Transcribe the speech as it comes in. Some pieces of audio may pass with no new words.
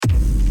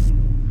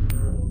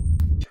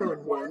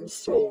one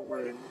soul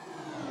ring.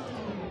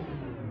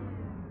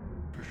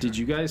 Did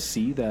you guys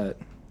see that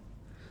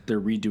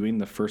they're redoing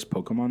the first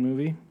Pokemon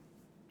movie?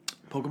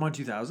 Pokemon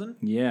 2000?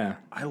 Yeah.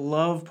 I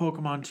love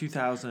Pokemon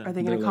 2000. Are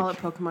they going to call like-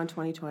 it Pokemon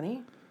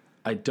 2020?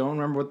 I don't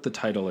remember what the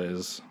title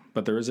is,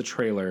 but there is a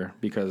trailer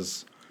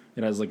because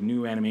it has like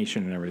new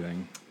animation and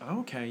everything.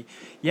 Okay.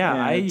 Yeah,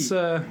 Yeah, I it's,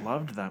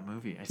 loved that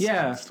movie. I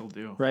yeah, still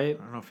do. right?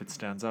 I don't know if it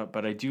stands up,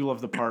 but I do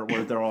love the part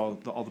where they're all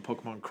the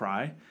Pokemon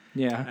cry.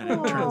 Yeah. And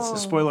it turns, Oh.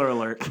 spoiler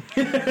alert,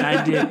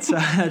 and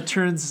it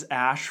turns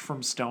Ash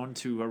from stone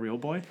to a real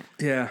boy.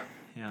 Yeah.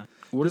 Yeah.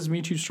 What is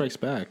Mewtwo Strikes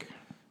Back?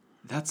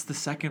 That's the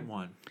second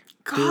one.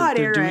 God,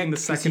 they're Eric. doing the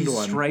 'Cause second he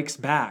one. strikes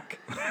back.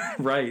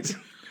 Right.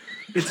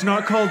 It's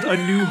not called A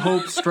New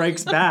Hope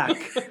Strikes Back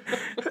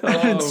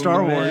in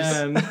Star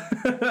Wars.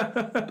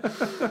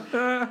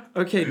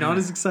 Okay, not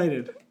as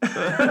excited.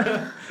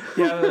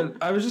 Yeah,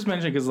 I was just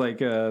mentioning because like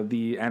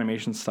the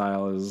animation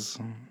style is.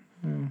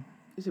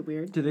 Is it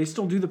weird? Do they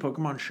still do the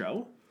Pokemon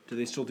show? Do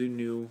they still do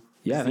new?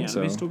 Yeah, I is think the so.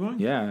 anime still going?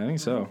 Yeah, I think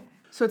so.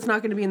 So it's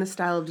not going to be in the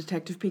style of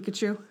Detective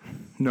Pikachu?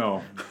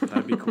 No,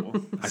 That'd be cool.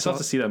 I still have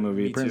to see that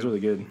movie. Me Apparently, it's too. really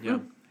good. Yeah.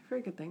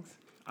 Very good, thanks.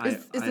 I-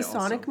 Is I the also-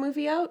 Sonic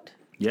movie out?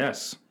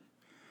 Yes,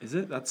 Is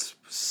it? That's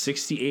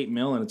 68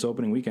 mil in its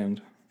opening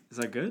weekend. is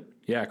that good?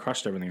 Yeah,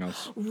 crushed everything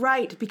else.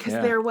 Right, because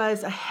Yeah. there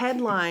was a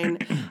headline,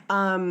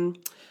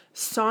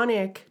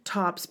 Sonic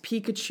tops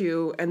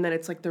Pikachu, and then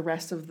it's like the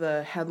rest of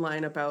the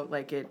headline about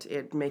like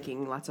it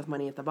making lots of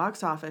money at the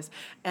box office,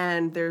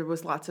 and there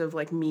was lots of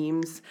like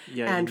memes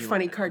Yeah, and innu-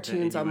 funny the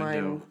cartoons online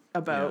innuendo.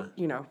 about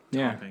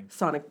Yeah. Topping.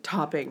 Sonic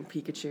topping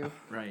Pikachu.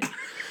 Right.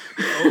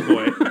 Oh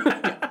boy.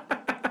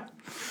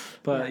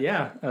 But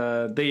yeah,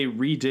 they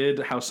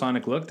redid how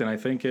Sonic looked, and I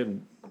think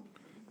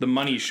the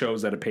money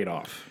shows that it paid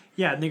off.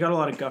 Yeah, and they got a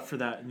lot of guff for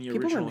that in the People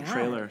were original mad.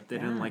 trailer. They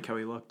Yeah. didn't like how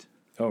he looked.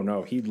 Oh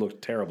no, he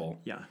looked terrible.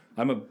 Yeah.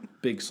 I'm a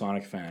big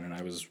Sonic fan, and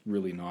I was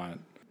really not.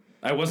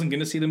 I wasn't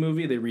gonna see the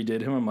movie. They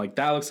redid him. I'm like,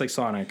 that looks like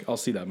Sonic. I'll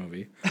see that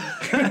movie.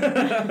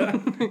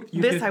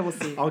 This I will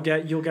see.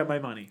 You'll get my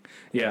money.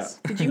 Yeah.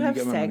 Did you have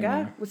get my money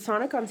now. Sega? Was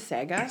Sonic on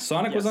Sega?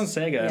 Sonic was on Yes.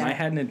 Sega, and Yeah. I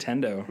had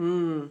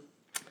Nintendo.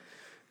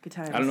 Good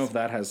times. I don't know if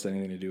that has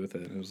anything to do with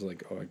it. It was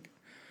like,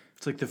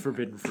 It's like the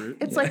forbidden fruit.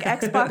 It's like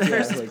Xbox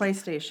versus like-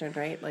 PlayStation,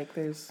 right? Like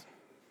there's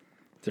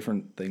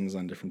different things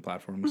on different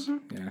platforms.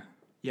 Yeah.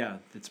 Yeah,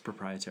 it's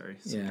proprietary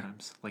Yeah.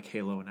 sometimes, like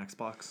Halo and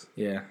Xbox.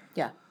 Yeah.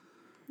 yeah.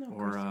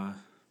 Or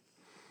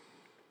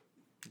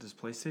does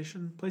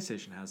PlayStation?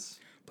 PlayStation has.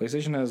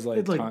 PlayStation has like,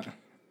 It's like-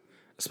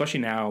 especially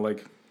now,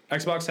 like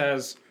Xbox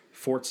has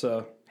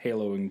Forza,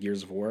 Halo, and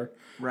Gears of War.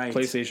 Right.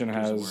 PlayStation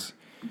Gears of has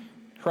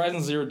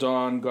Horizon Zero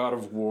Dawn, God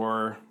of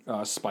War,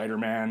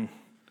 Spider-Man.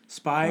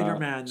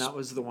 Spider-Man, that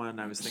was the one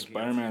I was thinking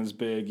of. Spider-Man's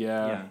big,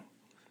 yeah. Yeah.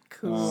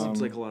 Cool.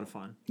 Seems like a lot of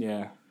fun.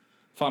 Yeah.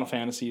 Final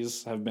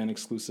Fantasies have been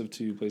exclusive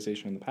to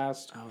PlayStation in the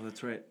past. Oh,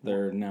 that's right.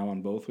 They're now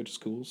on both, which is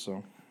cool.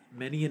 So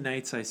Many a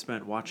nights I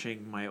spent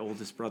watching my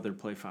oldest brother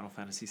play Final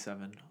Fantasy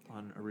VII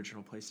on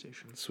original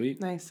PlayStation. sweet.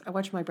 Nice. I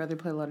watched my brother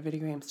play a lot of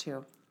video games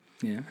too.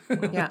 Yeah.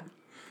 Yeah.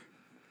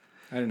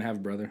 I didn't have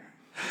a brother.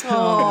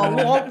 Oh,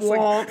 womp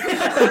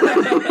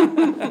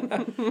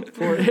womp.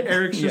 Poor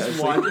Eric's just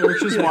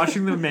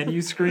watching the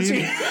menu screen.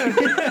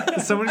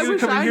 Is someone gonna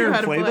wish come I in here knew and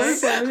how to play play.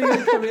 this?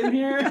 Come in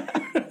here.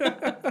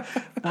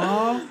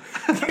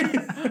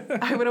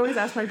 I would always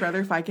ask my brother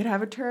if I could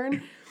have a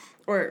turn.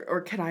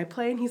 Or could I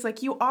play? And he's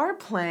like, you are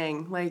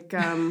playing, like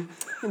in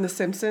The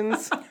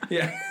Simpsons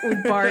Yeah.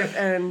 with Bart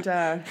and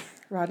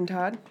Rod and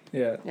Todd.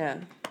 Yeah. Yeah.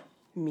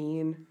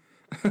 Mean.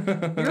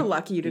 You're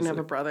lucky you didn't have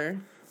a brother.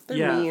 They're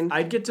Yeah, mean.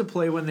 I'd get to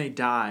play when they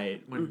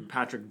died, when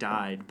Patrick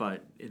died,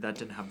 but that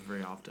didn't happen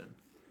very often.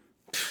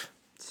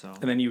 So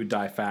And then you would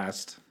die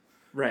fast.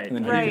 right, and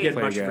then you you didn't get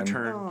play much again.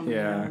 return. Oh,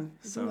 Yeah. man.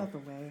 Isn't So- that the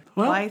way?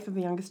 Well- Life of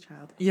the youngest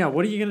child. Yeah,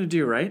 what are you gonna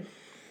do, right?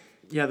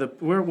 Yeah,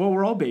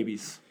 we're all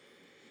babies.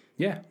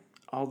 Yeah.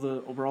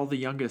 We're all the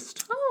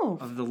youngest Oh,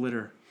 of the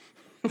litter.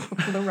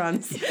 the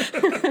runs.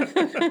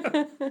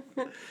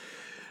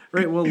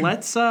 Right. Well,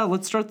 let's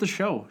start the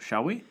show,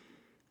 shall we?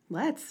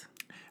 Let's.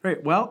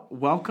 Right. Well,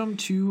 welcome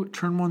to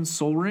Turn One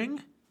Soul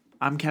Ring.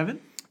 I'm Kevin,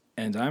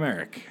 And I'm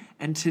Eric.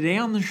 and today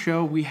on the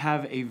show we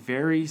have a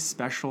very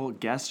special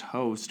guest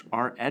host,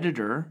 our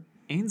editor,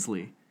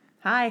 Ainsley.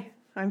 Hi,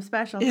 I'm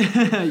special.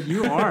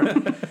 You are.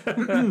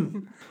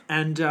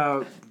 And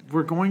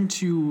we're going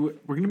to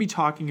be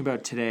talking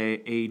about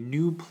today a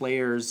new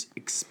player's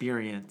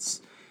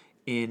experience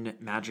in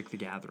Magic the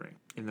Gathering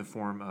in the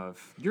form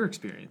of your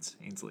experience,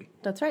 Ainsley.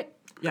 That's right.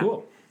 Yeah.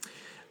 Cool.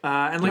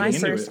 And My like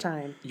into first it.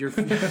 time. you're,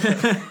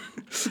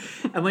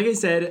 and like I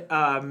said,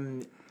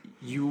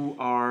 you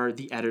are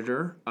the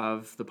editor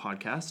of the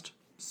podcast,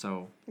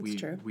 so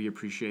true. we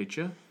appreciate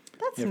you.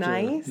 That's You have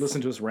to nice.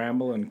 listen to us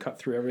ramble and cut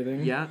through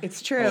everything. Yeah,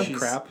 It's true. She's-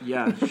 crap.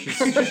 Yeah,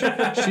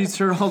 she's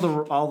heard all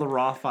the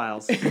raw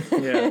files,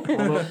 Yeah.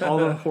 all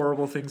the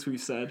horrible things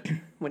we've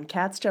said. When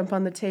cats jump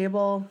on the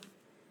table,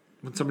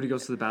 When somebody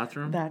goes to the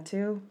bathroom, that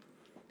too.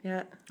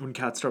 Yeah, when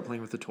cats start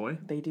playing with the toy.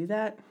 they do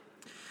that.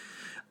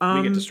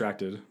 We get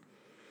distracted.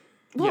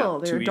 Well,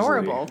 they're too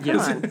adorable. easily. Come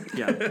on.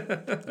 Yeah,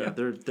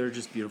 they're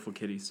just beautiful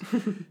kitties.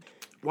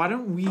 Why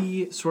don't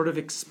we sort of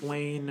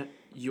explain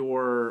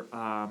your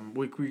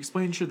we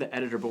explained you're the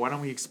editor, but why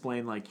don't we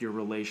explain like your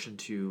relation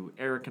to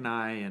Eric and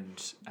I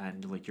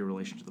and like your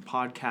relation to the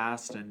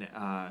podcast and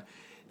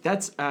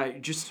that's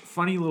just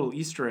funny little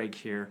Easter egg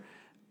here.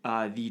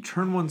 The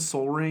Turn One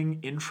Soul Ring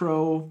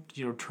intro,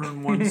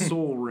 Turn One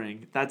Soul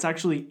Ring. That's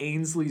actually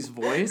Ainsley's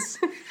voice,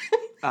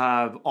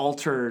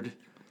 altered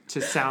to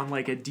sound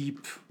like a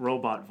deep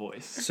robot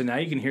voice. So now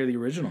you can hear the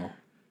original.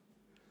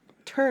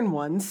 Turn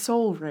One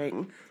Soul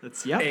Ring.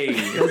 That's there Hey.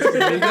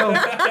 you go.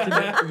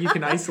 You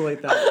can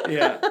isolate that.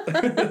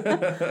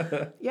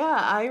 Yeah. Yeah,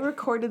 I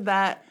recorded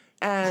that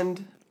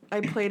and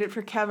I played it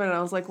for Kevin. And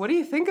I was like, "What do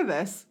you think of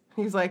this?"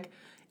 He's like,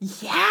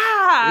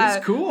 "Yeah,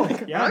 It's cool.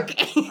 Yeah,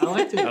 okay." I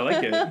liked it. I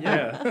like it.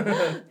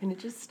 Yeah. And it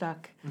just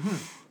stuck.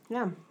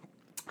 Yeah.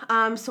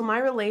 So my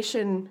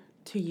relation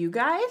to you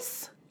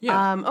guys.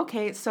 Yeah.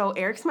 Okay, so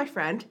Eric's my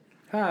friend.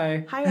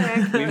 Hi. Hi,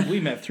 Eric. We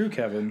met through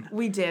Kevin.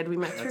 We did. We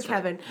met through right.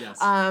 Kevin. Yes.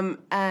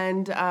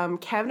 And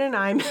Kevin and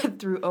I met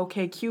through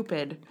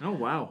OkCupid Oh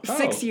wow.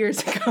 6 years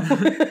ago.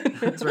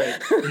 That's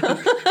right.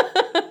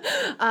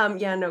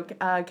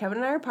 Kevin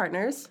and I are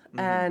partners,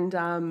 and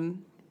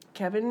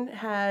Kevin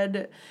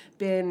had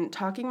been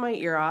talking my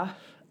ear off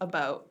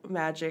about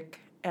Magic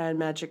and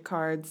Magic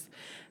cards,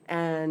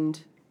 and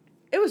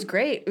it was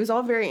great. It was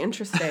all very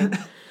interesting.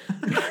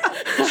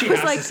 She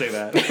has like- to say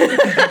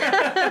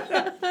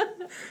that.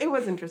 It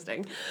was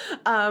interesting.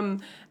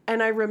 And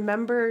I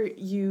remember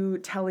you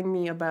telling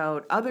me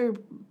about other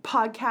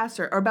podcasts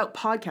or about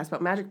podcasts,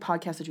 about Magic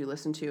podcasts that you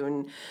listen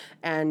to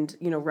and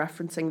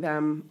referencing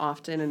them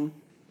often.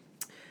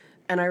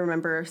 And I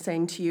remember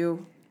saying to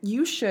you,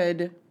 you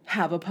should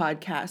have a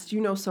podcast.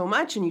 You know so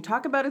much and you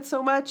talk about it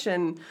so much,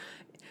 and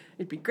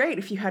it'd be great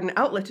if you had an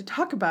outlet to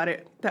talk about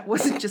it that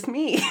wasn't just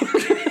me.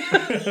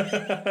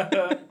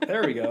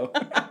 There we go.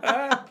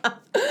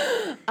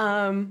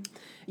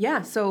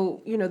 Yeah,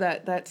 so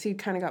that seed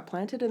kind of got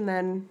planted, and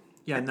then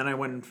Yeah, and then I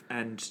went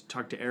and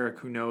talked to Eric,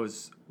 who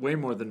knows way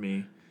more than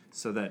me,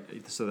 so that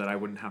I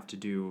wouldn't have to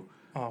do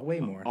Oh, way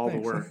more. all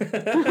Thanks. the work.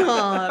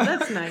 oh,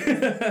 that's nice.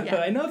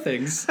 I know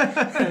things.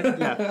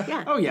 Yeah.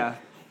 Yeah. Oh yeah.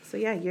 So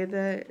yeah, you're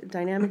the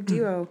dynamic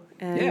duo,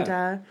 and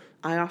Yeah.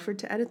 I offered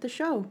to edit the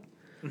show.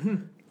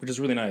 Which is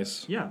really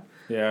nice. Yeah.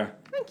 Yeah.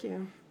 Thank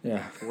you.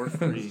 Yeah. For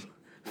free.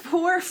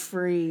 For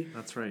free.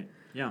 That's right.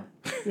 Yeah.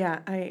 Yeah,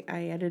 I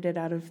edited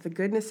out of the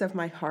goodness of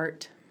my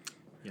heart.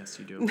 Yes,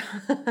 you do.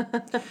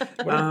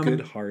 What a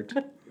good heart.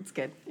 It's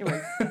good. It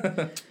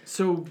works.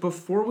 So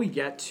before we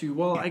get to,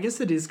 well, I guess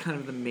it is kind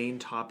of the main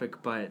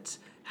topic, but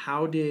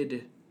how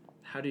did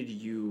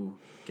you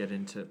get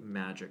into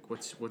Magic?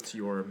 What's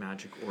your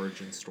Magic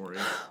origin story?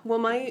 Well,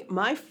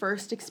 my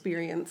first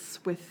experience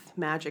with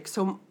Magic.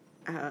 So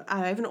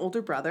I have an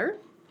older brother,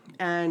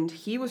 and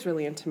he was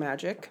really into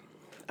Magic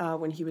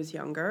when he was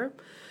younger.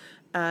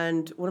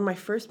 And one of my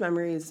first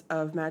memories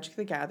of Magic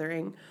the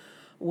Gathering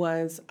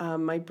was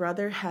my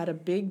brother had a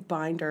big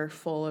binder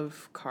full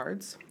of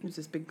cards. It was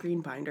this big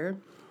green binder.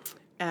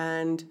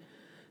 And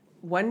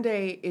one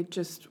day it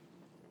just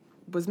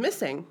was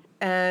missing.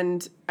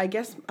 And I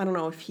guess, I don't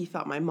know if he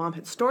thought my mom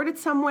had stored it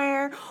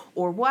somewhere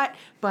or what,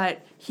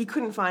 but he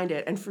couldn't find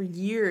it. And for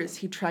years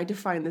he tried to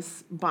find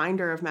this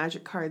binder of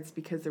Magic cards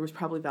because there was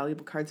probably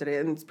valuable cards in it.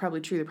 And it's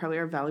probably true, there probably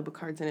are valuable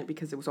cards in it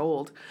because it was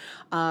old.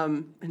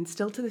 And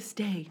still to this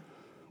day,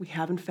 we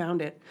haven't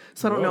found it.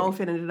 So I don't know Whoa. if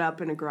it ended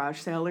up in a garage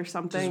sale or Does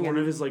something. one and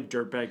of his like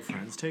dirtbag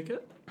friends take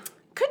it?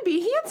 could be.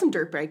 He had some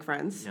dirtbag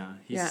friends.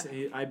 Yeah.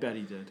 I bet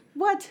he did.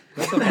 What?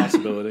 That's a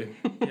possibility.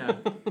 Yeah.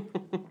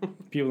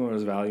 People know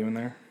there's value in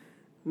there.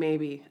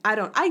 Maybe.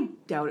 I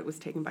doubt it was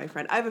taken by a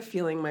friend. I have a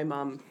feeling my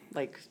mom,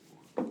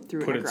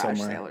 threw it Put in a it garage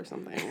somewhere. sale or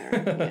something.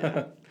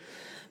 Yeah.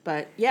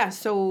 But, yeah,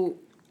 so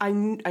I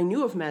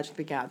knew of Magic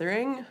the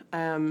Gathering.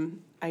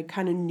 I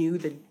kind of knew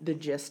the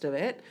gist of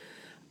it.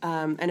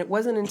 And it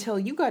wasn't until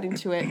you got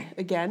into it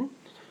again,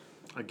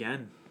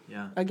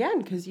 Yeah.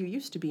 because you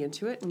used to be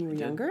into it when you were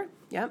younger.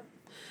 Yep.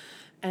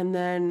 And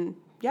then,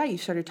 yeah, you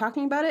started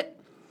talking about it,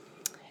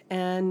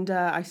 and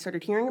I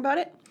started hearing about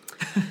it.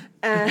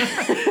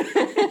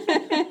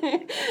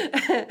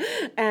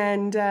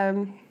 And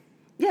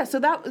so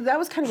that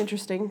was kind of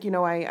interesting.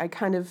 I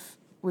kind of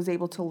was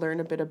able to learn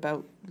a bit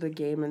about the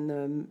game and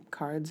the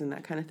cards and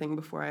that kind of thing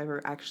before I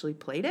ever actually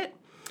played it.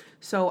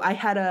 So I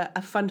had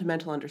a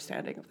fundamental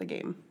understanding of the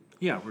game.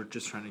 Yeah, we're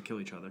just trying to kill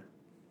each other.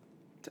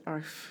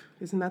 Or,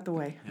 isn't that the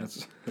way?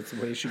 That's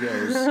the way she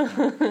goes.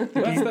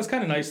 That's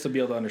kind of nice to be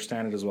able to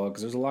understand it as well,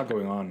 because there's a lot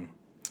going on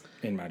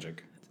in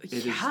Magic. It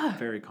is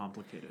very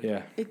complicated.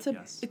 Yeah. It's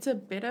Yes. it's a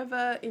bit of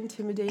a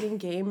intimidating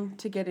game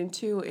to get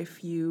into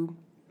if you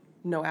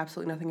know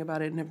absolutely nothing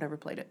about it and have never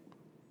played it.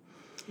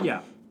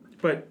 Yeah.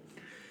 But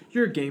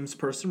you're a games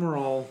person. We're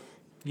all,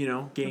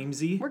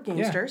 gamesy. We're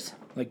gamesters.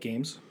 Like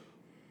games.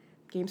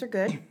 Games are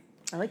good.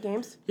 I like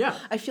games. Yeah.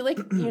 I feel like,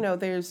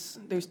 there's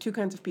two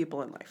kinds of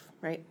people in life,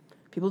 right?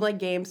 People who like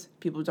games,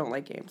 people who don't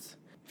like games.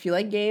 If you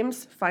like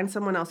games, find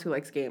someone else who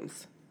likes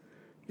games.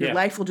 Your Yeah.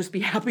 life will just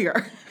be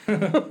happier. Yeah,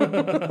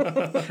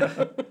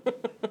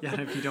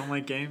 and if you don't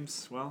like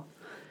games, well,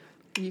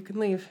 You can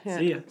leave. Yeah.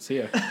 see ya. See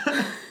ya.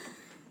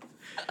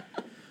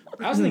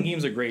 I also think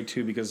games are great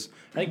too because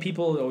I think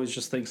people always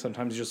just think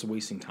sometimes you're just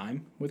wasting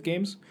time with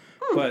games.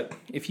 But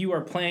if you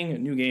are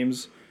playing new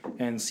games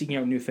and seeking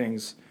out new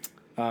things,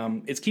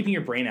 it's keeping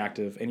your brain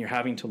active and you're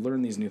having to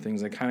learn these new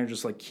things. It kind of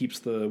just like keeps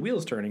the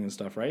wheels turning and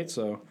stuff, right?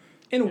 So,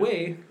 in a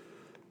way,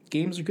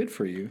 games are good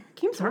for you.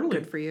 Games are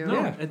good for you. No,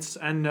 Yeah. it's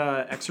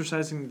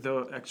exercising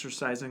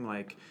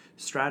like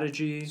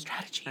strategy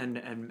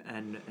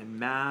and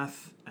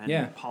math and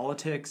Yeah.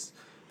 politics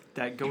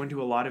that go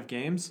into a lot of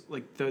games.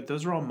 Like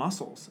those are all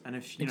muscles, and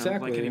if you know,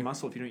 Exactly. like any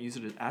muscle, if you don't use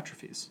it, it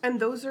atrophies. And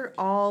those are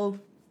all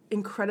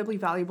incredibly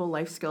valuable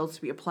life skills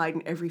to be applied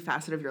in every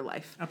facet of your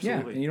life. Yeah,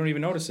 Absolutely. and you don't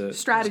even notice it.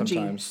 Strategy,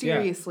 sometimes.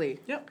 seriously.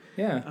 Yep.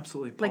 Yeah.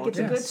 Absolutely. Like it's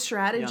a good Politics.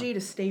 strategy Yeah.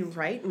 to stay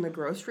right in the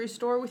grocery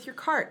store with your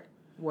cart.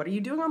 What are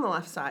you doing on the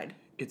left side?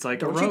 It's like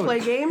Don't a road. you play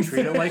games?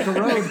 Treat it like a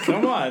road.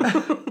 Come on.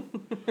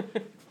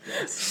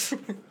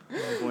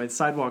 Oh boy, it's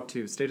sidewalk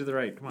too. Stay to the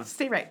right. Come on.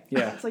 Stay right.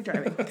 Yeah. It's like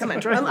driving. Come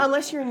on.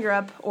 Unless you're in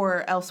Europe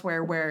or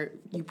elsewhere where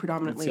you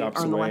predominantly It's the are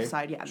opposite on the way. left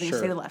side. Yeah, then you Sure.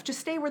 stay to the left. Just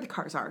stay where the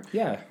cars are.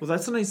 Yeah. Well,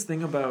 that's the nice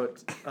thing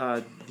about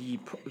the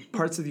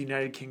parts of the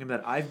United Kingdom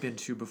that I've been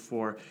to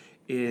before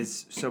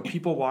is so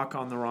people walk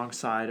on the wrong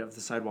side of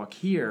the sidewalk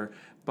here,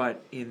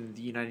 but in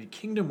the United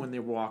Kingdom when they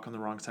walk on the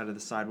wrong side of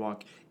the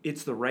sidewalk,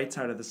 it's the right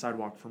side of the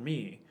sidewalk for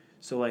me.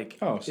 So like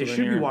Oh, so they then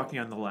should be you're- walking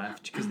on the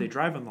left because they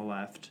drive on the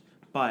left,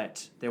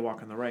 but they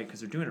walk on the right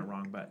because they're doing it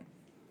wrong, but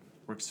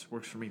works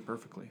for me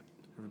perfectly.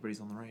 Everybody's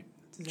on the right.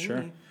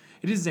 Sure.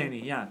 It is zany,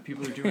 yeah.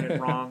 People are doing it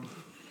wrong.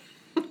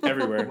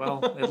 Everywhere.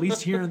 Well, at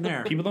least here and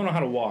there. People don't know how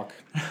to walk.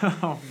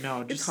 Oh no,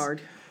 just It's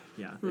hard.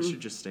 Yeah, they should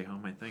just stay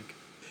home, I think.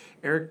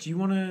 Eric, do you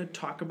want to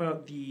talk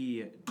about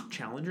the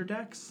Challenger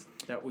decks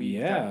that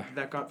Yeah.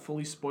 that got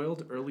fully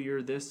spoiled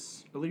earlier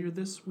last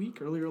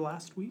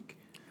week?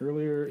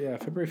 Earlier, yeah,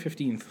 February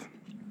 15th.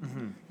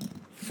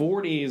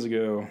 4 days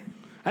ago.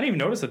 I didn't even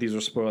notice that these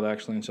were spoiled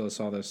actually until I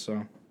saw this.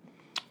 So,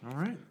 All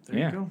right, there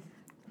Yeah. you go.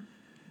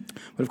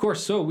 but of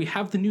course, so we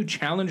have the new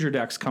Challenger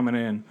decks coming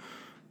in.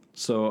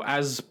 So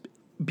as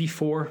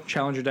before,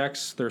 Challenger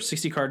decks, they're a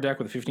 60 card deck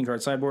with a 15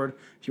 card sideboard.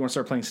 If you want to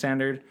start playing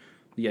standard,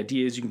 the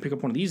idea is you can pick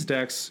up one of these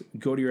decks,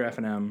 go to your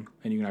F&M,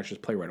 and you can actually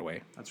just play right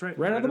away. That's right.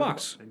 Right out of the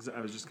box.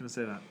 I was just gonna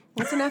say that.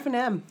 What's an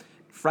F&M?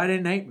 Friday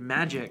Night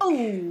Magic. Oh,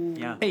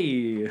 Yeah.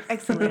 Hey.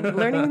 excellent.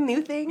 Learning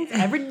new things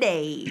every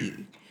day.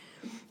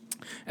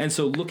 And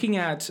so looking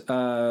at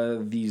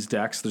these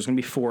decks, there's going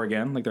to be 4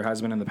 again, like there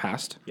has been in the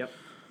past. Yep.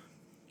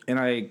 And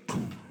I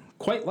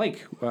quite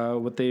like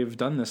what they've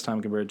done this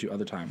time compared to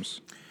other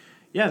times.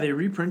 Yeah, they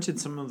reprinted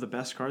some of the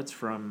best cards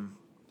from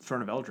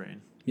Throne of Eldraine,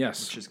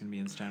 Yes. which is gonna be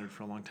in standard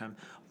for a long time.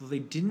 Although they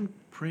didn't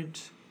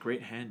print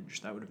Great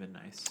Henge, that would have been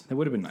nice. That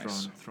would have been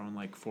nice. Thrown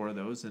like 4 of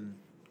those and.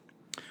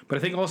 But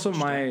I think also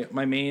my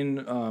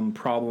main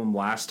problem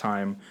last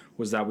time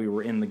was that we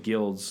were in the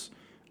guilds,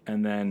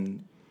 and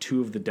then 2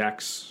 of the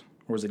decks,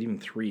 or was it even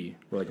 3,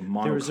 were like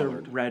There was a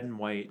monocolored. red and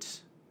white.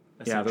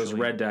 Yeah, there was a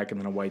essentially. red deck and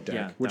then a white deck,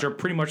 Yeah, which that- are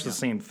pretty much the yeah.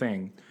 same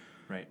thing,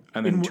 Right.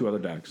 and then In 2 other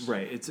decks.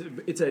 Right. It's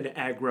an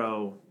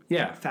aggro,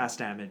 Yeah. fast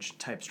damage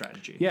type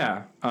strategy.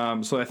 Yeah.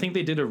 So I think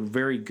they did a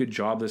very good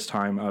job this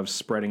time of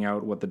spreading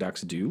out what the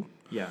decks do.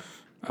 Yeah.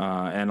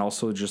 And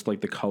also just like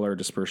the color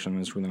dispersion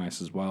is really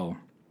nice as well.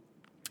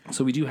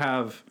 So we do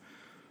have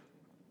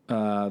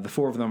the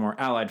 4 of them are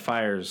Allied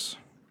Fires,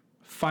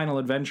 Final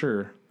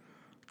Adventure,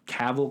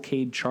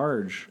 Cavalcade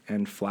Charge,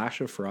 and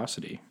Flash of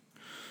Ferocity.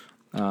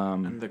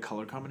 And the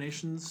color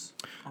combinations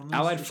on those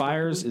Allied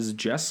Fires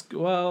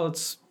respectively?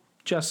 it's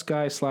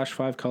Jeskai /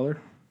 5 color.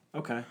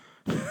 Okay.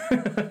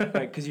 Right,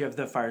 because you have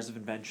the Fires of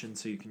Invention,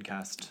 so you can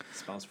cast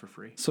spells for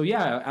free. So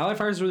yeah, Allied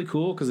Fires is really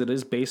cool because it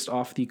is based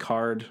off the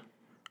card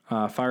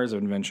Fires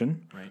of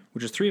Invention, Right.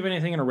 which is 3 of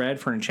anything in a red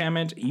for an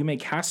enchantment. You may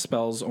cast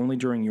spells only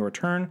during your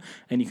turn,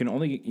 and you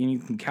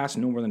can cast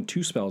no more than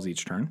 2 spells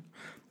each turn.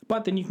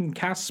 But then you can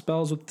cast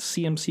spells with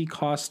CMC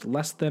cost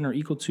less than or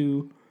equal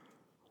to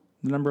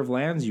the number of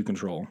lands you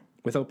control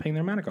without paying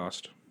their mana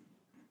cost.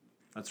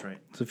 That's right.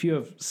 So if you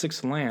have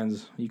 6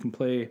 lands, you can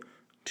play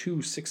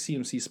 2 6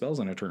 CMC spells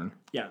in a turn.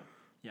 Yeah.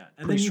 Yeah.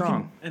 And Pretty then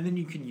strong. and then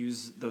you can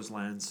use those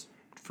lands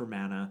for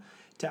mana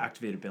to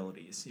activate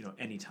abilities,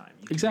 anytime.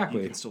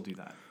 Exactly. You can still do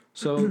that.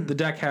 So the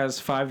deck has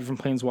 5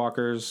 different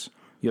planeswalkers.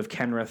 You have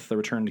Kenrith, the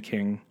Return to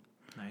King,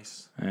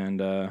 Nice. and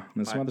there's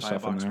some other Buy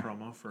stuff a in box there.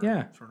 promo for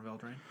Yeah. Throne of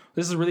Eldraine.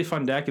 This is a really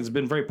fun deck. It's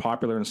been very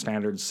popular in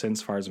standard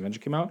since Fires of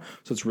Invention came out.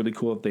 So it's really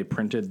cool that they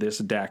printed this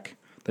deck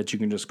that you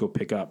can just go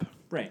pick up,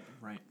 Right.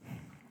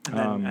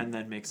 And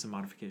then make some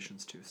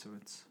modifications too, so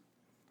it's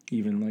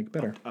even like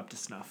better, up to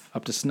snuff.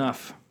 up to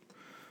snuff.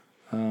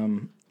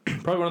 Probably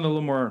one of the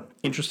little more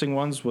interesting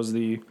ones was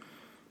they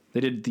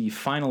did the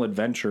Final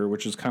Adventure,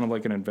 which is kind of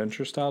like an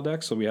adventure style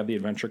deck. So we have the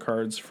adventure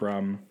cards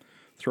from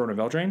Throne of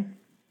Eldraine,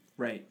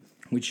 Right.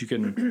 which you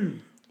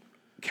can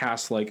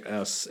cast like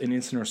an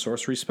instant or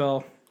sorcery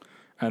spell,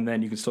 and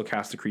then you can still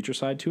cast the creature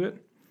side to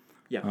it.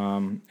 Yeah.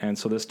 And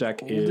so this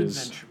deck Old is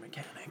adventure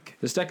mechanic. deck?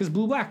 This deck is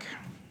blue-black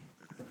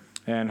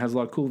and has a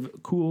lot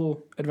of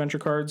cool adventure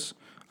cards.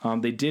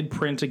 They did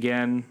print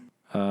again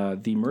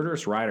the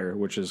Murderous Rider,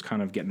 which is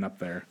kind of getting up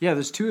there. Yeah,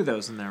 there's 2 of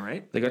those in there,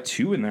 right? They got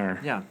 2 in there,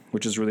 Yeah.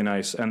 which is really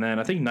nice. And then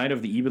I think Knight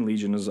of the Even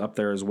Legion is up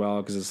there as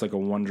well because it's like a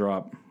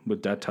 1-drop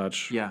with Death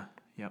Touch. Yeah.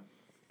 Yep.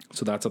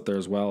 So that's up there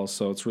as well.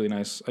 So it's really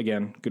nice.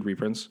 Again, good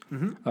reprints.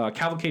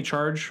 Cavalcade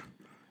Charge.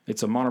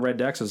 It's a mono red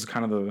deck, so it's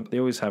kind of they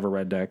always have a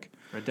red deck.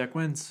 Red deck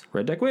wins.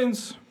 Red deck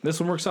wins. This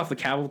one works off the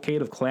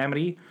Cavalcade of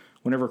Calamity.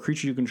 Whenever a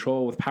creature you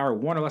control with power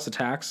 1 or less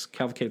attacks,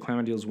 Cavalcade of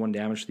Calamity deals 1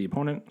 damage to the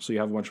opponent. So you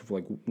have a bunch of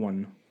like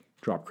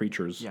 1-drop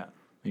creatures. Yeah.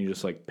 And you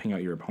just like ping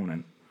out your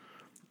opponent.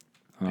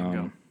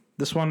 Bingo.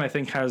 This one I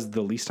think has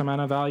the least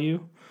amount of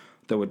value,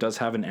 though it does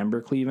have an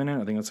Ember Cleave in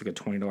it. I think that's like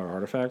a $20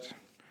 artifact.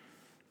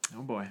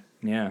 Oh boy.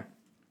 Yeah.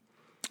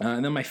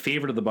 And then my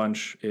favorite of the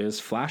bunch is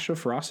Flash of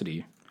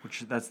Ferocity.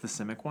 That's the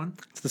Simic one?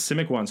 It's the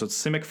Simic one, so it's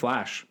Simic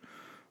Flash.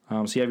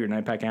 So you have your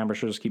Nightpack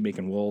Ambushers, keep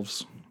making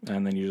wolves,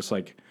 and then you just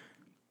like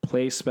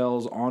play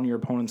spells on your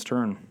opponent's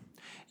turn.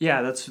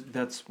 Yeah,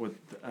 that's what.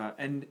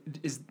 And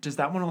does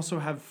that one also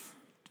have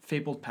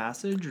Fabled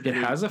Passage? Or It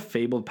has a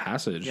Fabled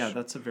Passage. Yeah,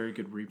 that's a very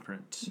good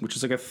reprint. Which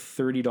is like a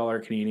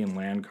 $30 Canadian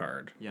land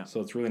card. Yeah.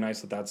 So it's really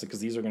nice that that's it, because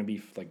these are going to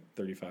be like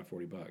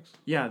 $35-40.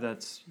 Yeah,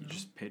 that's you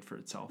just paid for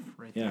itself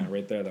right Yeah, there.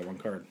 right there, that one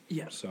card.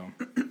 Yeah. So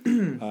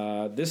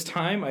this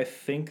time, I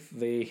think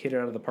they hit it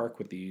out of the park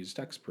with these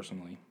decks,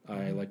 personally.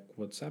 I like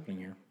what's happening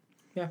here.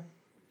 Yeah.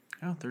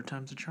 Oh, third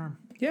time's a charm,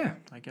 Yeah.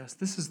 I guess.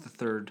 This is the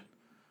third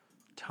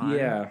time.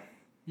 Yeah.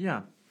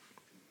 Yeah.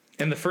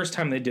 And the first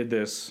time they did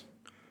this,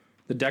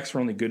 the decks were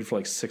only good for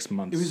like 6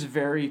 months. It was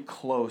very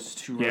close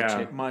to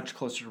Yeah. much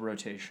closer to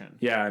rotation.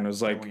 Yeah, and it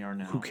was like, we are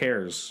now. who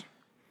cares?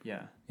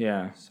 Yeah.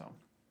 Yeah. So.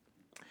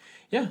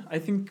 Yeah, I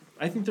think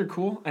they're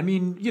cool. I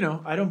mean,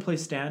 I don't play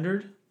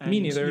standard. And, Me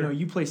neither.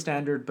 You play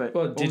standard, but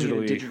Well, only in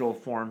digitally. a digital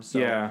form. So,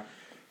 Yeah.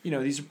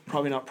 these are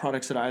probably not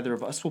products that either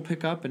of us will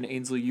pick up, and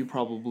Ainsley, you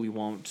probably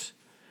won't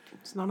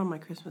It's not on my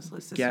Christmas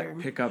list this year.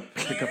 pick up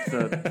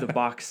the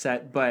box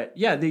set. But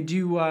yeah, they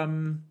do.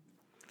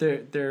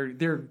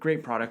 They're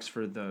great products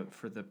for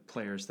the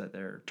players that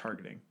they're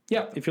targeting.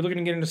 Yeah, if you're looking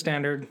to get into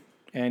standard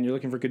and you're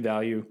looking for good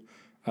value,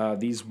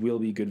 these will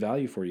be good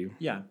value for you.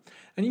 Yeah,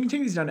 and you can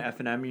take these down to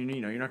F&M.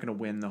 You're not going to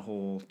win the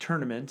whole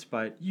tournament,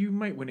 but you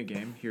might win a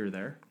game here or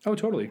there. Oh,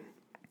 totally.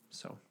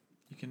 So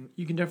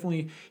you can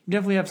definitely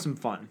have some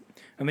fun.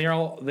 And they are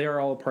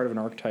all a part of an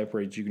archetype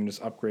where you can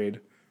just upgrade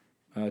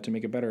to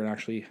make it better and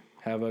actually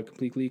have a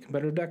completely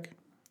competitive deck.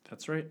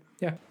 That's right.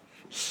 Yeah.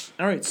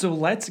 All right, so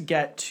let's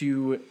get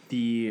to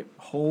the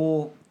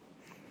whole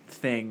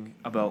thing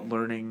about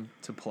learning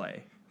to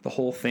play. The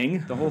whole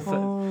thing. The whole thing.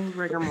 Oh,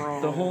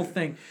 rigmarole. The whole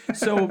thing.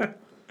 So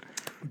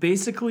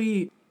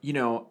basically,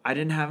 I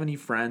didn't have any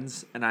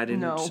friends, and I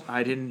didn't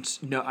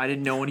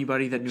know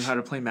anybody that knew how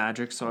to play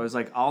Magic. So I was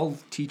like, I'll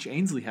teach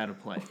Ainsley how to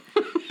play.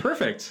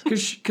 Perfect.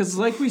 Because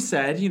like we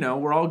said,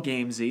 we're all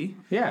gamesy.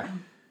 Yeah.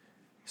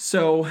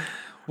 So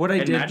what I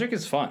And did, Magic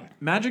is fun.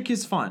 Magic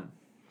is fun.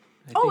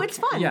 It's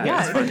fun. Yeah,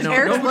 it's fun. No,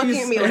 Eric's nobody's-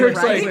 looking at me like,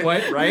 Eric's right? like,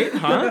 what, right?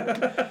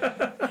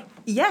 Huh?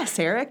 Yes,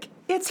 Eric,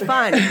 it's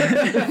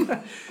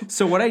fun.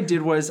 So what I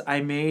did was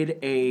I made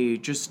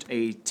just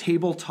a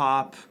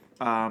tabletop,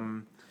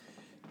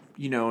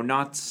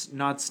 not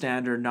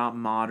standard, not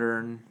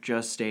modern,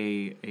 just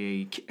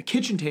a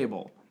kitchen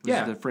table.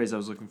 Was the phrase I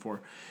was looking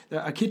for.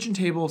 A kitchen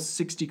table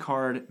 60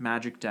 card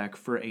Magic deck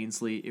for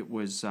Ainsley. It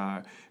was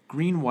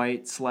green,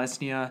 white,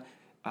 Celestia,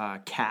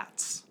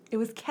 cats. It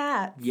was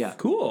cats. Yeah.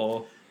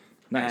 Cool.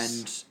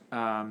 Nice.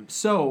 And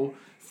so,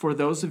 for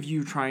those of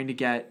you trying to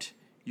get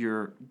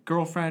your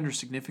girlfriend or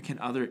significant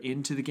other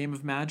into the game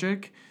of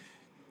Magic,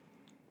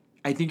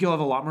 I think you'll have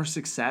a lot more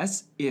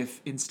success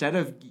if instead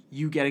of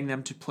you getting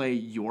them to play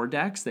your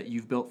decks that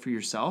you've built for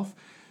yourself,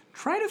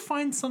 try to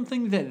find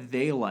something that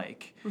they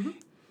like. Mm-hmm.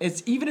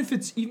 Even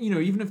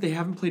if they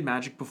haven't played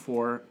Magic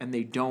before and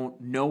they don't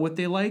know what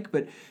they like,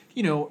 but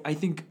I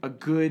think a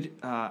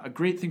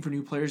great thing for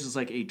new players is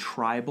like a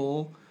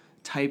tribal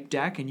type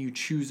deck, and you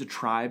choose a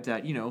tribe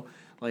that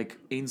like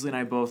Ainsley and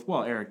I both.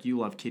 Well, Eric, you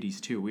love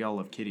kitties too. We all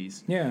love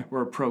kitties. Yeah.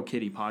 We're a pro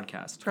kitty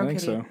podcast. Pro I think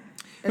kitty. so.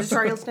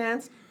 Editorial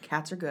stance: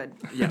 cats are good.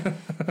 Yeah,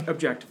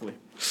 objectively.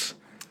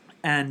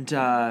 And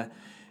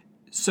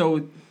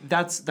so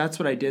that's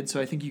what I did. So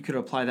I think you could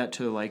apply that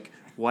to like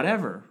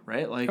whatever,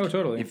 right? Like, Oh,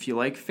 totally. If you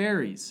like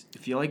fairies,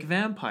 if you like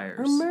vampires,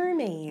 Or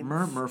mermaids.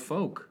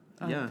 merfolk.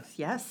 Yeah,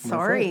 Yes,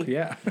 sorry. Folk,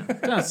 yeah.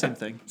 no, same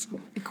thing.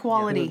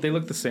 Equality. They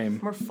look the same.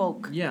 More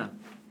folk. Yeah,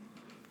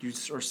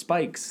 or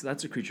spikes.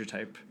 That's a creature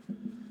type.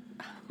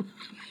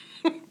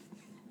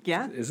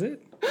 Yeah. Is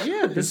it?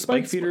 Yeah, the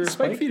spike feeder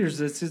Spike spike?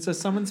 feeders. It's a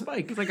summon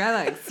spike. He's like,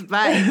 I like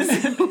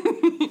spikes.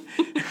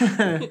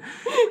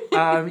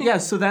 Yeah,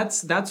 so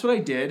that's what I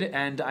did,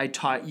 and I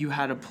taught you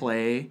how to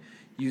play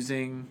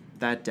using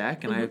that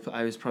deck, and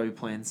I was probably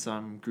playing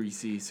some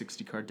greasy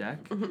 60 card deck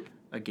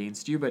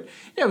against you, but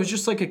yeah, it was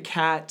just like a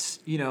cat,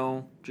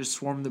 just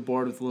swarm the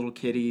board with little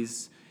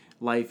kitties,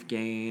 life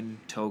gain,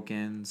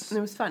 tokens, And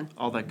it was fun.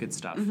 all that good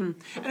stuff, and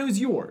it was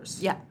yours.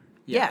 Yeah.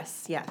 Yeah.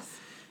 Yes, yes.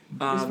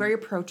 He was very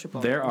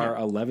approachable. There are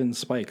 11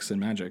 spikes in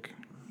Magic.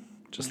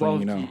 Just letting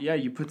you know. Yeah,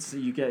 you get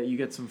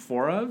some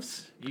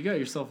 4-ofs. You got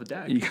yourself a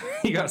deck.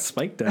 You got a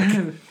spike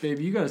deck.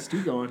 Baby, you got a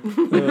stew going.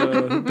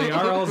 They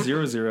are all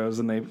 0/0s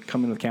and they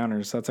come in with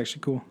counters. So that's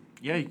actually cool.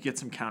 Yeah, you get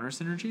some counter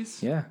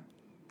synergies. Yeah.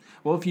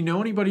 Well, if you know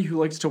anybody who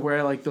likes to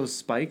wear like those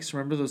spikes,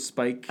 remember those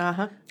spike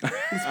The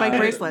spike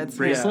bracelets.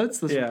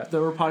 bracelets Yeah. that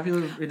were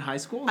popular in high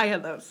school? I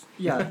had those.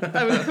 Yeah.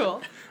 That was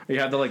cool. You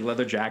have the like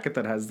leather jacket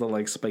that has the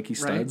like spiky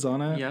studs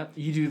on it. Yeah,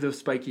 you do the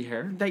spiky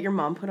hair. That your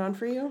mom put on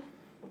for you?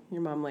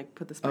 Your mom like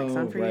put the spikes Oh,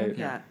 on for you? right.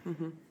 Yeah.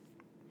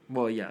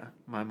 Well, yeah,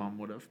 my mom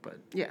would have, but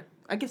Yeah.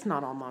 I guess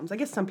not all moms. I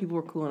guess some people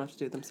were cool enough to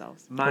do it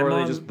themselves. my Or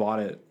mom they just bought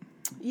it.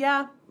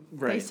 Yeah.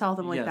 They right. sell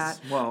them like Yes.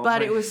 that. Well,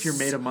 but like, it was if you're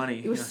made of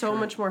money. It was yeah, so sure.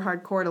 much more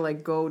hardcore to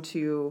like go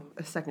to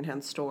a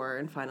secondhand store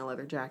and find a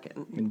leather jacket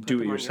and And put do it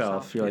them on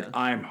yourself. You're like, Yeah.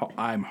 I'm hardcore.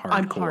 I'm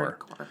hardcore.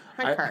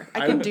 Hardcore.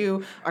 I I- can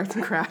do arts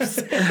and crafts.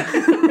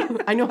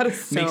 I know how to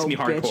sew, Makes me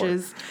hardcore.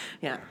 bitches.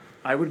 Yeah.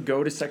 I would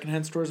go to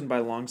secondhand stores and buy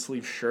long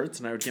sleeve shirts,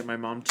 and I would get my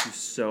mom to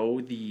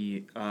sew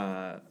the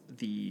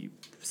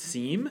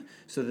seam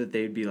so that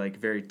they'd be like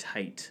very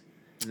tight,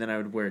 and then I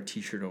would wear a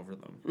t-shirt over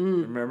them.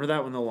 Remember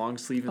that when the long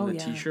sleeve and Oh, the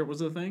yeah. t-shirt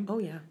was a thing? Oh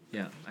yeah.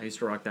 Yeah, I used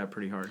to rock that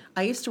pretty hard.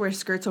 I used to wear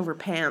skirts over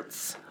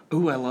pants.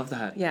 Ooh, I love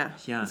that. Yeah.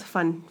 Yeah. It's a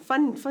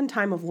fun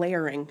time of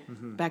layering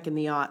Mm-hmm. back in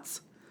the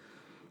aughts.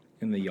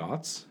 In the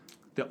yachts.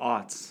 The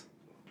aughts.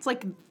 It's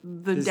like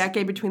the This-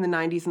 decade between the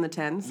 90s and the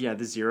 10s. Yeah,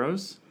 the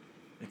zeros.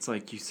 It's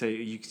like you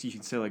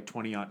can say like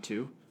 2002.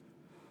 You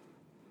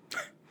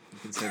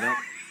can say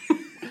that.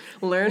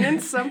 Learning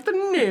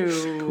something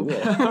new.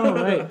 All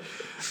right.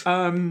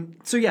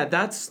 So yeah,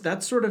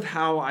 that's sort of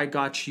how I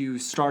got you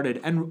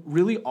started. And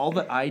really all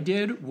that I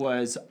did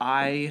was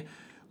I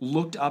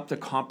looked up the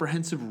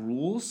comprehensive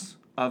rules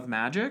of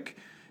Magic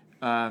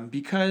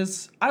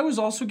because I was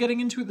also getting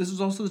into it. This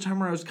was also the time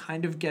where I was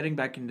kind of getting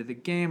back into the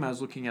game. I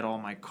was looking at all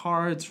my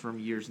cards from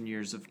years and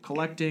years of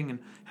collecting and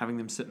having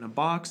them sit in a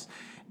box.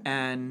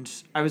 And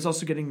I was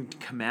also getting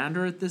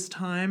Commander at this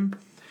time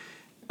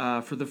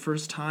for the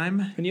first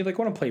time. And you like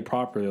want to play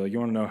properly. Like you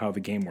want to know how the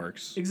game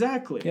works.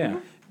 Exactly. Yeah.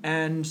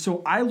 And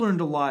so I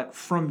learned a lot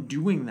from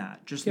doing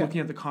that, just Yeah. looking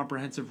at the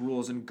comprehensive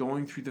rules and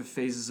going through the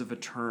phases of a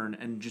turn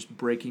and just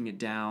breaking it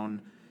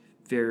down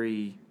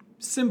very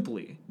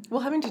simply.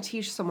 Well, having to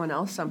teach someone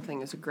else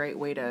something is a great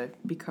way to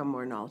become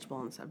more knowledgeable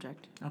on the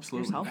subject.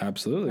 Absolutely. Yourself.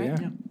 Absolutely.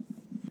 Right? Yeah.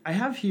 I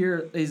have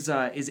here is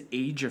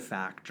age a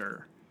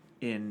factor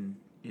in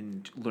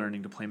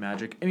learning to play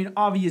Magic? I mean,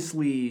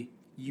 obviously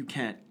you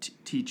can't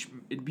teach.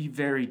 It'd be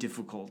very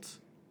difficult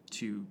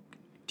to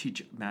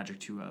teach Magic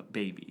to a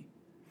baby.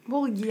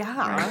 Well,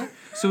 yeah. Right?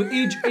 So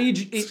age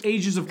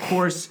is of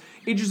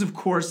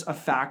course a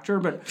factor,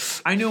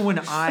 but I know when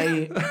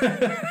I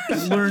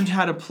learned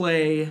how to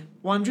play,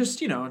 well, I'm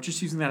just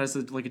using that as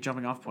a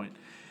jumping off point.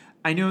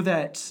 I know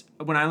that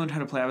when I learned how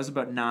to play, I was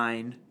about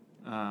 9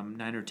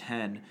 or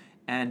 10,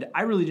 and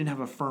I really didn't have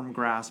a firm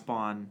grasp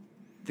on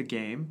the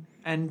game.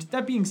 And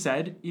that being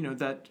said,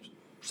 that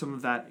some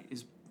of that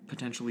is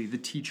potentially the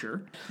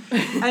teacher.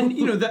 And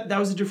that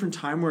was a different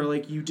time where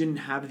you didn't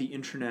have the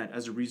internet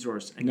as a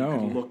resource and you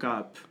could look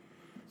up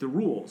the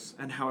rules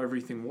and how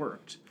everything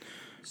worked.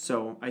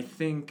 So I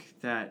think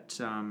that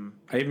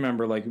I even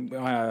remember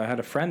I had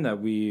a friend that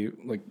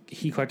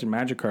he collected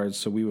Magic cards,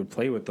 so we would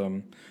play with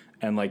them,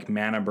 and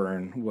Mana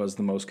Burn was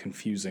the most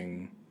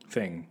confusing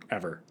thing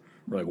ever.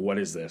 We're like, what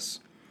is this?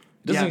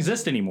 It doesn't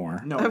exist anymore.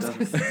 no, I it was gonna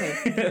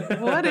doesn't. say,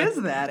 what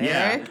is that,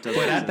 Yeah, eh? but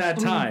at that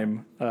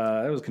time,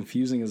 it was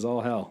confusing as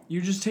all hell.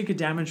 You just take a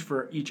damage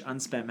for each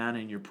unspent mana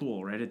in your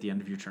pool, right, at the end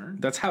of your turn.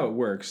 That's how it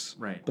works.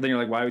 Right. But then you're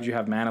like, why would you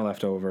have mana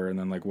left over? And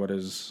then what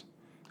is...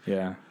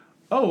 Yeah.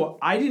 Oh,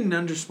 I didn't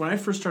understand. When I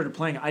first started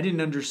playing, I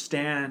didn't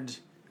understand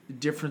the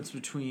difference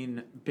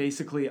between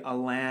basically a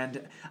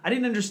land. I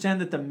didn't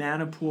understand that the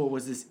mana pool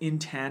was this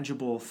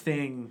intangible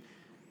thing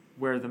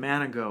where the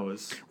mana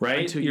goes. Right?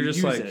 Until You're you just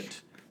use like...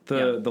 it.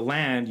 The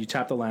land, you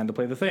tap the land to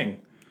play the thing.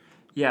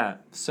 Yeah,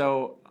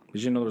 so...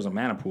 Did you know there was a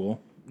mana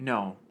pool?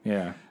 No.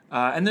 Yeah.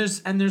 And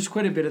there's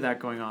quite a bit of that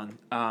going on.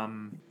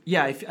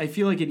 I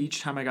feel like at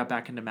each time I got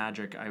back into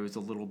Magic, I was a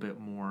little bit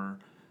more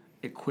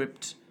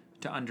equipped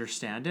to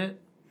understand it.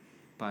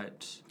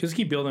 But Just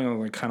keep building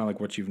on kind of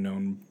what you've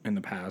known in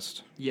the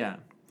past. yeah,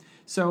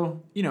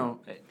 so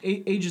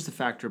age is a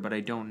factor, but I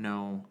don't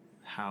know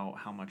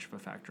how much of a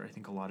factor. I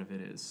think a lot of it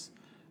is,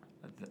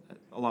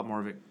 a lot more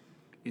of it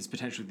is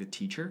potentially the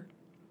teacher.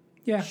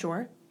 Yeah.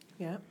 Sure.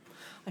 Yeah.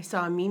 I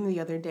saw a meme the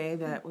other day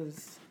that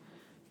was,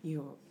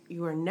 you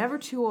are never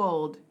too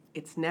old.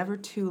 It's never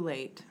too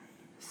late.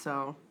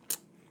 So,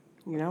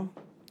 you're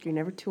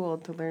never too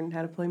old to learn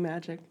how to play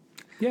Magic.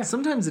 Yeah.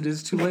 Sometimes it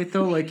is too late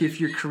though. If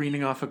you're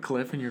careening off a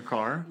cliff in your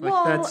car,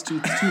 Well- it's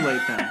too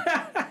late then.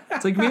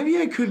 It's maybe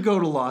I could go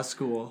to law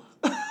school.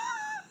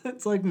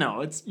 It's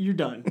no, you're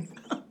done.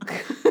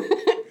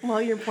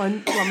 While you're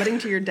plummeting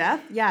to your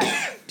death? Yeah.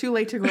 Too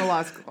late to go to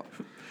law school.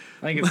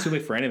 I think it's too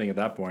late for anything at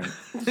that point.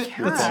 You're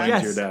Yeah. falling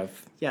Yes. to your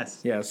death.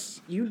 Yes.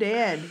 Yes. You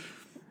did.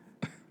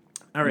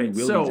 All right. You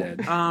will So, be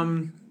dead.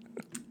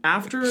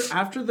 after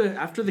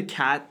the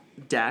cat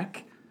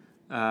deck,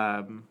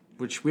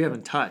 which we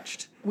haven't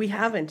touched. We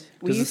haven't.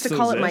 We Does it used to still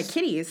call it my exist?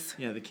 kitties.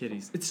 Yeah, the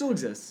kitties. It still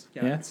exists.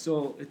 Yeah, Yeah? it's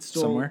still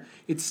Somewhere?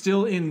 It's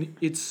still in.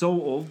 It's so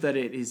old that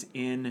it is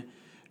in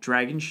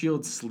Dragon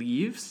Shield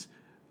sleeves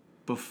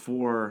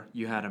before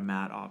you had a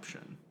matte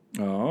option.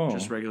 Oh.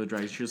 Just regular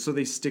Dragon Shield, so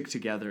they stick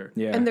together.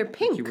 Yeah. And they're Like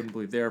pink. you wouldn't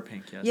believe they are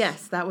pink. Yes.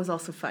 Yes, that was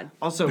also fun.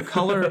 Also,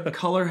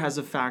 color has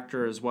a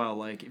factor as well.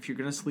 Like if you're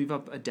gonna sleeve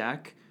up a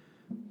deck,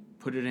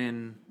 put it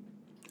in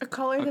A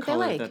color a that they color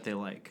like. that they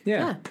like. Yeah.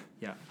 Yeah.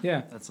 Yeah.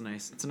 Yeah. That's a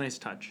nice. It's a nice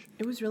touch.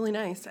 It was really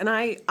nice. And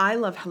I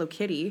love Hello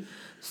Kitty.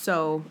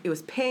 So it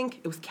was pink,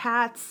 it was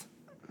cats.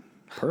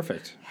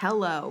 Perfect.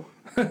 Hello.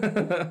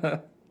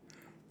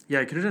 Yeah,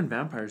 I could have done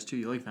vampires too.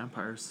 You like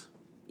vampires,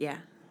 Yeah.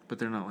 but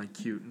they're not like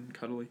cute and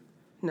cuddly.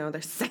 No,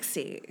 they're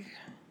sexy.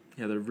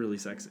 Yeah, they're really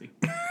sexy.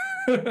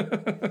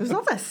 There's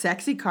all the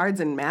sexy cards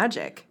in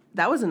Magic.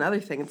 That was another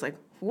thing. It's like,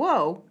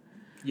 whoa.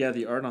 Yeah,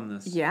 the art on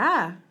this.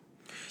 Yeah.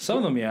 Some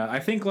of them, yeah. I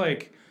think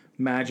like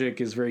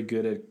Magic is very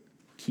good at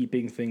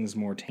keeping things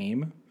more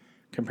tame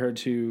compared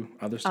to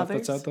other stuff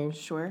Others, that's out though.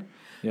 sure.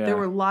 Yeah. There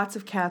were lots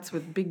of cats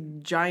with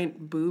big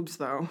giant boobs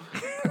though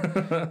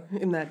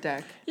in that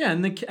deck. Yeah,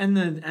 and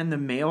the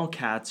male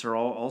cats are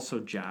all also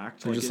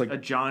jacked. They're just, a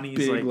like, Johnny's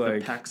big, like the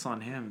like- pecs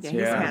on him. It's Yeah,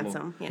 he's Yeah. incredible.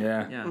 handsome. Yeah.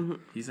 Yeah. Yeah,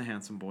 he's a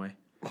handsome boy.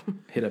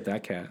 Hit up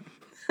that cat.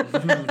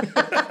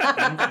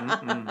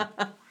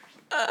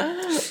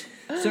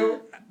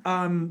 So,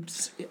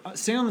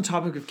 staying on the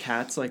topic of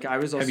cats, like I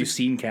was also Have you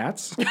seen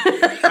cats?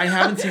 I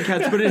haven't seen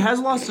cats, but it has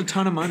lost a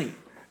ton of money.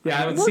 Yeah, I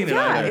haven't Well, seen it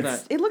yeah, either.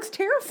 it looks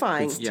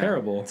terrifying. It's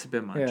terrible. It's a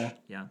bit much. Yeah.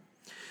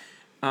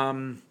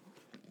 Yeah.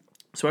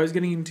 So I was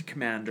getting into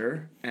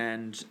Commander,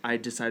 and I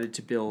decided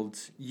to build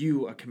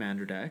you a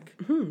Commander deck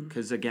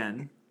because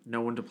again,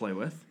 no one to play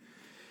with.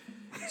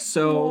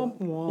 So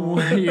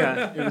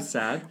yeah, it was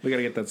sad. We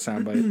gotta get that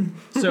soundbite.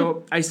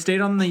 So I stayed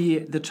on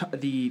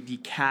the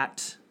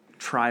cat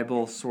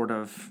tribal sort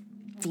of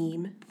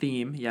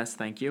theme. Yes,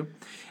 thank you.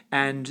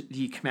 And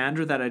the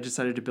commander that I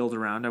decided to build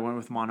around, I went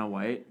with mono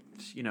white.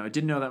 You know, I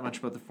didn't know that much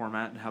about the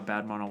format and how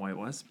bad mono white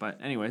was, but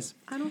anyways.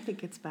 I don't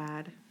think it's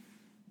bad.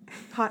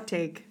 Hot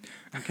take.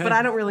 Okay. But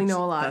I don't really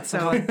know a lot. That's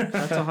So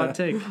that's a hot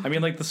take. I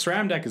mean, like the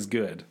SRAM deck is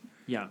good.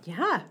 Yeah.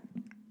 yeah.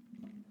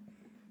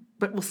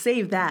 But we'll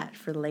save that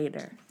for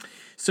later.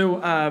 So,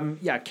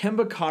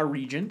 Kemba Ka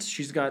Regent.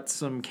 She's got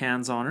some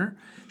cans on her.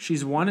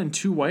 She's 1 and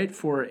 2 white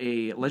for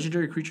a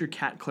legendary creature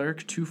cat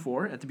cleric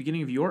 2/4. At the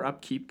beginning of your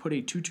upkeep, put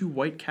a 2/2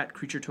 white cat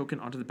creature token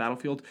onto the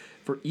battlefield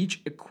for each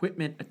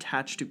equipment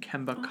attached to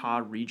Kemba Ka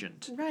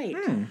Regent. Right.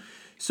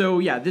 So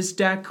yeah, this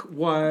deck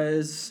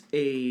was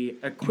a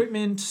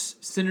equipment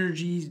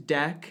synergy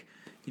deck.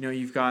 You know,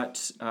 you've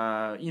got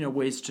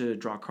ways to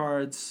draw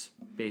cards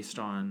based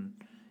on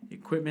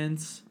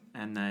equipments,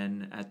 and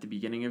then at the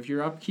beginning of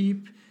your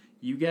upkeep,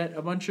 you get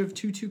a bunch of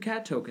 2/2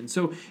 cat tokens.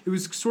 So it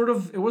was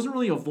it wasn't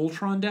really a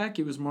Voltron deck.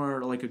 It was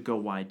more like a go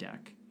wide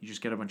deck. You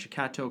just get a bunch of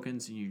cat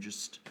tokens and you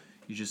just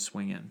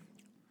swing in.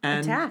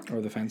 And Attack. Or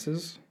the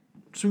fences.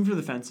 swing for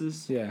the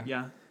fences. Yeah.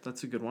 Yeah,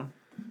 that's a good one.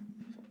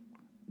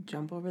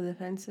 Jump over the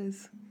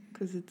fences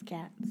because it's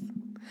cats.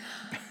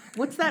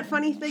 What's that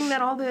funny thing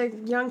that all the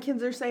young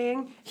kids are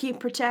saying? He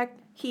protect,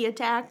 he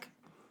attack.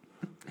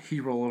 He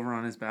roll over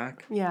on his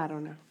back. Yeah, I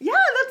don't know. Yeah,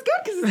 that's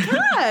good because it's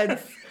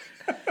cats.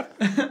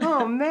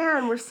 Oh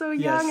man, we're so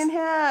young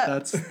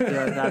Yes. and hip.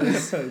 That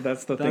is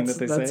That's the thing that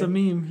they that's say. a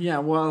meme. Yeah,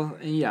 well,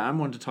 yeah, I'm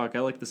one to talk.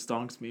 I like the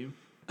stonks meme.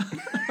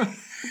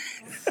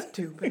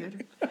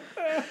 Stupid.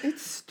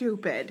 It's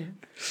stupid.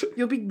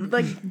 You'll be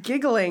like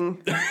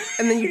giggling,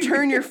 and then you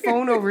turn your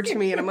phone over to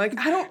me, and I'm like,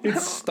 I don't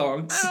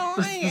stonks.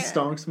 like The it.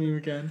 stonks meme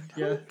again.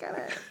 Yeah,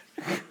 Get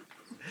it.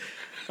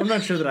 I'm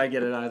not sure that I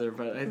get it either,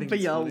 but I think. But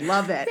it's you'll funny.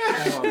 love it.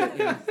 I love it.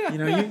 Yeah. You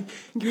know,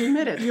 You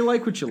admit it. you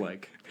like what you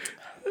like.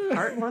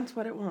 Heart wants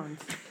what it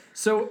wants.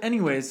 So,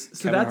 anyways,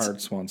 so Kevin that's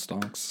Hart swan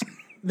stonks.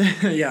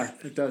 yeah,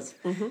 it does.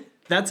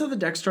 That's how the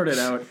deck started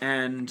out,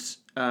 and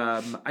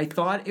I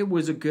thought it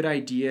was a good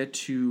idea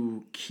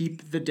to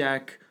keep the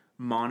deck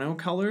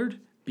monocolored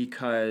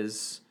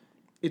because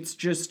it's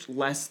just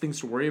less things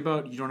to worry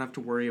about. You don't have to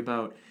worry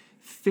about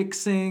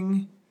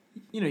fixing.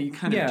 You know, you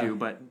kind of Yeah. do,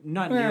 but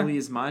not Yeah. nearly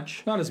as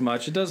much. Not as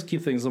much. It does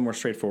keep things a little more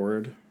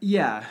straightforward.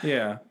 Yeah.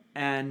 Yeah.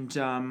 And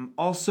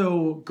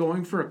also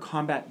going for a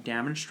combat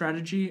damage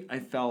strategy, I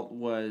felt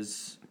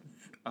was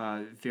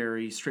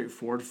very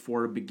straightforward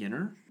for a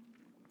beginner.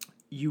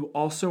 You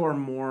also are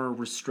more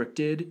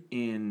restricted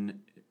in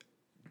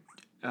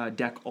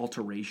deck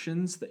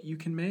alterations that you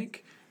can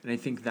make, and I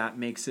think that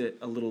makes it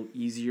a little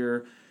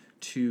easier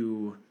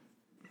to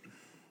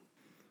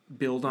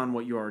build on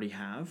what you already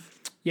have.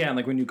 Yeah, and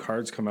like when new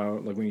cards come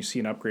out, like when you see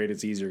an upgrade,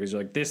 it's easier because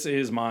you're like, this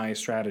is my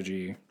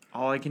strategy.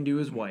 All I can do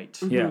is white.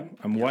 Yeah,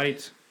 I'm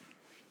white,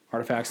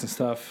 artifacts and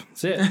stuff.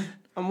 That's it.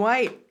 I'm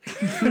white.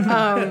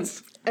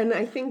 And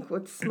I think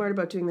what's smart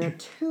about doing that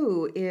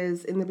too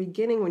is in the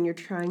beginning when you're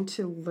trying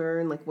to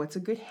learn like what's a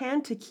good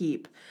hand to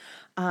keep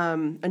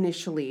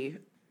initially,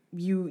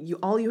 you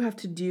all you have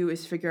to do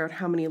is figure out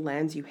how many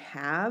lands you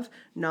have,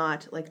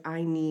 not like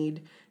I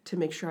need to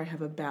make sure I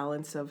have a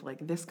balance of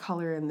like this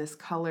color and this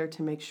color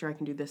to make sure I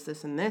can do this,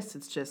 this, and this.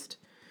 It's just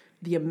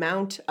the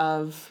amount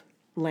of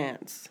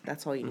lands.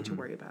 That's all you need to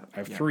worry about. I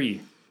have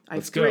 3. I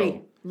have Let's 3.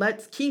 go.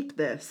 Let's keep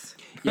this.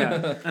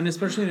 Yeah, and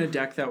especially in a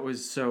deck that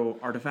was so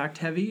artifact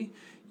heavy,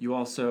 you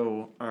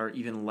also are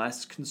even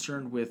less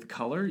concerned with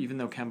color, even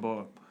though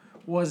Kemba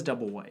was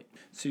double white.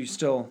 So you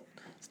still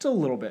a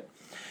little bit.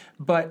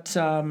 But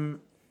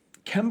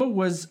Kemba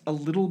was a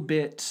little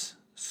bit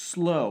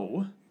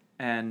slow,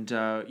 and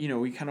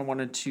we kind of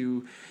wanted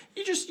to.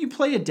 You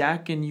play a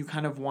deck, and you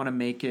kind of want to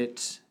make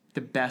it the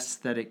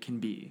best that it can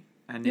be.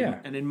 And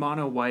in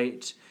mono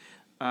white,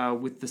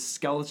 with the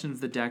skeleton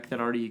of the deck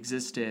that already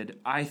existed,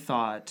 I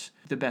thought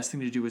the best thing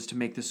to do was to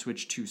make the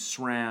switch to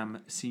SRAM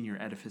Senior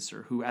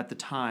Edificer, who at the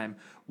time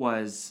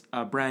was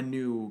a brand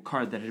new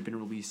card that had been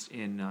released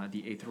in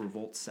the Aether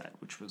Revolt set,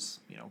 which was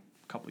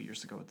couple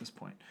years ago at this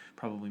point,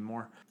 probably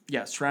more.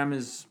 Yeah, SRAM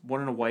is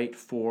 1 and a white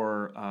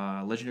for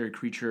legendary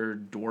creature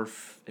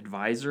Dwarf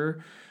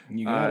Advisor.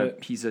 You got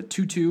it. He's a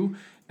 2/2,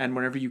 and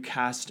whenever you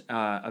cast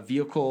a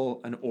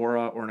vehicle, an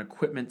aura, or an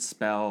equipment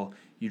spell,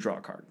 you draw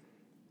a card.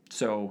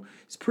 So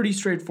it's pretty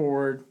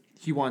straightforward.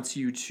 He wants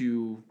to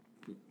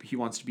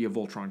be a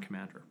Voltron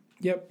commander.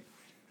 Yep.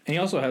 And he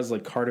also has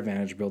like card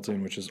advantage built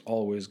in, which is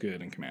always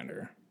good in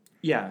Commander.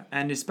 Yeah,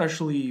 and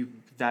especially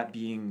that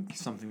being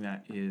something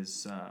that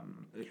is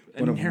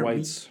One of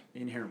White's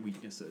inherent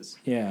weaknesses.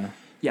 Yeah.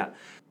 Yeah.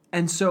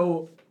 And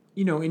so,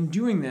 in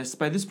doing this,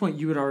 by this point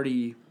you had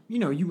already,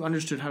 you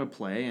understood how to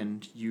play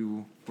and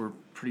you were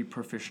pretty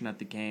proficient at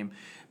the game.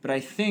 But I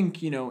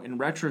think, in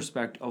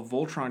retrospect, a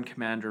Voltron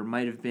commander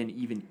might have been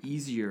even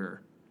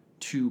easier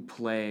to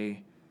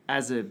play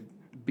as a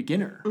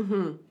beginner.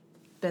 Mm-hmm.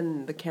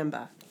 Than the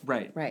Kemba.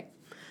 Right. Right.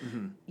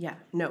 Mm-hmm. Yeah,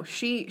 no,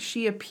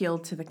 she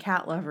appealed to the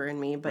cat lover in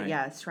me, but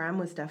yeah, SRAM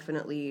was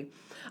definitely,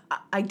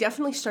 I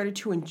definitely started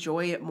to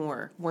enjoy it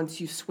more once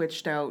you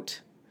switched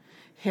out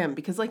him,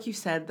 because like you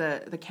said,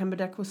 the Kemba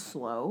deck was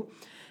slow,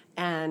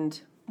 and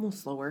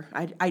slower.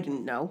 I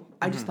didn't know.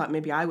 I just thought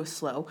maybe I was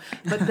slow.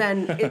 But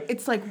then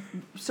it's like,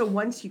 so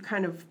once you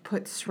kind of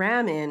put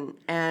SRAM in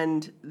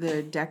and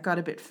the deck got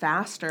a bit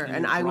faster,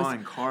 and I was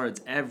drawing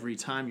cards every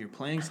time you're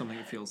playing something,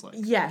 it feels like.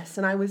 Yes,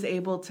 and I was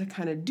able to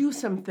kind of do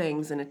some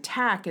things and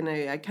attack, and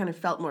I kind of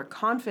felt more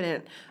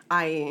confident.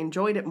 I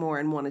enjoyed it more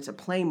and wanted to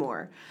play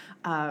more.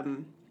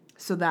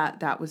 So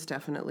that was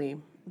definitely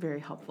very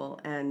helpful.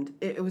 And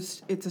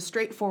it's a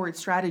straightforward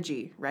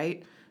strategy,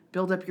 right?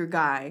 Build up your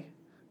guy,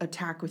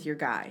 attack with your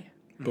guy,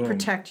 Boom.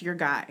 Protect your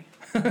guy,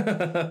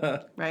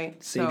 right?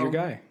 Save your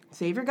guy.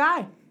 Save your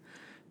guy,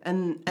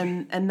 and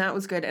that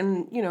was good.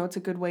 And it's a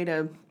good way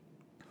to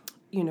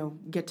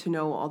get to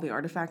know all the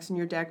artifacts in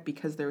your deck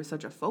because there was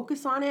such a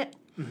focus on it.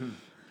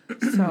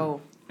 Mm-hmm.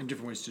 So and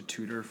different ways to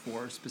tutor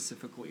for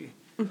specifically.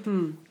 Mm-hmm.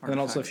 And then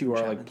also, if you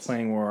are like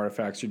playing more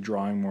artifacts, you're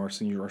drawing more,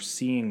 so you are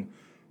seeing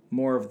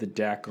more of the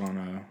deck on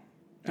a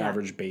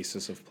average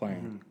basis of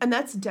playing. Mm-hmm. And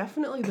that's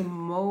definitely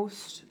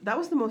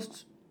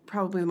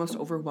probably the most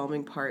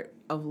overwhelming part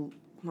of,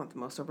 not the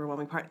most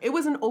overwhelming part. It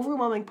was an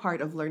overwhelming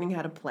part of learning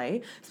how to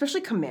play,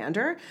 especially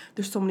Commander.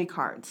 There's so many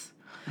cards.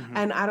 Mm-hmm.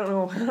 And I don't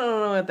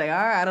know what they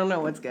are. I don't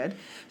know what's good.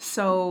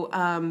 So,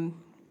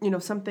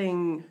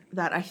 something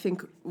that I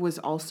think was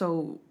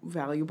also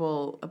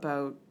valuable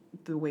about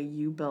the way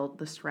you built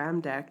the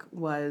SRAM deck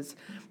was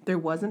there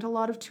wasn't a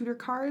lot of tutor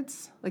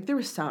cards. Like, there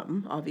was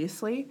some,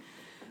 obviously,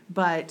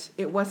 but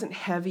it wasn't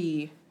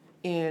heavy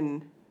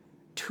in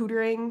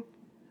tutoring,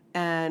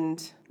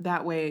 and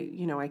that way,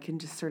 I can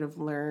just sort of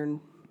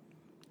learn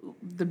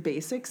the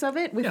basics of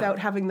it without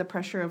having the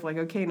pressure of like,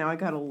 okay, now I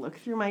got to look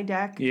through my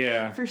deck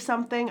for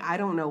something. I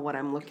don't know what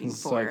I'm looking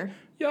for.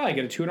 Like, I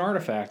get a 2 an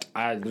artifact.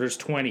 There's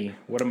 20.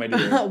 What am I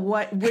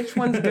doing? Which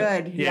one's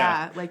good?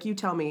 Like you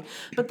tell me.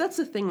 But that's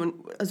the thing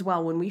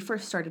when we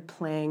first started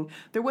playing,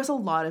 there was a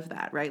lot of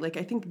that, right? Like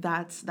I think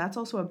that's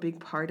also a big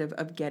part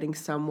of getting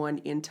someone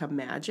into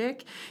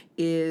Magic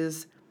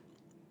is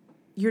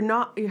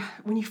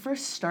when you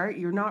first start,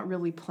 you're not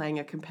really playing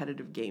a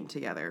competitive game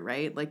together,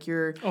 right? Like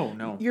you're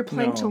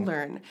playing to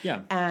learn.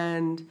 Yeah.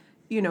 And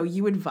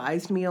you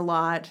advised me a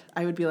lot.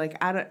 I would be like,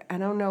 I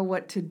don't know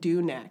what to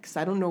do next.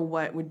 I don't know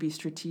what would be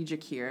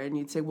strategic here. And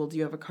you'd say, well, do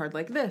you have a card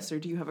like this? Or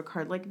do you have a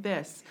card like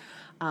this?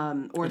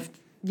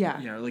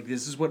 Like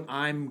this is what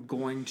I'm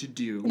going to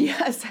do.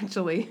 Yeah,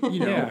 essentially.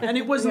 And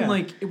it wasn't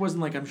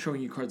like I'm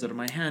showing you cards out of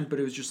my hand, but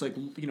it was just like,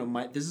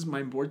 this is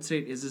my board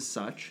state is as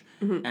such,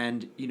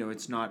 and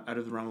it's not out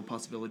of the realm of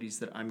possibilities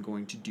that I'm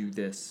going to do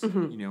this,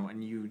 and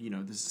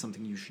this is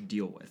something you should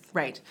deal with.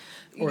 Right.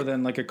 Or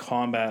then like a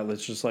combat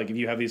that's just like, if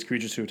you have these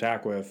creatures to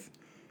attack with,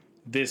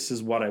 this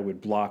is what I would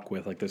block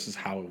with, like this is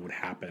how it would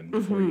happen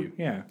before you.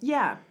 Yeah.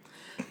 Yeah.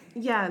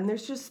 Yeah, and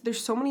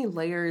there's so many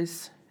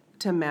layers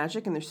to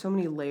Magic, and there's so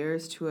many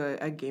layers to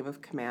a game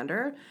of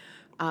Commander.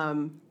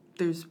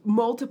 There's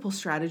multiple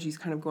strategies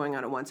kind of going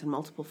on at once and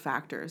multiple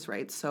factors,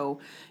 right? So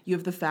you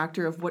have the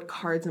factor of what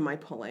cards am I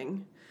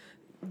pulling?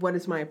 What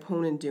is my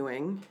opponent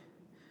doing?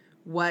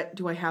 what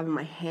do I have in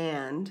my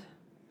hand?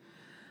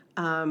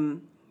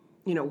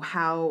 You know,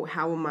 how's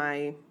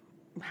my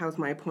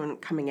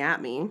opponent coming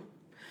at me?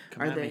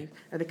 Are they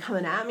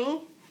coming at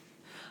me?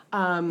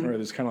 Or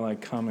it's kind of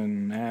like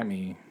coming at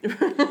me.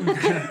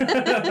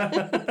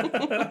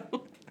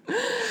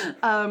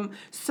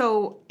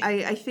 So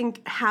I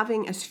think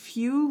having as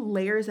few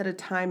layers at a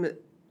time,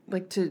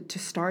 like to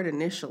start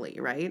initially,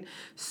 right?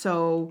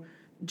 So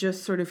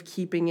just sort of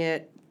keeping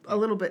it a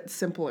little bit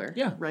simpler,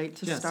 right,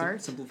 to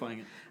start. Simplifying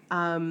it.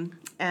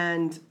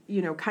 And,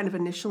 you know, kind of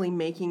initially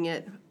making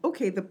it,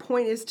 okay, the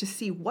point is to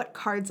see what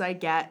cards I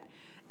get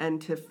and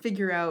to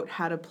figure out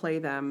how to play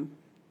them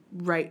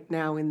right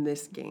now in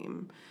this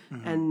game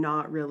and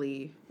not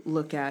really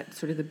look at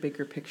sort of the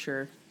bigger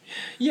picture.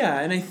 Yeah,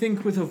 and I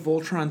think with a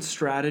Voltron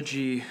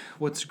strategy,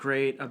 what's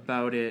great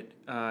about it,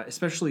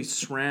 especially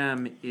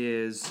SRAM,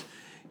 is,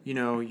 you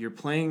know, you're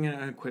playing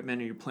an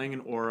equipment or you're playing an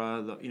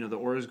aura. The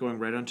aura is going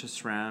right onto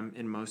SRAM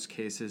in most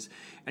cases,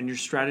 and your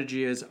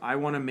strategy is, I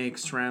want to make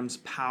SRAM's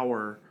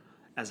power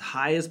as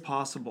high as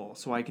possible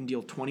so I can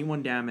deal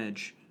 21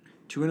 damage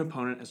to an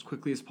opponent as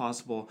quickly as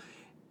possible.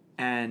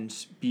 And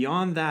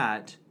beyond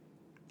that,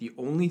 the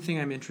only thing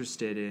I'm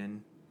interested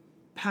in,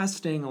 past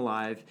staying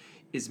alive,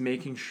 is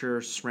making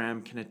sure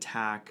SRAM can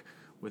attack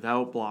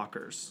without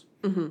blockers.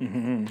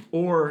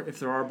 Or if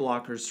there are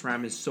blockers,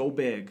 SRAM is so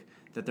big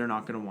that they're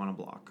not going to want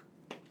to block.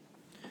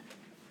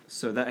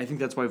 So I think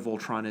that's why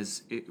Voltron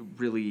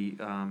really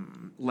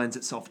lends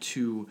itself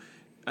to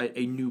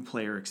a new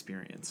player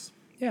experience.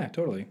 Yeah,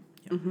 totally.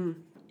 Yeah.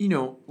 You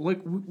know,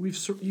 like we've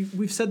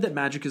said that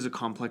Magic is a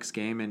complex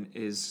game and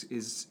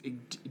is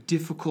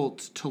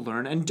difficult to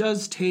learn and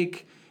does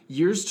take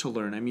years to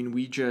learn. I mean,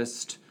 we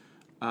just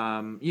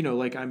you know,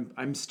 like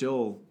I'm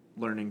still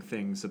learning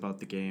things about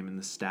the game and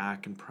the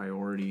stack and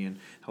priority and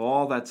how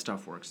all that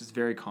stuff works. It's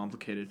very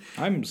complicated.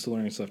 I'm still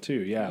learning stuff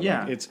too. Yeah.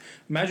 Yeah. Like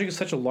Magic is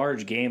such a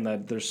large game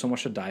that there's so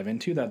much to dive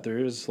into that there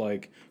is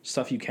like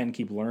stuff you can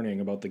keep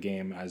learning about the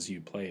game as you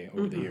play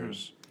over the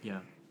years. Yeah.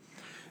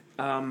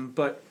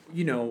 But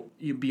you know,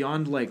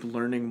 beyond like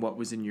learning what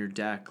was in your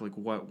deck, like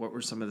what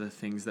were some of the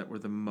things that were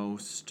the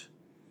most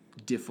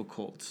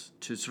difficult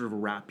to sort of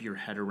wrap your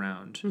head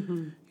around?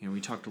 You know,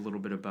 we talked a little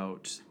bit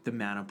about the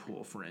mana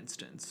pool, for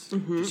instance. Do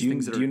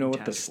you know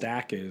what the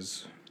stack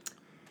is?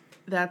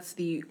 That's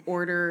the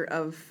order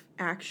of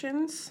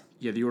actions.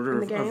 Yeah, the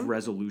order in the of game?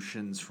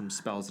 resolutions from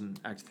spells and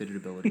activated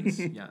abilities.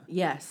 Yeah.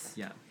 Yes.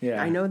 Yeah.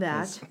 Yeah. I know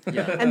that.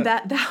 Yeah. And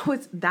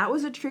that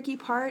was a tricky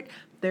part.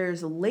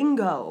 There's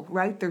lingo,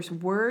 right? There's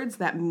words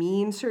that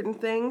mean certain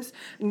things,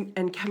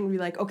 and can we be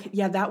like, okay,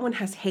 yeah, that one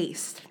has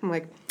haste. I'm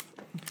like,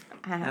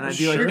 And I'd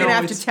be like, you're no, gonna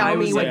have to tell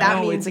me what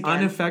that means it's again.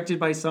 unaffected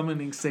by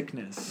summoning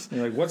sickness.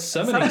 You're like, what's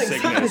summoning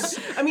sickness?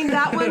 I mean,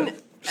 that one.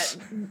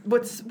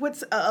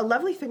 What's a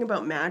lovely thing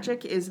about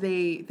Magic is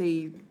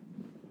they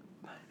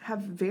have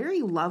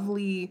very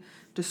lovely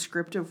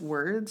descriptive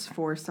words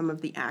for some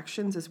of the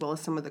actions as well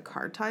as some of the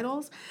card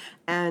titles,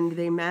 and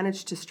they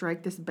managed to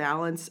strike this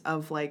balance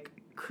of like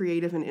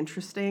creative and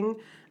interesting,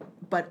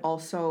 but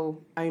also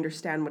I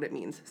understand what it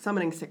means.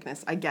 Summoning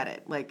sickness, I get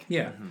it. Like,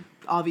 Yeah.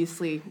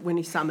 obviously, when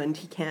he's summoned,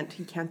 he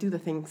can't do the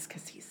things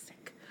because he's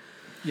sick.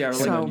 Yeah, or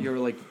So- like your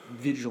like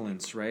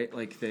vigilance, right?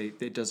 Like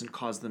it doesn't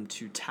cause them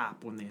to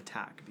tap when they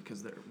attack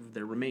because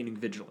they're remaining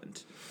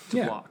vigilant to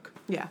Yeah. block.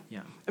 Yeah.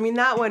 Yeah. I mean,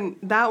 that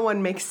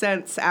one makes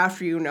sense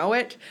after you know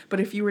it,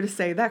 but if you were to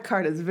say that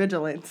card is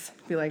vigilance,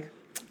 be like,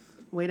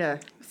 way to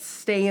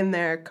stay in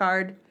there,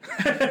 card.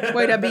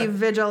 Way to be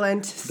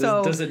vigilant.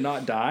 Does it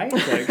not die?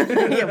 Like,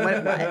 yeah,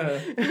 what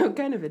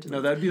kind of vigilance?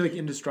 No, that'd be like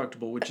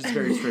indestructible, which is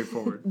very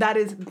straightforward. That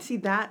makes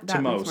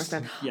more most.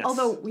 sense. Yes.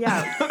 Although,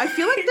 yeah, I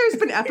feel like there's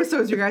been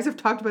episodes you guys have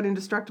talked about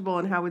indestructible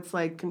and how it's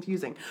like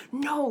confusing.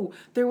 No,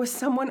 there was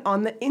someone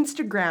on the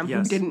Instagram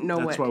who didn't know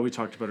that's it. why we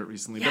talked about it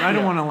recently. But I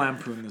don't want to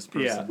lampoon this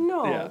person. yeah.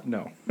 No. Yeah.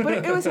 No.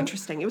 But it was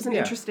interesting. It was an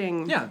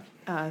interesting Yeah.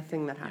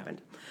 thing that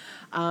happened.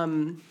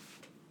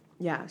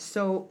 Yeah,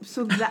 so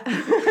that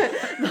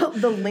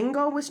the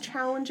lingo was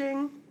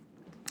challenging,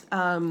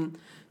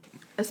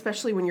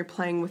 especially when you're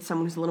playing with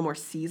someone who's a little more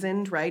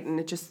seasoned, right? And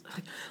it just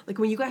like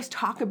when you guys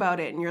talk about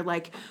it and you're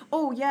like,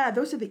 oh yeah,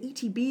 those are the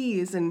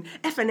ETBs and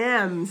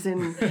FNMs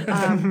and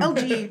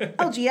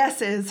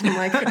LGSs, and I'm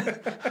like,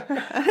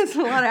 that's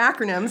a lot of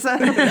acronyms.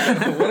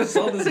 What does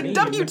all this mean?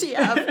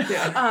 WTF?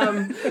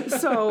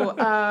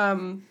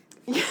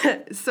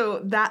 So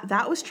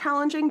that was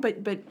challenging,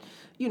 but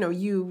you know,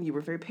 you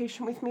were very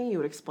patient with me. You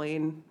would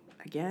explain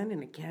again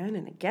and again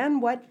and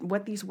again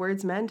what these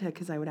words meant,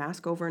 because I would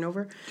ask over and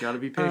over. Gotta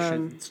be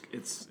patient.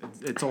 It's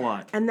a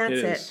lot. And that's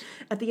It it. is.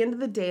 At the end of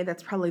the day,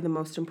 that's probably the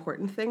most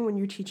important thing when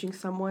you're teaching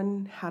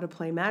someone how to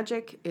play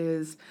Magic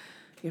is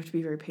you have to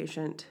be very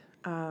patient,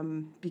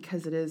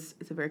 because it's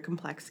a very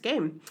complex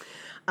game.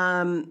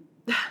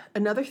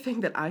 Another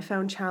thing that I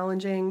found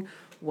challenging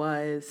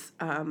was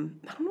I don't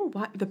know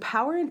why, the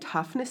power and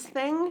toughness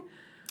thing.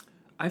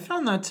 I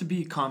found that to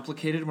be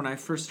complicated when I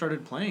first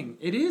started playing.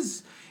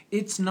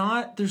 It's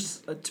not,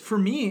 for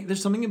me,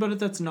 there's something about it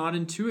that's not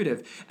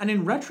intuitive. And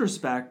in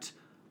retrospect,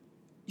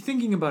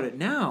 thinking about it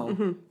now,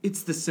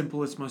 it's the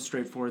simplest, most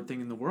straightforward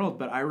thing in the world.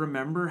 But I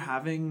remember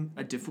having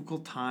a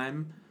difficult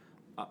time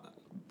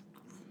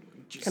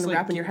just Kind of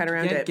wrapping your head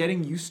around it.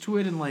 getting used to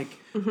it, and like,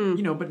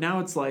 but now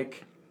it's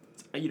like,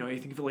 you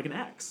think of it like an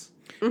X.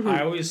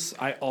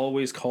 I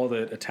always called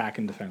it attack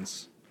and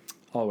defense.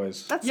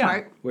 Always. That's Yeah.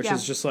 smart. Which Yeah.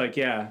 is just like,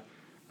 now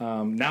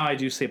I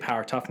do say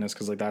power toughness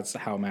because like that's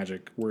how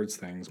Magic words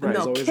things. But Right. it's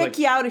They'll always kick like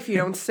you out if you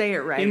don't say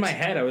it right. in my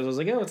head, I was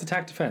like, oh, it's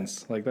attack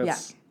defense. Like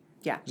that's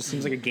Yeah. just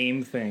seems like a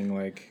game thing.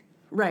 Like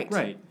Right.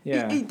 Right.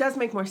 yeah, It does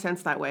make more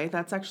sense that way.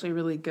 That's actually a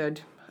really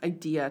good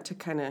idea to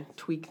kind of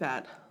tweak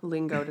that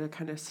lingo to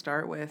kind of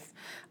start with.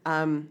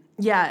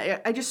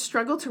 I just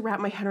struggle to wrap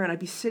my head around. I'd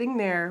be sitting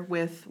there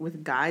with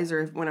guys,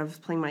 or when I was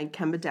playing my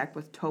Kemba deck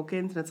with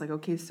tokens, and it's like,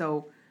 okay,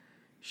 so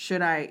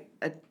should I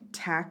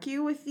attack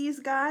you with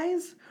these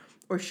guys,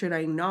 or should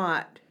I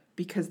not,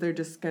 because they're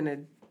just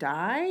gonna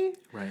die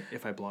Right.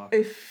 If I block.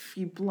 if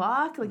you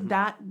block? Like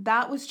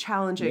that was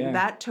challenging. Yeah.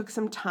 That took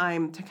some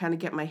time to kind of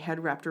get my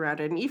head wrapped around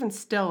it, and even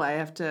still, I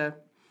have to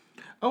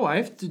Oh, I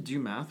have to do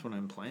math when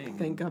I'm playing.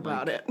 think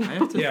about it. I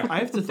have to. Yeah. I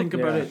have to think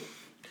about Yeah. it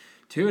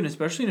too, and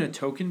especially in a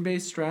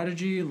token-based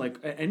strategy, like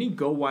any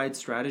go-wide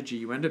strategy,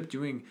 you end up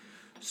doing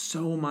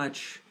so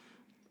much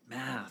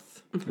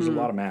math. there's a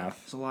lot of math.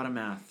 There's a lot of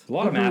math A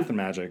lot of math in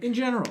Magic. in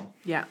general.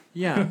 Yeah.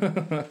 Yeah.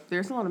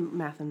 There's a lot of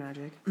math and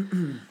magic.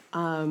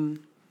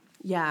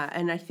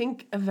 And I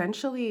think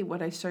eventually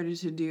what I started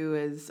to do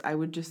is I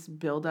would just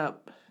build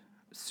up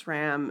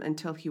SRAM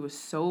until he was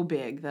so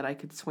big that I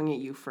could swing at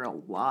you for a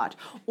lot.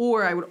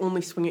 Or I would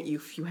only swing at you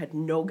if you had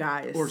no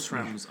guys. Or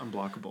SRAM was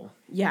unblockable.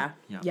 Yeah.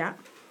 Yeah.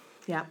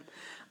 Yeah.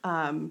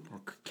 Or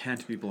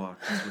can't be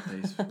blocked.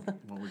 Is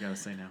what we gotta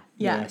say now.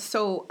 Yeah. Yeah.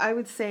 So I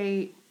would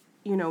say,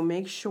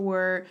 make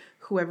sure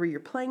whoever you're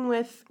playing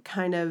with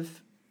kind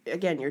of,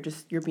 again,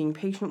 you're being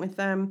patient with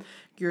them.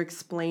 You're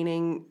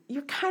explaining,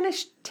 you're kind of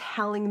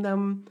telling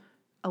them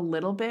a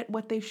little bit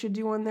what they should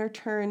do on their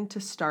turn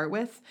to start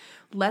with.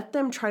 Let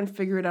them try and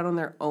figure it out on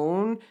their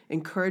own.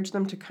 Encourage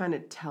them to kind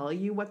of tell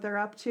you what they're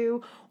up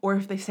to. Or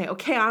if they say,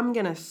 okay, I'm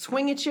going to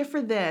swing at you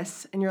for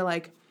this. And you're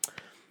like,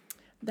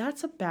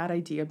 that's a bad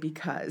idea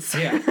because,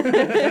 Yeah.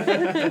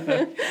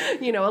 a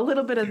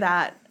little bit of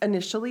that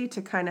initially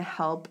to kind of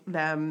help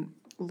them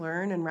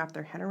learn and wrap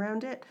their head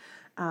around it.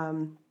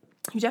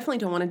 You definitely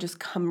don't want to just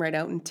come right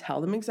out and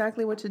tell them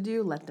exactly what to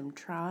do. Let them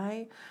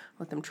try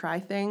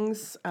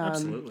things.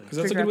 Absolutely. Because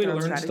that's a figure good way to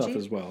out their own learn strategy.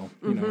 stuff as well.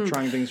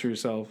 Trying things for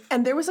yourself.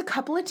 And there was a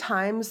couple of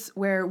times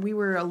where we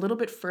were a little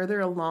bit further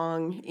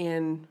along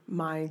in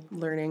my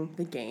learning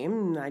the game,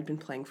 and I'd been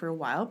playing for a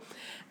while,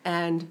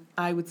 and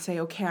I would say,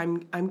 okay,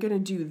 I'm going to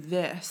do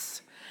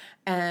this,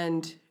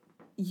 and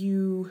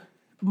you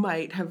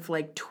might have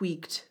like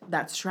tweaked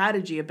that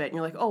strategy a bit, and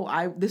you're like,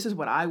 oh, this is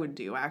what I would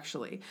do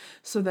actually.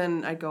 So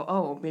then I'd go,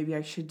 oh, maybe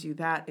I should do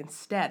that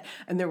instead.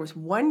 And there was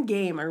one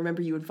game I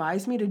remember you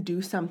advised me to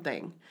do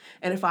something,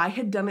 and if I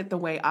had done it the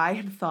way I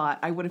had thought,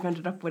 I would have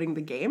ended up winning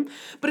the game.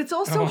 But it's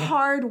also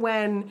hard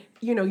when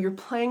you're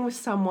playing with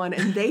someone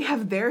and they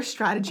have their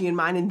strategy in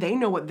mind and they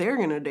know what they're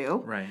gonna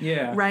do. Right.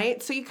 Yeah.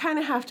 Right. So you kind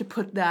of have to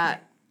put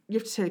that. You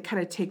have to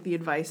kind of take the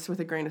advice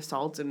with a grain of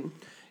salt and.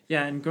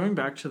 Yeah, and going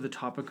back to the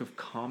topic of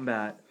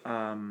combat,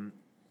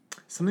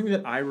 something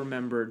that I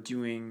remember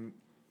doing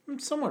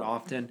somewhat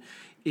often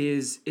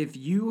is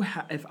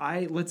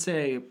let's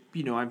say,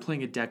 I'm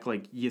playing a deck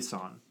like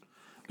Yisan,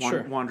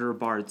 Sure. Wanderer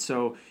Bard,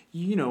 so,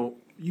 you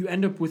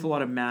end up with a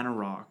lot of mana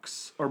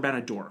rocks, or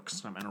mana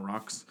dorks, not mana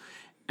rocks,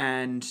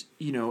 and,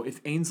 if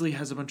Ainsley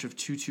has a bunch of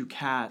 2/2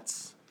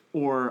 cats,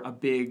 or a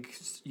big,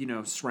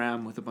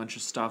 SRAM with a bunch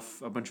of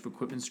stuff, a bunch of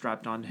equipment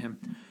strapped onto him,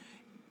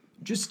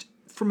 just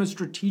from a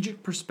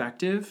strategic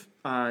perspective,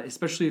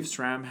 especially if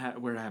SRAM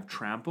were to have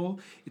trample,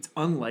 it's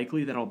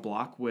unlikely that I'll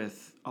block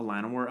with a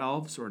Llanowar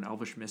Elves or an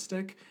Elvish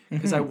Mystic,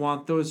 because I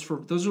want those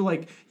are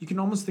like, you can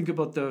almost think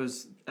about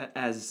those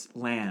as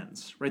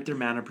lands, right? They're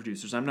mana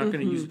producers. I'm not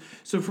going to use,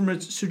 so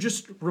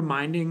just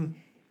reminding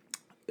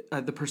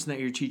the person that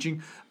you're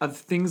teaching of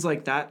things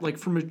like that, like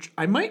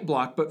I might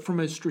block, but from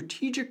a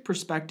strategic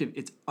perspective,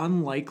 it's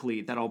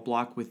unlikely that I'll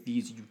block with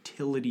these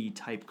utility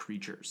type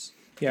creatures.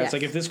 Yeah, it's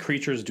like Yes. if this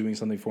creature is doing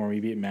something for me,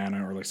 be it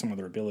mana or like some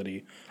other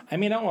ability, I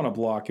may not want to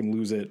block and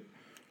lose it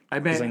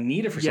because I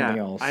need it for something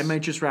else. I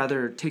might just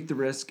rather take the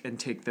risk and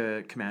take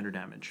the commander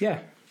damage.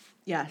 Yeah.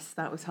 Yes,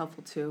 that was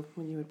helpful too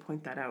when you would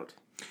point that out.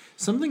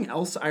 Something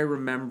else I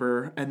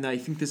remember, and I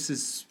think this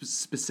is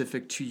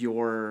specific to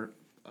your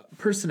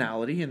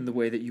personality and the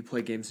way that you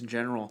play games in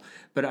general,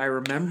 but I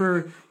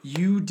remember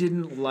you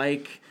didn't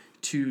like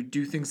to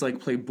do things like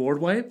play board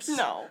wipes.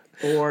 No.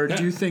 Or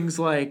do things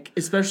like,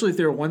 especially if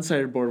they were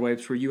one-sided board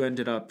wipes where you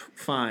ended up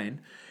fine,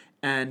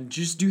 and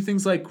just do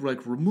things like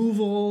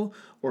removal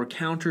or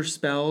counter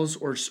spells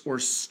or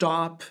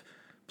stop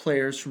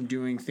players from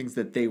doing things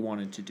that they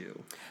wanted to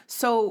do.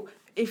 So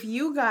if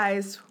you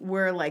guys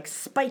were like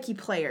spiky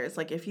players,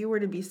 like if you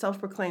were to be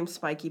self-proclaimed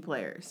spiky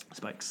players,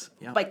 Spikes.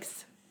 Yeah.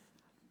 spikes,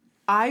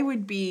 I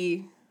would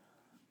be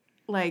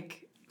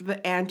like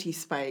the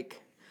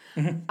anti-spike.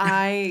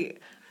 I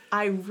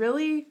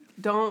really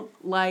don't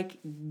like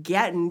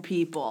getting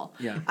people.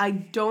 Yeah. I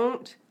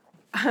don't.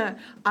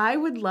 I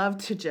would love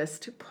to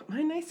just put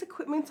my nice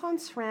equipment on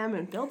SRAM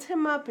and build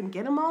him up and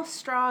get him all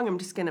strong. I'm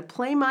just gonna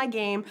play my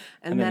game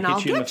and then I'll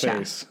hit you in get the you.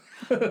 face.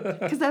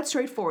 Because that's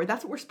straightforward.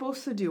 That's what we're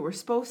supposed to do. We're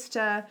supposed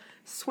to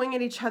swing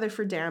at each other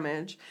for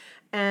damage.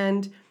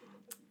 And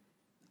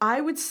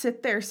I would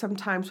sit there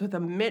sometimes with a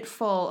mitt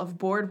full of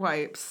board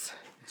wipes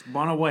It's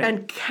mono white.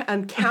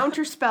 and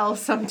counter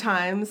spells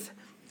sometimes.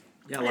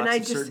 Yeah, And lots I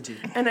of just certainty.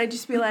 and I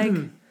just be like,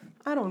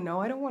 I don't know.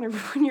 I don't want to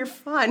ruin your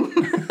fun.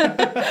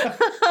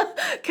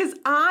 Because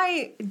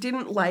I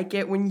didn't like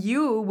it when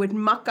you would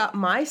muck up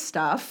my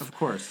stuff. Of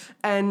course.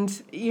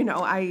 And, you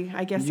know,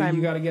 I guess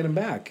You got to get him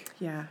back.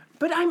 yeah.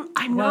 But I'm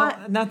Well, not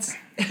and that's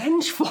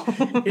vengeful.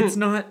 it's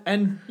not,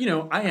 and you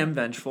know, I am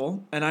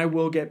vengeful, and I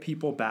will get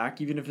people back,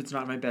 even if it's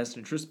not in my best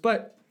interest.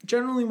 But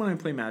generally, when I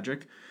play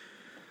Magic,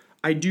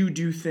 I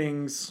do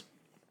things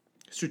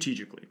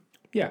strategically.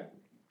 Yeah.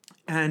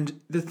 And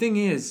the thing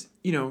is,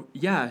 you know,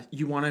 yeah,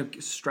 you want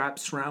to strap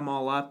SRAM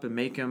all up and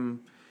make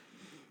him,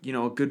 you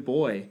know, a good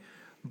boy,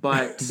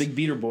 but Big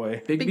beater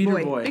boy. big Big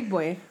beater boy. Big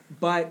boy.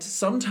 But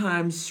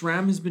sometimes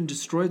SRAM has been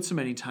destroyed so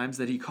many times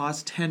that he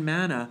costs 10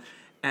 mana,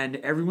 and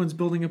everyone's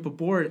building up a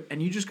board,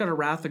 and you just got a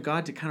Wrath of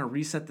God to kind of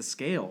reset the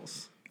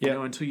scales, you Yeah.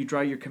 know, until you draw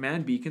your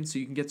command beacon, so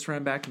you can get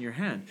SRAM back in your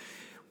hand,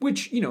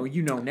 which you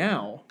know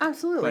now.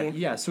 Absolutely. But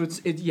yeah, so it's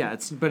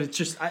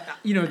just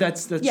you know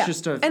that's Yeah.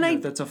 just a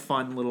And that's a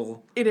fun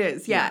little. It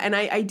is, yeah. And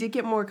I did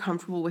get more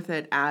comfortable with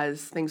it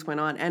as things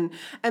went on. And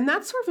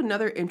that's sort of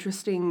another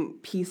interesting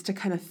piece to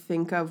kind of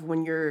think of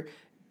when you're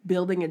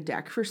building a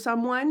deck for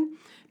someone,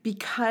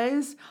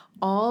 because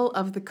all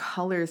of the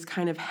colors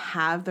kind of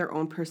have their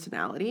own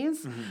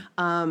personalities.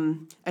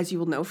 As you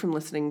will know from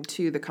listening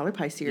to the Color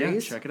Pie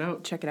series. check it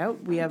out. Check it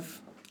out. We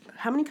have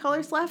how many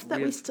colors left that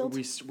we still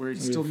we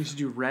still need to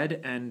do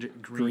red and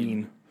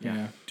green.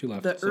 Yeah. 2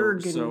 left. the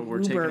Erg and So we're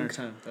taking our Uberg.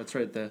 time. That's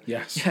right. The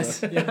yes.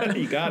 Yes. Yeah,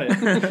 you got it.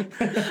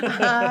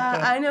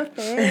 I know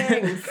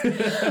things.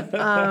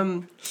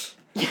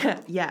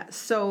 Yeah.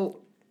 So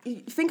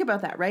think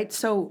about that, right?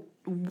 So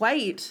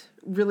white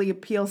really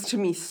appeals to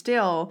me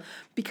still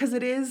because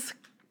it is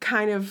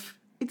kind of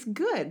it's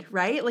good,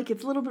 right? Like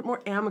it's a little bit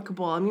more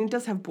amicable. I mean, it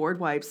does have board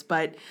wipes,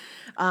 but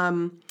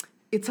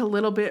it's a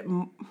little bit.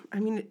 I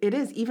mean, it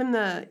is even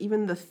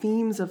the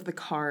themes of the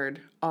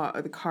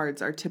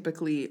cards are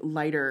typically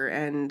lighter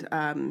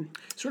and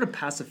sort of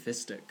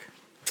pacifistic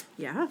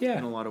yeah. Yeah.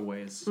 in a lot of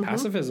ways.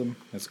 Pacifism.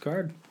 That's a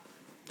card.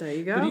 There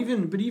you go.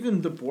 But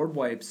even the board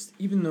wipes,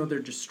 even though they're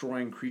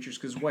destroying creatures,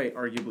 because white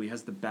arguably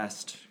has the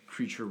best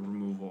creature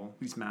removal,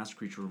 at least mass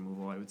creature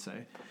removal, I would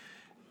say.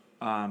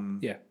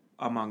 Yeah.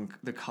 Among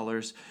the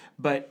colors,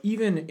 but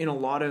even in a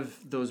lot of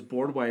those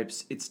board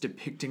wipes, it's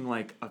depicting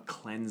like a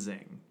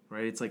cleansing,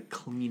 right? It's like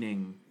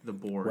cleaning the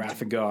board.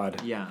 Wrath of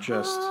God. Yeah.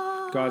 Just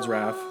God's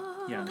wrath.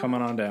 Yeah.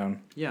 Coming on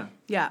down. Yeah.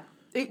 Yeah.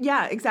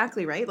 Yeah,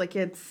 exactly, right? Like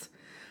it's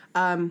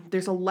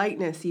there's a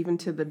lightness even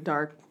to the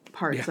dark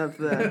parts of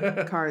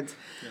the cards.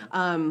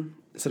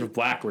 Instead of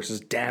black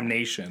versus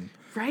damnation.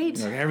 Right?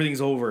 Like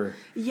everything's over.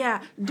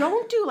 Yeah.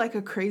 Don't do like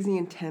a crazy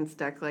intense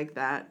deck like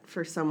that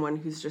for someone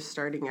who's just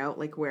starting out,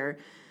 like where,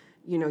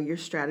 you know, your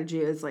strategy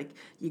is like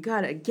you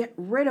gotta get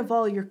rid of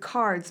all your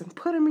cards and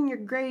put them in your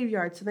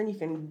graveyard so then you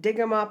can dig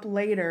them up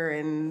later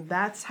and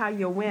that's how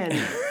you win.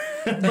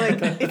 Like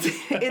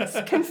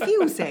it's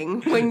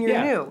confusing when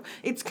you're new.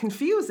 It's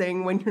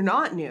confusing when you're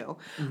not new.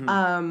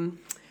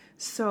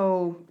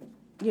 So,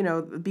 you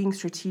know, being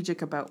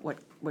strategic about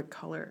what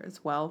color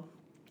as well.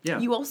 Yeah.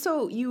 You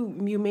also you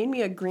made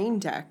me a green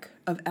deck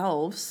of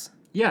elves,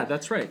 Yeah,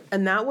 that's right.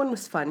 and that one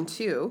was fun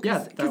too.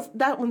 Yeah, because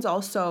that one's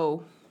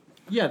also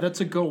Yeah,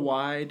 that's a go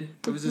wide.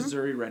 It was a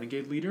Zuri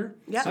Renegade leader.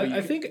 Yeah. So I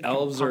think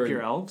elves pump are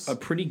your elves. a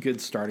pretty good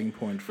starting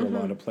point for a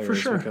lot of players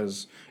sure.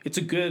 because it's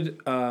a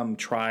good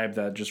tribe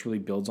that just really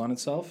builds on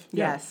itself.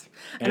 yes,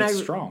 And it's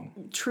I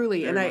strong.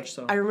 truly, Very and much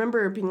so. I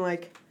remember being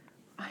like,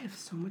 I have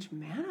so much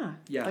mana.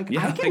 Yeah. like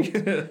Yeah, I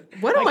can. like,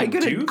 What am I can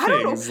gonna do I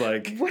don't things know.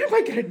 like What am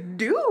I gonna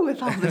do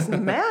with all this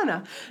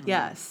mana?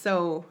 Yeah,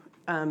 so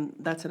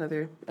that's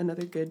another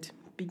good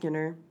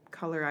beginner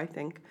color, I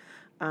think.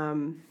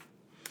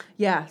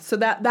 Yeah, so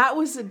that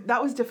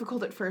was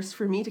difficult at first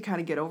for me to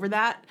kind of get over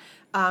that.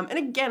 And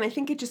again, I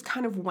think it just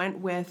kind of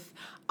went with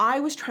I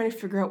was trying to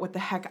figure out what the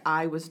heck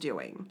I was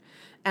doing.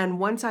 And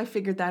once I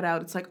figured that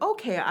out, it's like,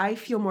 okay, I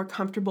feel more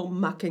comfortable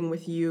mucking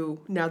with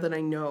you now that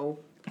I know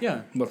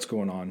Yeah, what's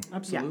going on.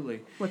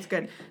 absolutely. what's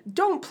good.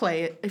 Don't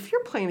play it. If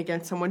you're playing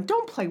against someone,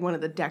 don't play one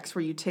of the decks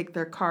where you take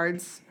their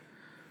cards.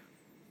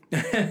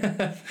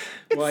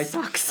 Well,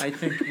 sucks. I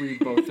think we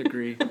both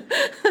agree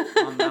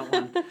on that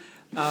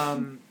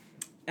one.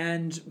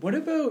 And what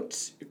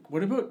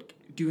about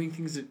doing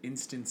things at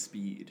instant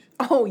speed?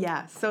 Oh,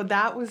 yeah. So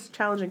that was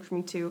challenging for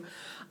me, too.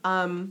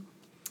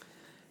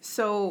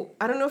 So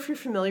I don't know if you're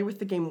familiar with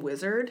the game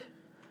Wizard,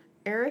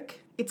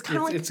 Eric. It's kind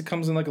of like... It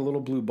comes in like a little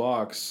blue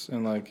box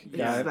and like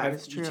Yeah, that I've,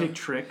 is You true. take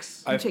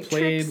tricks. I've take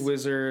played tricks.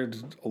 Wizard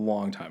a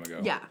long time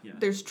ago. Yeah. Yeah.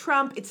 There's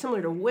Trump. It's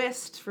similar to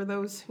Whist, for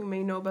those who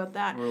may know about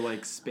that. Or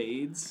like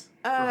spades.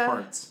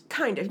 hearts?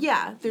 Kind of,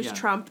 yeah. There's Yeah.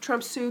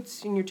 trump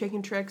suits, and you're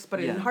taking tricks, but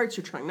in Yeah. hearts,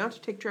 you're trying not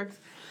to take tricks.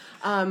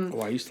 Oh,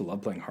 I used to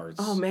love playing Hearts.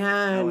 Oh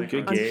man, like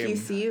Good on game.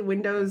 PC,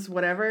 Windows,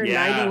 whatever,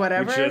 Yeah, 90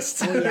 whatever. we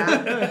just- Oh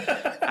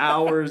yeah.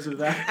 Hours of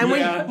that. And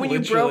Yeah, when you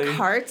broke literally.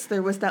 hearts,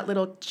 there was that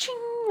little ching,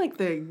 like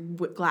the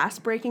glass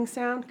breaking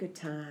sound. Good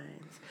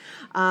times.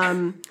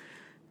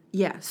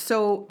 Yeah.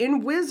 So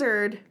in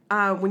Wizard,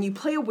 when you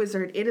play a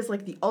wizard, it is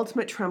like the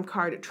ultimate trump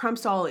card. It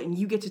trumps all, and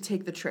you get to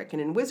take the trick.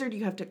 And in Wizard,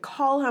 you have to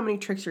call how many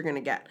tricks you're going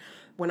to get.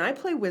 When I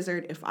play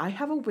Wizard, if I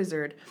have a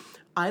wizard,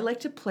 I like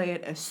to play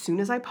it as soon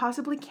as I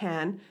possibly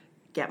can,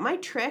 get my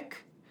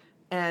trick,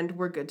 and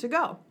we're good to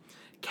go.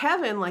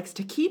 Kevin likes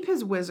to keep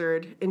his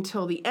wizard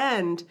until the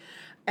end,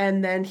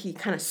 and then he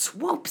kind of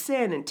swoops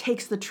in and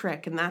takes the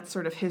trick, and that's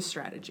sort of his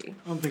strategy.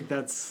 I don't think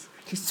that's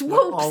He what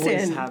swoops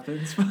always in.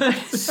 happens. But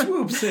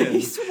Swoops He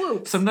in.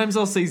 swoops. sometimes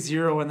I'll say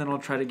 0 and then I'll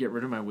try to get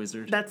rid of my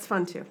wizard. That's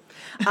fun too.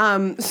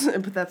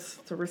 But that's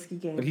a risky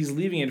But game. he's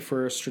leaving it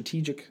for a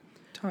strategic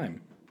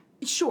time.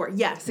 Sure,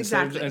 yes,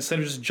 exactly. Instead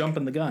of just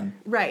jumping the gun.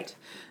 Right.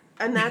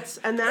 And that's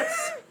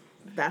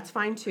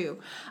fine too.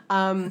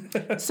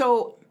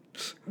 So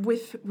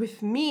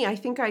with me, I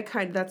think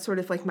that's sort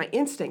of like my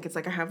instinct. It's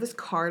like I have this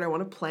card, I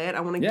want to play it,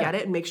 I want to Yeah. get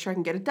it and make sure I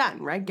can get it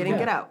done, right? Get in, Yeah.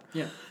 get out.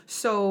 Yeah.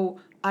 So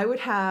I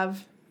would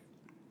have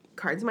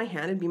cards in my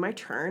hand, it'd be my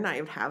turn. I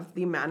would have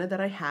the mana that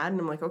I had, and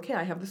I'm like, okay,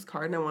 I have this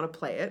card and I want to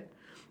play it.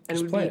 And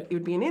Just play it. it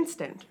would be an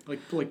instant. Like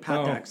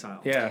Pat Dak style.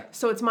 Yeah.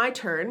 So it's my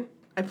turn,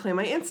 I play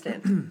my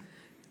instant.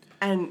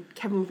 And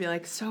Kevin would be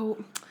like, so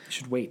You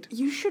should wait.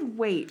 you should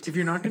wait. If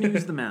you're not going to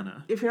use the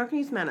mana. If you're not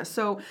going to use mana.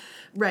 So,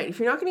 right, if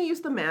you're not going to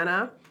use the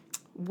mana,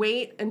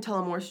 wait until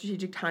a more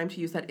strategic time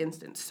to use that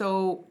instant.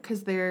 So,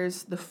 because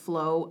there's the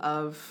flow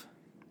of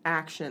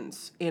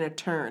actions in a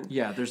turn.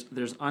 Yeah, there's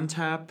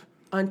untap,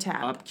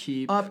 Untap.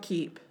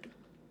 upkeep,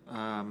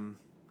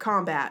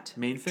 Combat.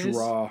 main phase,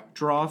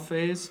 Draw.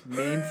 phase,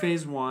 main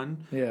phase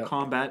 1, Yeah.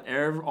 combat,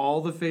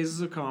 all the phases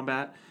of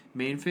combat,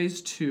 main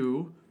phase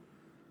 2,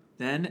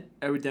 then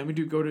we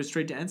go to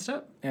straight to end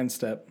step, End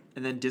step.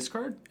 and then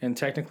discard. And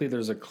technically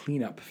there's a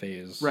cleanup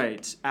phase.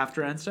 Right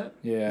after end step.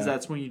 Yeah. 'Cause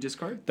that's when you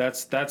discard.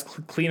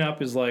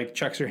 Cleanup is like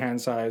checks your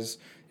hand size.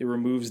 It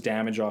removes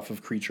damage off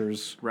of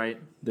creatures. Right.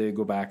 They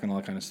go back and all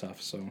that kind of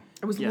stuff. So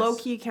I was Yes.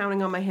 low-key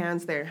counting on my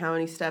hands there, how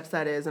many steps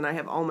that is, and I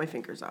have all my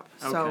fingers up.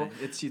 So Okay.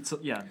 It's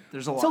yeah.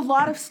 There's a lot. it's a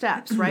lot of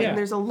steps, right? Yeah. And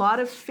there's a lot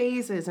of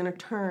phases in a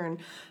turn.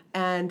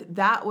 And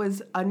that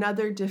was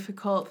another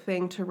difficult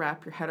thing to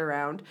wrap your head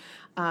around,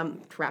 to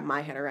wrap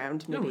my head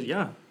around, maybe. No,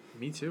 yeah.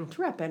 Me too.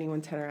 To wrap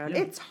anyone's head around.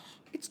 Yeah.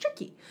 It's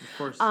tricky. Of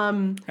course.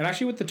 and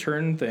actually with the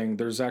turn thing,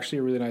 there's actually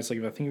a really nice I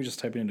think you just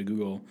type it into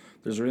Google.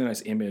 There's a really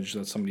nice image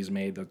that somebody's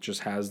made that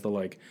just has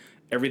the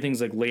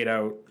everything's laid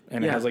out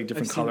and it Yeah, has different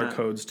I've seen color that.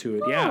 codes to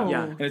it. Oh. Yeah.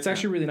 Yeah. And it's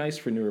actually really nice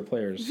for newer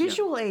players.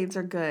 Visual aids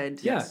are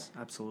good. Yeah. Yes,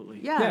 absolutely.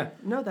 Yeah. Yeah.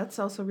 No, that's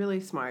also really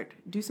smart.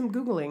 Do some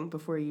Googling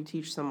before you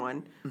teach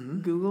someone.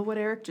 Google what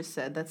Eric just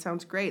said. That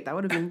sounds great. That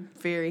would have been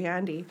very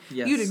handy.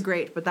 Yes. You did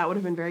great, but that would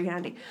have been very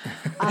handy.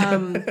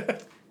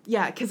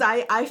 Yeah, because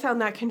I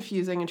found that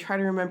confusing and try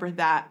to remember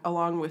that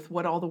along with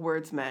what all the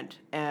words meant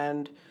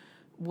and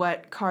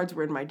what cards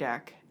were in my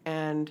deck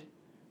and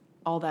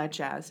all that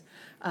jazz.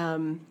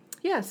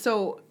 Yeah,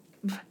 so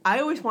I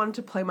always wanted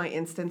to play my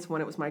instance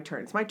when it was my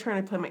turn. It's my turn,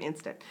 I play my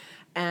instant.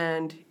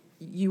 And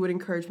you would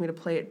encourage me to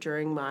play it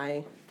during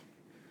my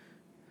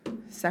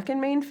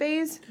second main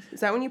phase? Is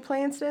that when you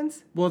play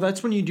instance? Well,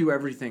 that's when you do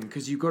everything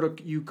because you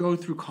go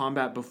through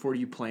combat before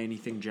you play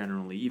anything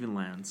generally, even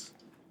lands.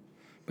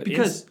 But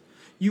Because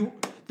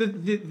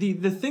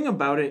the thing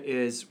about it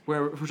is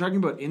where if we're talking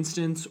about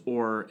instance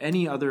or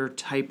any other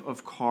type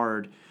of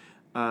card,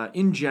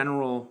 in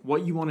general,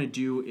 what you want to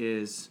do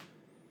is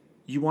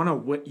you want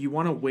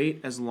to wait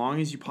as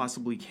long as you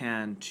possibly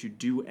can to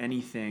do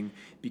anything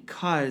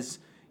because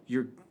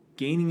you're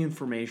gaining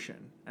information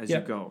as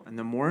Yep. you go, and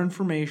the more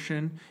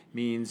information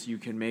means you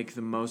can make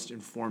the most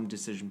informed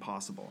decision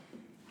possible.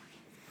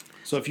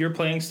 So if you're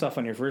playing stuff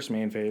on your first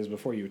main phase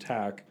before you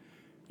attack,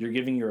 you're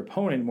giving your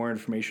opponent more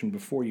information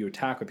before you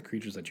attack with the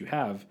creatures that you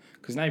have,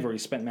 because now you've already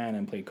spent mana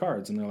and played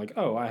cards, and they're like,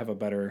 oh, I have a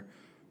better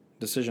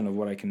decision of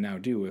what I can now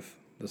do with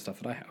the stuff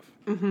that I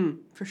have.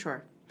 For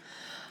sure.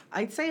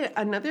 I'd say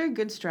another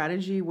good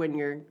strategy when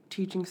you're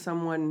teaching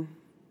someone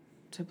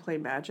to play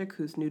Magic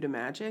who's new to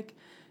Magic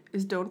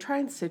is don't try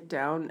and sit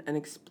down and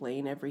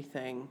explain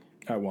everything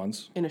At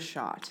once. in a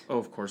shot. Oh,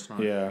 of course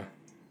not. Yeah.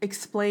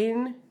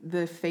 Explain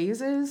the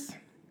phases,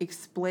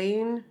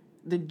 explain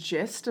the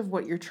gist of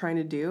what you're trying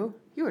to do.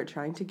 You are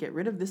trying to get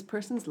rid of this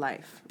person's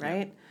life,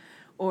 right?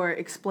 Or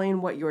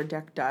explain what your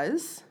deck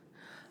does.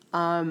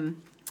 And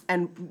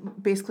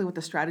basically what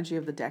the strategy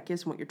of the deck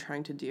is and what you're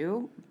trying to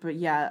do. But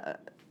yeah,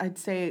 I'd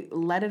say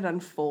let it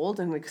unfold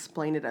and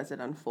explain it as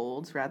it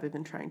unfolds rather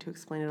than trying to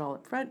explain it all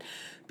up front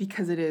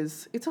because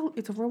it's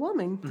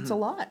overwhelming. It's a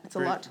lot. It's a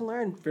lot to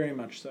learn. Very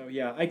much so,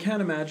 yeah. I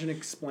can't imagine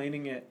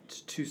explaining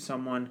it to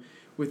someone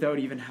without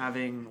even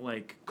having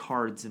like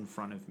cards in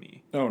front of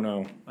me. Oh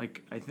no.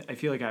 Like I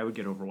feel like I would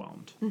get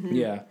overwhelmed.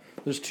 Yeah.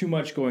 There's too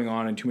much going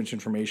on and too much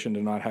information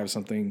to not have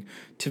something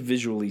to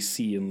visually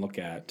see and look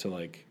at to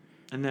like.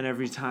 And then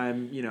every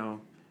time,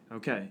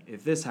 okay,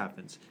 if this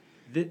happens,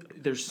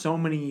 there's so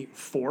many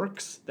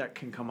forks that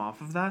can come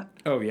off of that.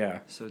 Oh yeah.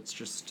 So it's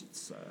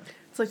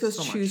like those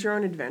so choose much. your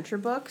own adventure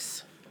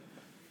books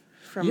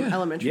from Yeah.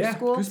 elementary Yeah.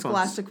 school, Goosebumps.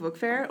 Scholastic Book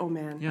Fair. Oh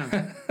man,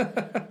 Yeah.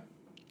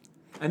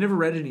 I never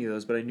read any of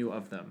those, but I knew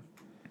of them.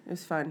 it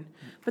was fun.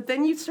 But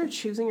then you'd start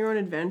choosing your own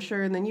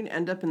adventure, and then you'd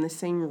end up in the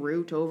same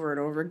route over and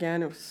over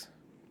again. It was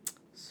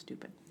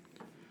stupid.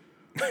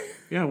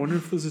 Yeah, I wonder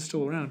if those are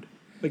still around.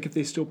 Like if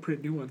they still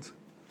print new ones.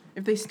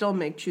 If they still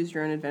make choose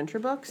your own adventure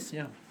books,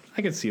 Yeah.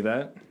 I could see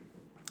that.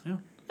 Yeah.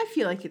 I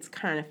feel like it's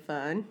kind of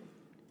fun.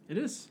 It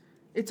is.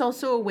 It's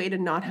also a way to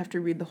not have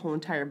to read the whole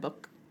entire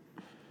book,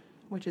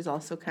 which is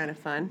also kind of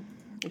fun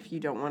if you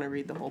don't want to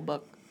read the whole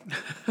book.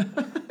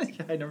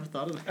 Yeah, I never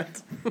thought of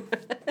that.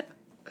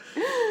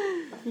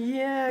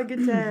 Yeah,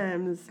 good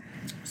times.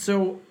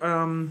 So,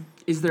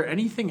 is there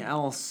anything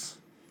else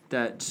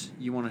that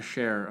you want to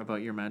share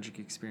about your Magic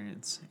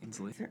experience,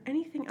 Ainsley? Is there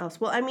anything else?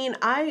 Well, I mean,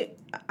 I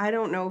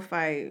don't know if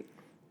I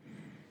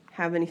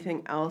have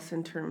anything else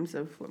in terms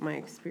of what my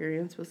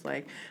experience was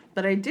like,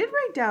 but I did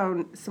write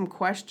down some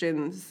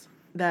questions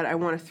that I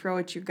want to throw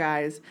at you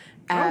guys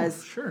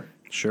as Sure.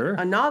 Sure.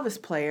 a novice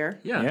player,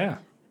 Yeah. Yeah.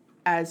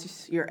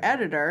 as your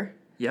editor,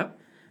 Yep.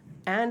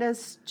 and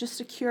as just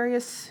a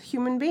curious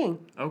human being.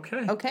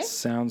 Okay. Okay?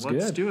 Sounds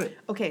Let's good. do it.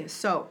 Okay,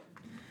 so,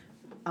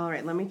 all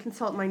right, let me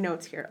consult my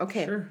notes here.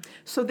 Okay. Sure.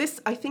 So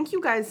this, I think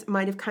you guys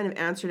might have kind of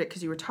answered it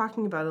because you were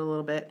talking about it a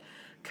little bit.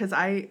 Because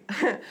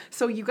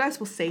so you guys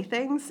will say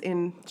things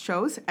in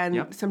shows, and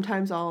Yep.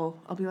 sometimes I'll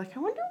be like, I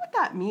wonder what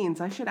that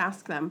means. I should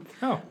ask them.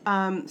 Oh.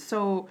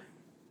 So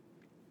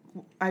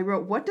I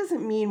wrote, what does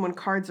it mean when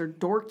cards are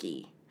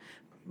dorky?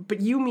 But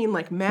you mean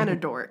like mana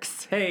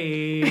dorks.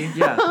 Hey.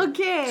 Yeah.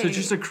 Okay. So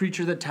just a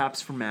creature that taps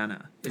for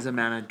mana is a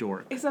mana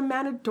dork. It's a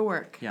mana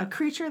dork. Yeah. A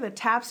creature that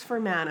taps for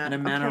mana. And a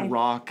mana Okay.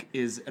 rock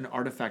is an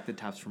artifact that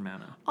taps for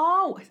mana.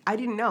 Oh, I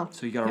didn't know.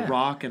 So you got a Yeah.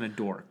 rock and a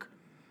dork.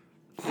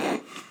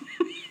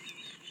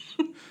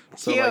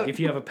 So Cute. like if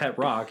you have a pet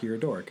rock, you're a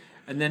dork.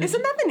 And then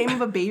Isn't that the name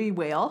of a baby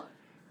whale?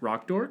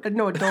 rock dork?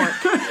 No, a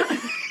dork.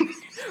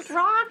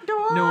 Rock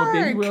dork. No, a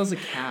baby whale's a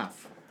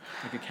calf.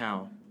 Like a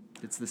cow.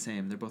 It's the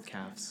same. They're both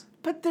calves.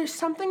 But there's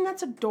something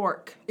that's a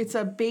dork. It's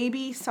a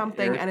baby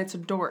something, Eric- and it's a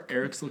dork.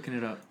 Eric's looking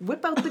it up.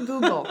 Whip out the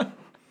Google.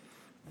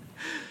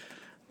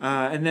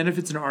 And then if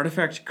it's an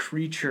artifact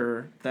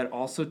creature that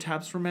also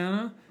taps for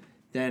mana,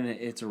 then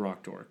it's a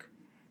rock dork.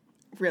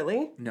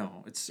 Really?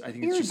 No, I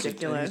think You're it's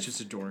ridiculous.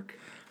 just a dork.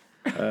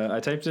 I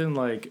typed in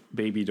like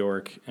baby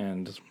dork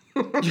and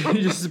You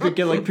just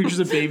get like pictures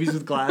of babies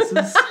with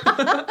glasses.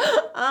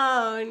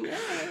 Oh no.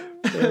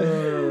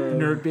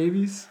 Nerd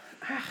babies.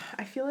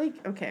 I feel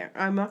like okay.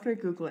 I'm not gonna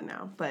Google it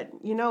now, but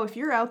if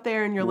you're out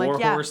there and you're like,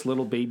 yeah, Warhorse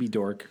little baby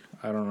dork.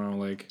 I don't know,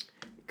 like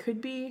it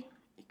could be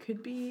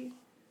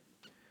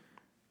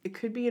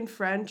in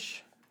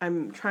French.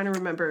 I'm trying to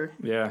remember.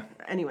 yeah.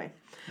 Anyway.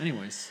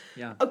 Anyways,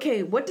 yeah.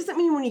 Okay, what does it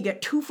mean when you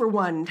get 2 for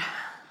 1?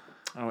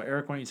 Oh,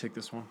 Eric, why don't you take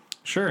this one?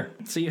 Sure.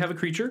 So you have a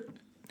creature,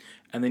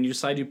 and then you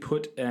decide to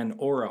put an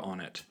aura on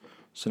it.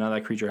 So now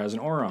that creature has an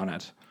aura on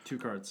it. 2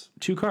 cards.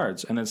 2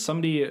 cards, and then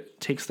somebody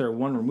takes their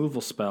 1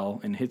 removal spell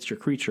and hits your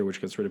creature,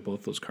 which gets rid of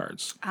both those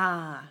cards.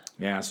 Ah,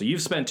 Yeah, so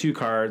you've spent 2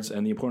 cards,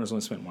 and the opponent's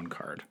only spent 1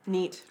 card.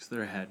 neat. So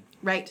they're ahead.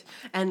 Right.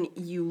 And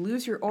you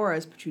lose your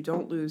auras, but you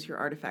don't lose your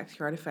artifacts.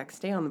 Your artifacts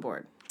stay on the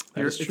board.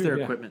 That is If true, they're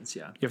yeah. equipments,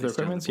 yeah. If they're They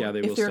stay on the equipments, yeah, board.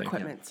 they will If they're stay.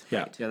 equipment.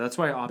 Yeah. Yeah, that's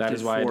why I opted That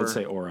is why I for... did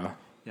say aura.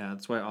 Yeah,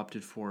 that's why I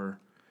opted for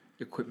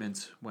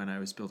equipment when I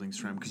was building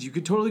SRAM. Because you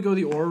could totally go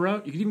the aura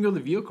route. You could even go the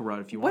vehicle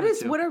route if you wanted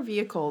to. What are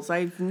vehicles?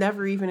 I've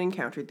never even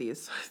encountered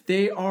these.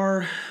 They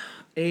are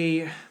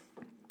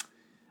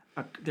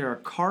they're a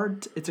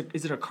card... Is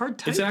it a card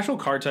type? It's an actual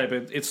card type.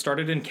 It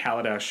started in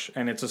Kaladesh,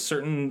 and it's a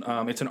certain...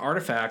 it's an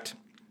artifact,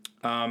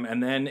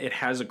 and then it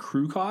has a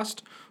crew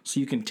cost, so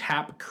you can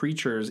tap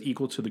creatures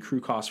equal to the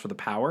crew cost for the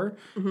power,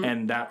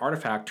 and that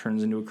artifact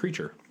turns into a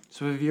creature.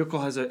 So a vehicle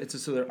has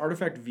so they're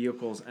artifact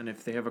vehicles, and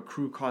if they have a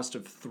crew cost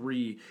of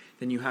 3,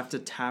 then you have to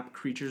tap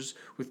creatures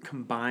with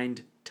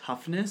combined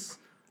toughness,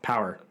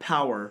 Power.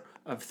 power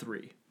of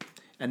 3.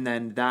 And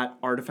then that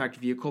artifact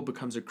vehicle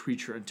becomes a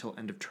creature until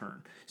end of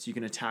turn. So you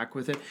can attack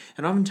with it.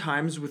 And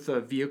oftentimes with the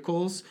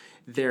vehicles,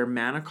 their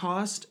mana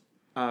cost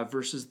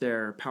versus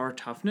their power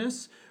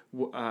toughness,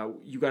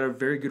 you got a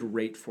very good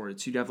rate for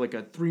it. So you'd have like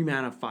a 3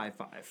 mana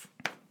 5/5.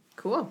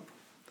 Cool.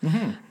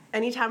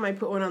 Anytime I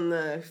put one on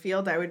the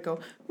field, I would go,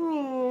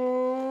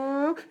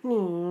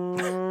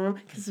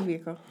 because the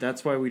vehicle.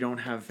 That's why we don't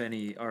have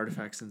any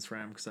artifacts in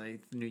SRAM, because I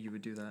knew you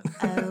would do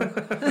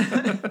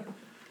that.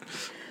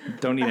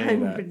 Don't need any of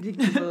that.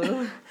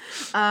 Unpredictable.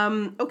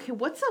 Okay,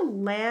 what's a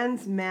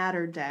Lands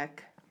Matter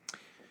deck?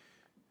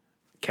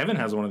 Kevin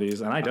has one of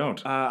these, and I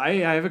don't. I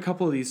have a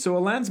couple of these. So a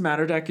Lands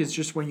Matter deck is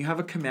just when you have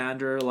a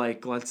commander,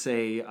 like let's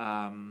say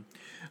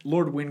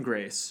Lord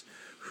Windgrace,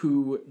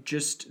 who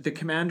just the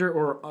commander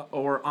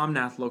or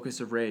Omnath, Locus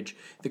of Rage.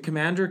 The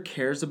commander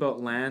cares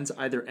about lands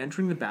either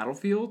entering the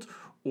battlefield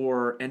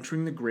or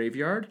entering the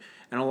graveyard,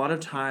 and a lot of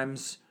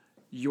times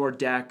your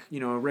deck, a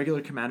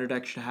regular commander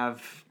deck should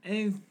have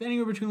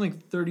anywhere between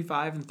like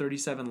 35 and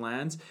 37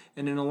 lands,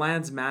 and in a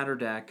lands matter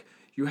deck,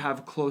 you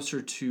have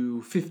closer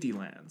to 50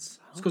 lands.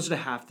 It's closer to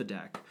half the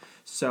deck.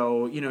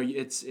 So,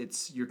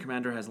 it's your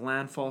commander has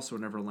landfall, so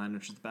whenever a land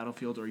enters the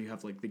battlefield, or you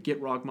have like the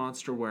Gitrog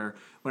monster where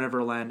whenever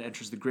a land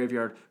enters the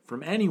graveyard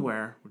from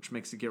anywhere, which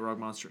makes the Gitrog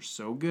monster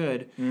so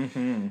good,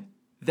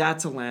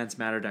 that's a lands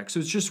matter deck. So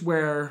it's just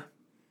where...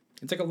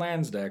 It's like a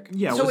lands deck.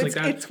 Yeah, So like it's,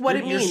 that. it's what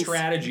it Your means.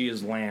 strategy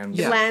is lands.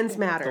 Yeah. Lands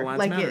matter. The lands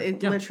like matter.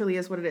 it Yeah. literally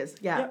is what it is.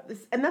 Yeah.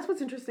 And that's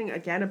what's interesting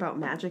again about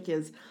Magic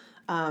is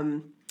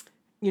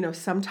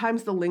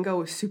sometimes the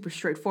lingo is super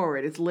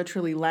straightforward. It's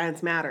literally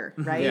lands matter,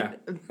 right? Yeah.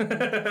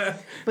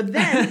 But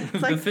then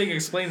it's like The thing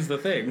explains the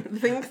thing. the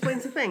thing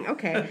explains the thing.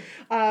 Okay.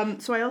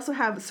 So I also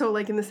have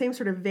like in the same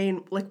sort of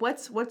vein, like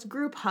what's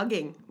group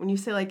hugging? When you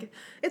say like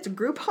it's a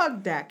group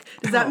hug deck,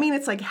 does that mean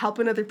it's like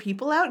helping other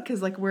people out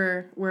because like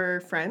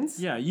we're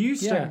friends? Yeah, you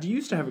used Yeah.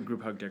 to have a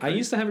group hug deck, I right?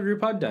 used to have a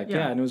group HUD deck, Yeah.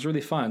 yeah, and it was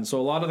really fun. So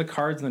a lot of the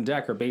cards in the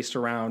deck are based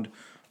around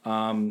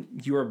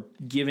you are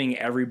giving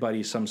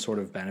everybody some sort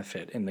of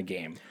benefit in the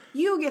game.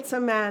 You get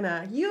some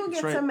mana. You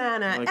get right. some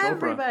mana. Like Oprah.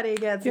 Everybody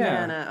gets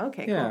mana.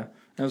 Okay, Yeah. cool.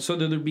 And so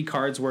there'd be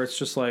cards where it's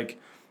just like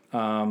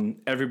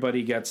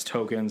everybody gets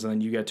tokens, and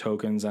then you get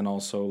tokens and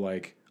also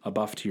like a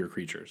buff to your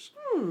creatures.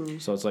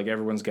 So it's like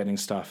everyone's getting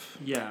stuff.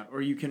 Yeah,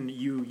 or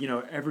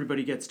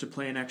everybody gets to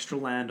play an extra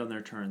land on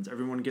their turns.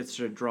 Everyone gets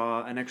to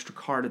draw an extra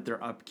card at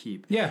their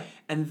upkeep. Yeah.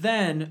 And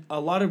then a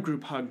lot of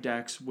group hug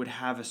decks would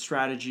have a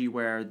strategy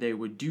where they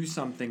would do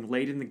something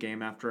late in the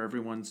game after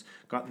everyone's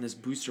gotten this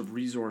boost of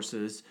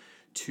resources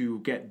to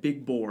get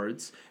big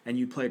boards, and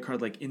you play a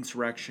card like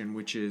Insurrection,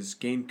 which is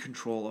gain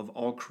control of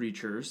all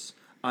creatures,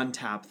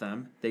 untap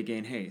them, they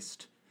gain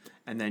haste.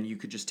 And then you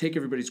could just take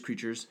everybody's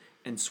creatures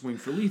and swing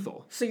for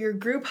lethal. So you're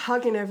group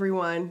hugging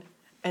everyone,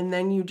 and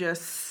then you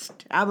just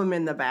stab them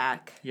in the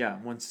back. Yeah,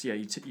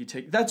 you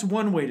take... That's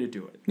one way to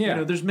do it.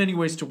 Yeah. There's many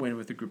ways to win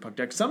with a group hug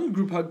deck. Some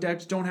group hug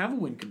decks don't have a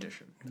win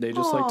condition. They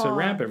just like to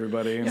ramp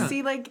everybody. And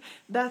See, like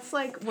that's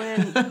like when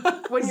you're that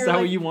like,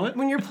 what you want?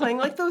 when you're playing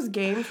like those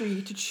games where you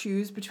get to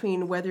choose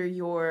between whether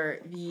you're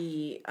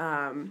the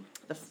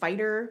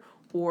fighter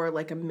or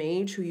like a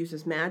mage who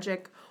uses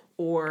magic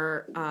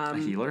or A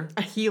healer?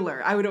 A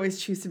healer. I would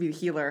always choose to be the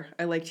healer.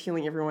 I liked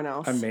healing everyone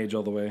else. I'm mage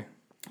all the way.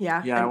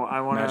 Yeah. Yeah, and-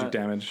 I want Magic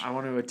damage. I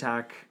want to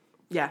attack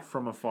yeah.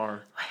 from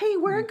afar. Hey,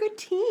 we're a good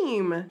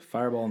team.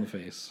 Fireball in the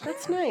face.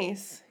 That's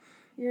nice.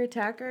 You're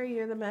attacker,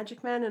 you're the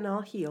magic man, and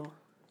I'll heal.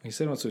 He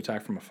said he wants to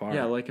attack from afar.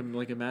 Yeah, like a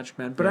magic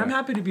man. But Yeah. I'm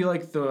happy to be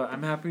like the.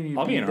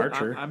 I'll be an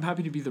archer. I'm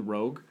happy to be the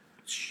rogue.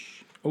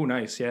 Oh,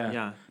 nice. Yeah.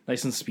 Yeah.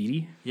 Nice and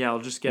speedy. Yeah, I'll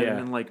just get Yeah. in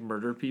and like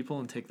murder people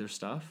and take their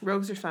stuff.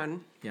 Rogues are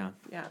fun. Yeah.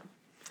 Yeah.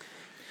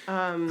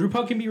 Group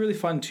hug can be really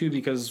fun too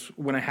because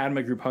when I had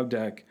my group hug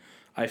deck,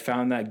 I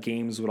found that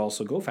games would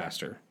also go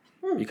faster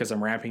because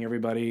I'm ramping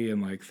everybody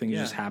and like things Yeah.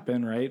 just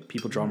happen, right?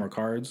 People draw more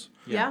cards.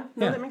 Yeah.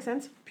 No, Yeah. that makes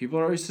sense. People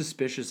are always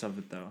suspicious of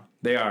it though.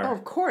 They Oh, are.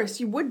 of course,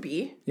 you would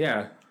be.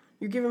 Yeah.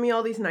 You're giving me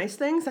all these nice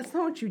things. That's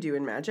not what you do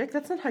in Magic.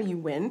 That's not how you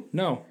win.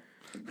 No.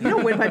 You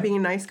don't win by being a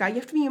nice guy. You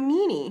have to be a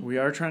meanie. We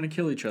are trying to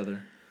kill each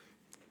other.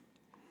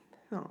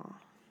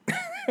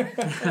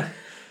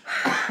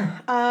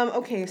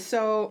 Okay,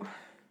 so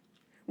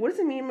what does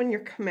it mean when your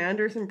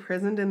commander's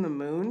imprisoned in the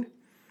moon?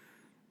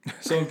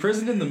 So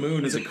Imprisoned in the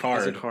Moon is a As a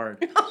card. card.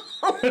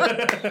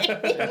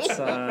 It's,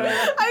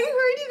 I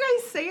heard you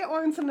guys say it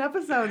once in an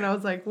episode, and I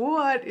was like,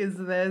 what is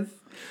this?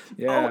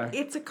 Yeah. Oh,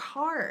 it's a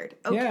card.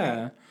 Okay.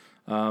 Yeah.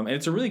 And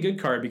it's a really good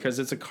card because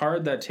it's a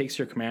card that takes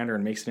your commander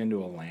and makes it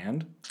into a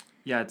land.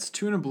 yeah, it's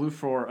 2 and a blue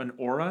for an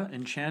aura,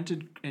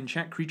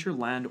 enchant creature,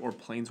 land, or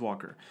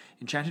planeswalker.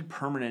 Enchanted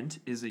permanent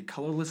is a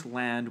colorless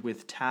land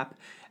with tap,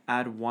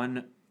 add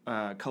 1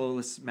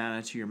 colorless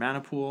mana to your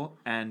mana pool,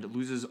 and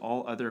loses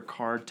all other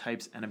card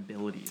types and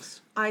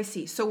abilities. I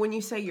see. So when you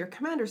say your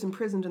commander's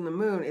imprisoned in the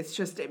moon,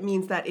 it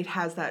means that it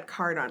has that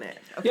card on it.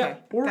 Okay. Yeah,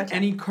 Or gotcha.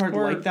 any card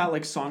Or- like that,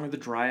 like Song of the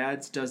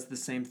Dryads does the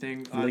same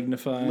thing.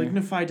 Lignify.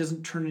 Lignify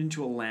doesn't turn it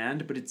into a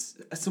land, but it's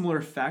a similar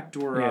effect,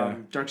 or Yeah.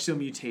 Darksteel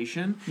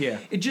Mutation. Yeah.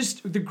 It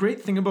just, the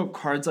great thing about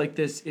cards like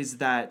this is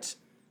that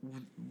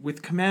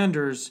with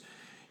commanders,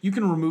 you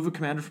can remove a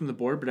commander from the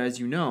board, but as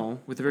you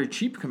know, with a very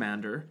cheap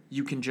commander,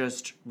 you can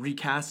just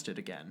recast it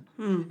again.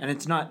 And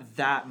it's not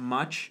that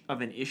much of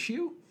an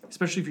issue,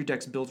 especially if your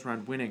deck's built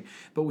around winning.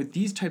 But with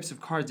these types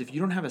of cards, if you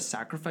don't have a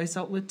sacrifice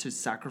outlet to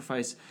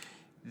sacrifice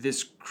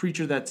this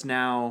creature that's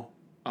now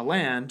a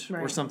land or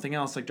Right. something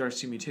else, like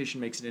Darksteel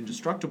Mutation makes it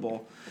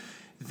indestructible,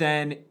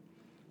 then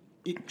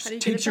it How do you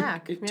get takes it your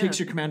back? it Yeah. takes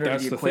your commander out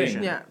That's of the the equation.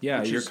 thing. Yeah. Yeah,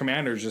 Which your is-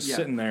 commander's just yeah.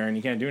 sitting there and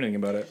you can't do anything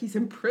about it. He's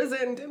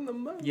imprisoned in the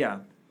moon. Yeah.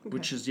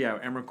 Which is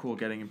Emrakul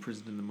getting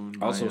imprisoned in the moon.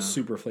 Also, by,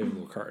 super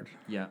flavorful card.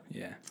 yeah.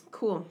 Yeah.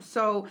 Cool.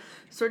 So,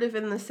 sort of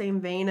in the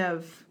same vein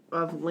of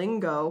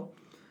lingo,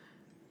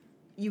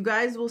 you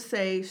guys will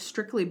say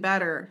strictly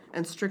better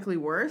and strictly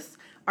worse.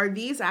 are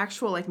these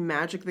actual like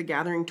Magic the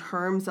Gathering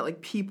terms that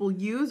like people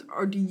use,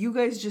 or do you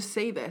guys just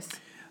say this?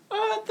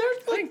 I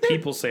think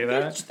people say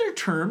that. They're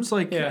terms,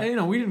 like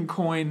Yeah. we didn't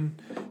coin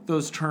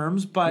those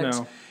terms, but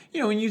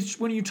No. when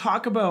you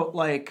talk about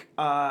like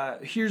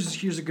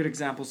here's a good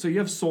example. So you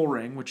have Soul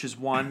Ring, which is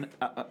one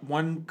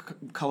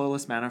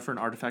colorless mana for an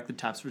artifact that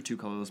taps for 2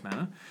 colorless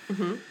mana,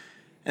 and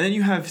then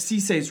you have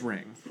Sisei's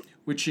Ring,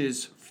 which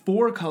is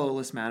 4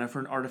 colorless mana for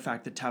an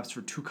artifact that taps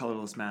for 2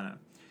 colorless mana.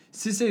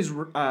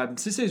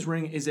 Sisei's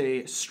Ring is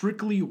a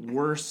strictly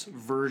worse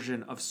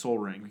version of Soul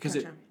Ring because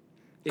Gotcha.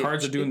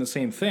 Cards are doing the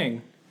same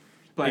thing.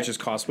 but It just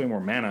costs way more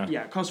mana.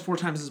 yeah, it costs 4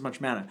 times as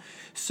much mana.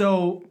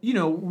 So,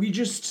 we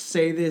just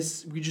say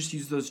this, we just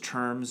use those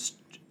terms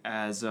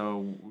as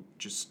to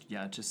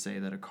say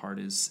that a card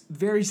is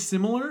very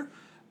similar,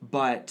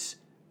 but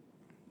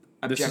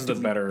This is the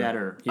objectively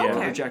better. yeah,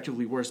 Okay.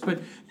 objectively worse.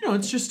 But,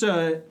 it's just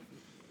a,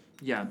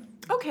 yeah.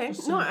 Okay,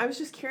 no, I was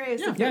just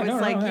curious if Yeah, it was no,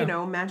 like,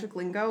 yeah. magic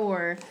lingo,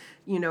 or,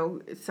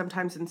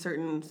 sometimes in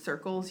certain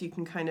circles you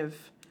can kind of...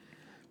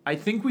 I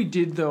think we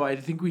did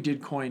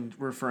coin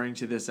referring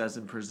to this as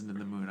Imprisoned in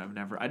the Moon.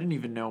 I didn't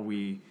even know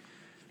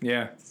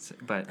Yeah.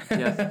 but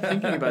yeah,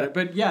 thinking about it.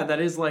 But yeah,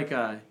 that is like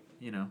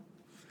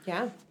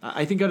Yeah.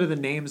 I think out of the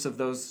names of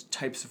those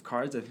types of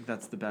cards, I think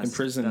that's the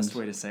best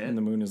way to say it. in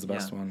the Moon is the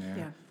best Yeah. one,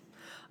 yeah.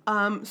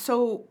 Yeah.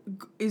 So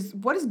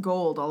what is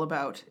gold all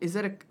about? Is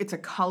it it's a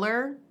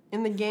color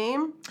in the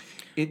game?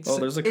 It's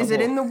There's a couple. Is it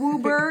in the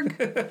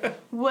Wooburg?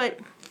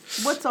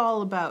 What's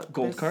all about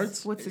Gold this?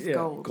 cards? What's this Yeah,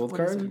 gold? gold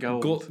What is cards? it?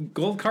 Gold.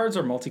 Gold cards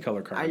are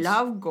multicolor cards. I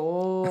love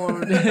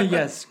gold.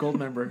 yes, gold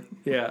member.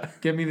 Yeah.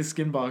 Get me the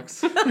skin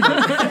box. Of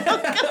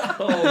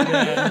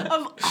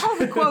all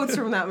the quotes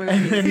from that movie.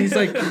 And he's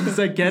like,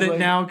 get it like-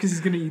 now because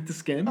he's gonna eat the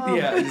skin.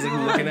 Yeah, he's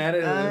like looking at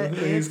it, and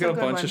he's it's got a a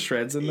good bunch one. of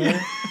shreds in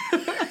there.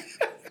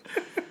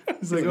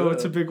 He's like, oh,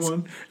 it's a big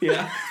one.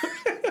 Yeah.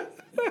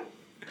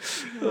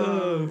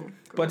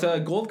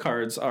 But gold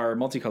cards are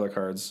multicolor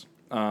cards.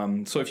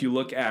 So if you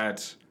look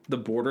at the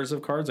borders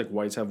of cards, like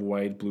whites have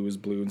white, blue is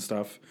blue and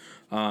stuff.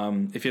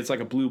 If it's like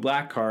a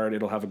blue-black card,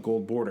 it'll have a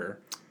gold border.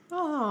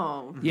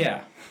 Oh.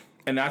 Yeah.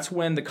 And that's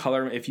when the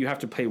color, if you have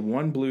to play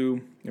one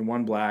blue and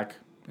one black,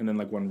 and then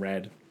like one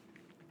red,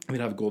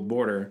 you'd have a gold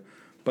border.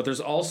 But there's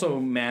also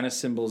mana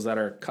symbols that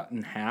are cut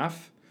in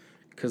half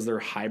because they're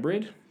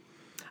hybrid.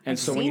 And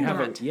so when you seen have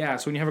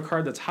that. so when you have a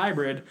card that's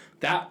hybrid,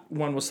 that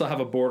one will still have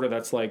a border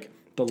that's like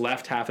the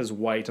left half is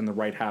white and the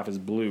right half is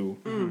blue.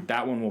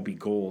 That one will be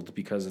gold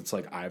because it's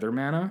like either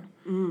mana.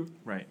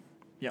 Right.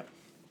 Yep.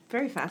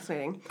 Very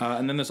fascinating.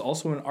 And then there's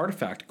also an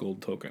artifact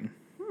gold token.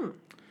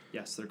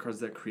 Yes, they're cards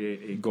that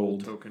create a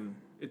Gold. gold token.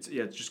 It's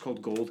just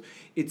called gold.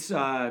 It's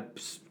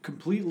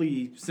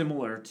completely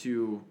similar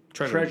to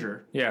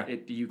treasure. Yeah.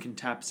 You can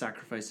tap,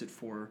 sacrifice it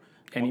for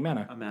Any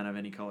mana. a mana of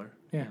any color.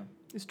 Yeah.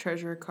 Is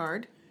treasure a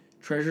card?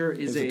 Treasure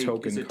is a a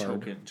token is a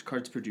card. token.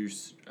 Cards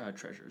produce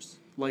treasures,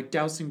 like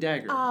Dousing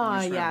Dagger.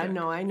 Ah, in your yeah, Sram deck.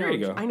 no, I know. There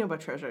you go. I know about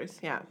treasures.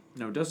 Yeah,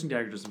 No, Dousing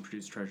Dagger doesn't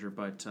produce treasure,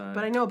 but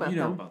I know about you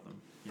know them. about them.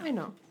 Yeah. I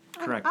know.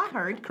 Correct. I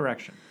heard.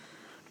 Correction.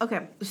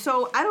 Okay,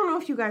 so I don't know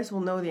if you guys will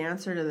know the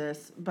answer to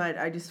this, but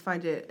I just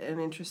find it an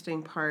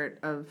interesting part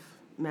of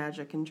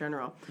Magic in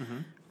general.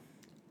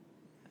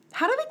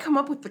 How do they come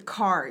up with the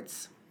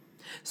cards?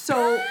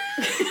 So,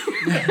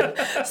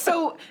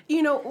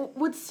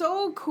 what's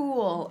so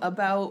cool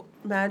about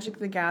Magic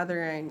the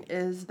Gathering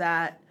is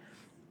that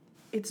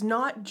it's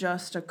not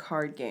just a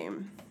card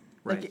game.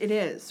 Right. Like, it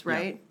is,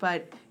 right? Yeah.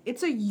 But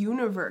it's a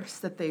universe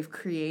that they've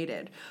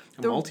created.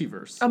 A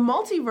multiverse. A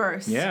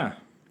multiverse. Yeah.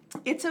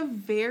 It's a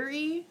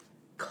very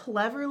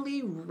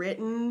cleverly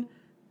written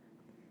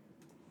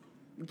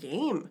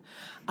game.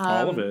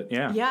 All of it,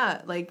 yeah.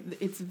 Yeah, like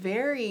it's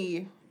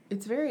very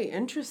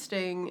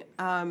interesting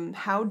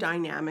how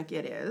dynamic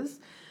it is.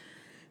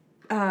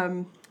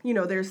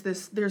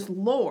 There's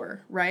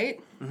lore,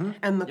 right?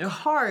 And the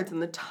cards and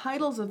the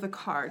titles of the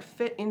card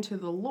fit into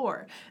the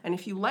lore. And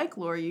if you like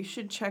lore, you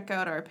should check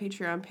out our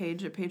Patreon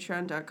page at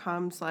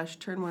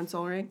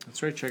patreon.com/turn1soulring.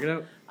 That's right. Check it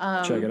out.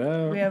 Check it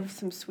out. We have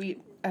some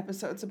sweet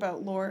episodes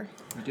about lore.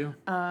 We do.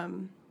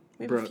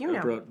 We have a few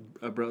now.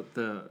 About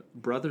the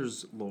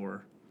brothers'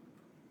 lore.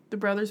 The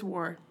Brothers'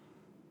 War,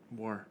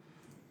 War.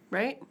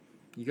 right?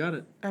 You got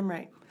it. I'm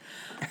right.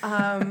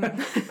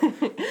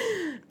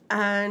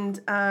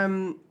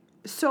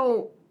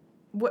 So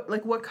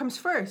what comes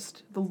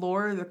first? The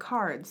lore or the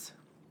cards?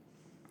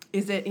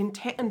 Is it in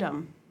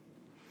tandem?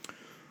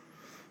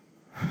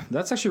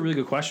 That's actually a really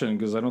good question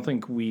because I don't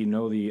think we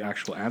know the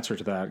actual answer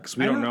to that because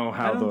we don't know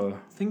how the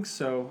think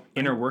so.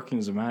 inner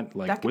workings of That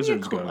could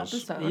Wizards be a cool goes.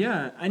 episode.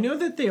 Yeah, I know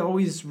that they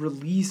always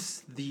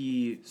release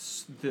the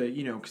because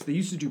they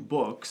used to do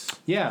books.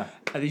 Yeah.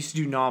 They used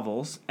to do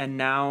novels, and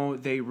now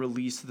they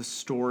release the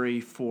story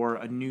for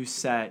a new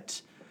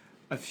set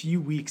a few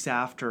weeks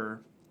after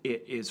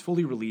it is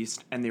fully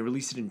released, and they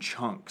release it in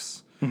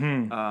chunks. I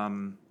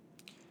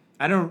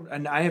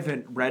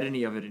haven't read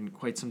any of it in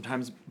quite some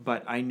time,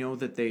 but I know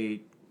that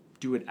they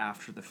do it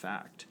after the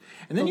fact.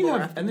 And then you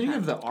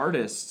have the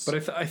artists.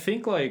 But I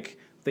think like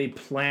they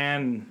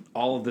plan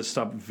all of this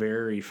stuff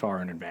very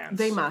far in advance.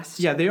 They must.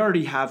 Yeah, they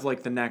already have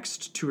like the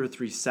next 2 or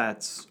 3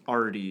 sets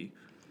already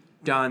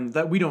done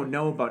that we don't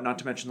know about. Not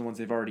to mention the ones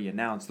they've already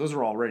announced. Those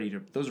are all ready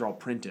to. Those are all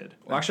printed.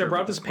 Well, actually, I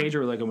brought up this page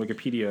over like on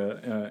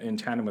Wikipedia in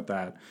tandem with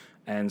that,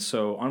 and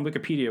so on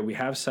Wikipedia we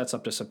have sets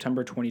up to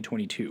September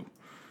 2022,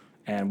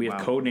 and we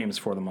have code names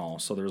for them all.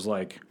 So there's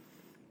like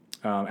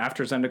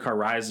after Zendikar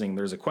Rising,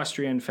 there's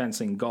equestrian,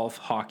 fencing, golf,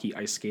 hockey,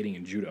 ice skating,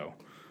 and judo.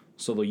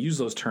 So they'll use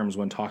those terms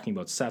when talking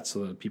about sets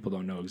so that people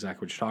don't know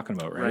exactly what you're talking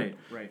about, right?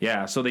 Right.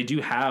 Yeah, so they do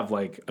have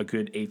like a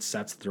good 8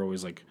 sets that they're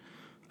always like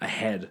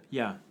ahead.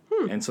 Yeah.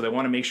 And so they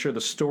want to make sure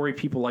the story,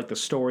 people like the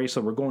story. So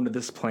we're going to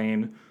this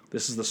plane.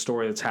 This is the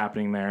story that's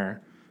happening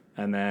there.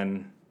 And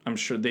then I'm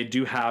sure they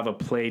do have a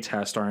play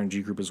test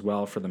RNG group as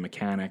well for the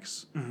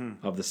mechanics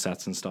of the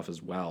sets and stuff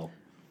as well.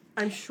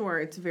 I'm sure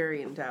it's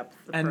very in depth,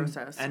 the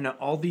process. And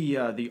all the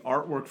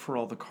artwork for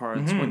all the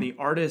cards, when the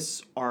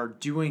artists are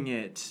doing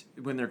it,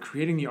 when they're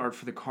creating the art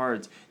for the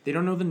cards, they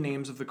don't know the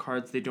names of the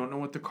cards. They don't know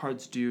what the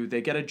cards do.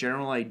 They get a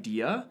general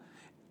idea,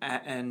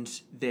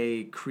 and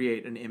they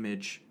create an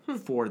image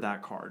for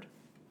that card.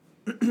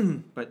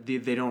 But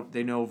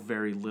they know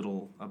very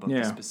little about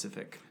the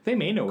specific. They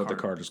may know what the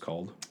card is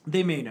called.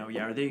 They may know,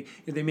 yeah. Or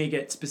they may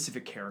get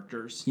specific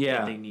characters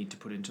that they need to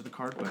put into the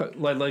card. But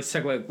Let's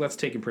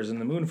take Imprison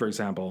the Moon, for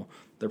example.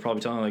 They're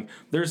probably telling, like,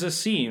 there's a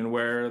scene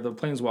where the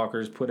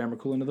Planeswalkers put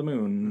Emrakul into the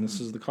moon, and this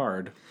is the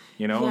card.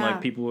 You know, Yeah.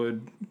 like, people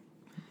would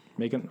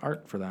make an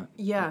art for that.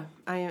 Yeah,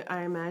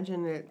 I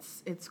imagine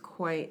it's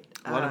quite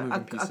A lot of moving a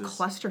pieces.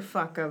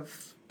 clusterfuck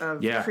of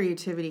Yeah.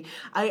 creativity.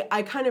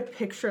 I kind of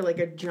picture like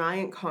a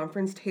giant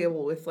conference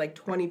table with like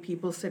 20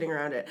 people sitting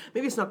around it.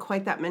 Maybe it's not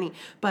quite that many,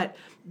 but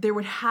there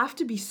would have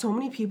to be so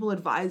many people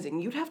advising.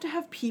 You'd have to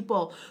have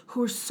people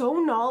who are so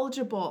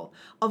knowledgeable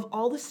of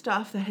all the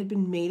stuff that had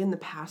been made in the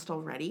past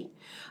already.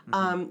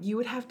 You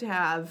would have to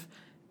have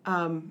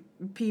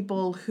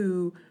people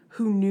who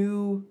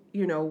knew,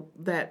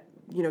 that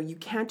you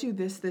can't do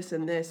this, this,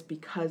 and this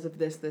because of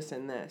this, this,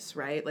 and this,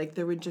 right? Like,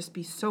 there would just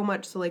be so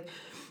much. So, like,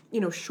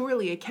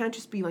 surely it can't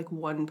just be, like,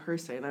 one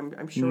person.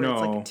 I'm sure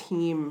it's, like, a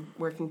team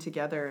working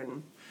together.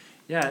 And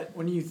yeah,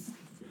 when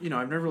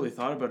I've never really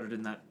thought about it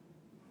in that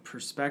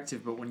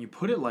perspective, but when you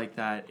put it like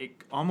that, it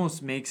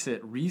almost makes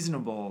it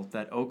reasonable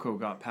that Oko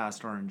got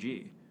past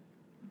RNG.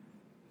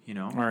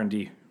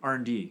 R&D.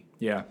 R&D.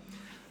 Yeah.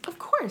 of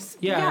course.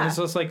 Yeah, and it's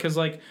just like, because,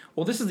 like,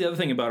 well, this is the other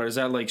thing about it is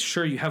that, like,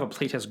 sure, you have a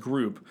playtest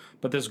group,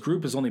 but this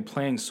group is only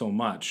playing so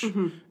much.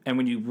 And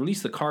when you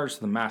release the cards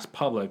to the mass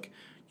public,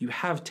 you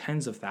have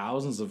tens of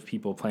thousands of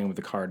people playing with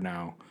the card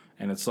now.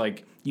 And it's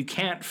like, you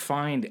can't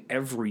find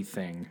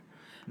everything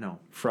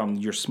from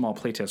your small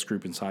playtest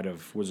group inside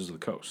of Wizards of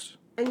the Coast.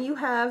 And you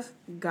have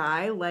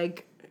guy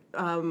like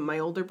my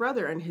older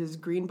brother and his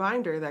green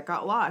binder that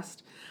got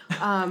lost.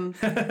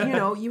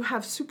 You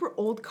have super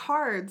old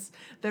cards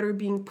that are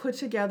being put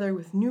together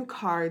with new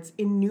cards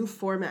in new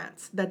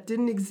formats that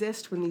didn't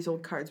exist when these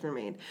old cards were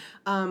made.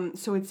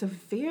 So it's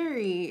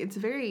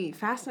very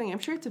fascinating. I'm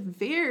sure it's a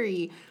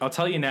very... I'll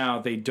tell you now,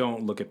 they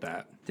don't look at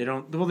that. They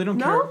don't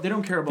care. They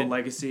don't care about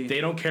legacy.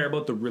 They don't care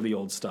about the really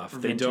old stuff.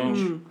 They vintage.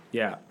 don't.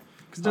 Yeah.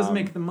 Because it doesn't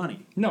make them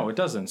money. No, it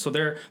doesn't. So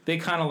they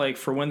kind of like,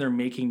 for when they're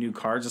making new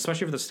cards,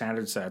 especially for the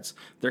standard sets,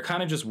 they're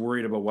kind of just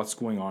worried about what's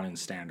going on in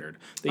standard.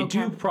 They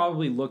do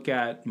probably look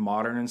at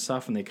modern and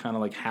stuff, and they kind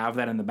of like have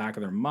that in the back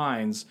of their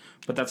minds,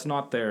 but that's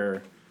not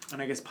their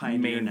and I guess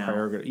Pioneer main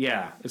prerogative.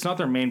 Yeah, it's not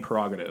their main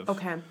prerogative.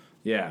 Okay.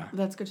 Yeah.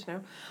 That's good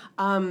to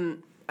know.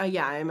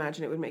 Yeah, I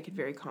imagine it would make it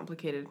very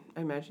complicated.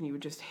 I imagine you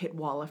would just hit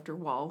wall after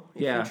wall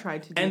if you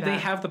tried to do that. And they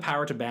have the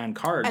power to ban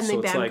cards. And so they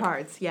it's ban like,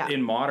 cards, yeah.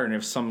 In Modern,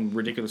 if some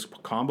ridiculous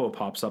combo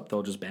pops up,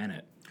 they'll just ban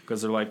it.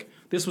 Because they're like,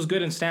 this was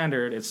good in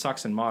Standard, it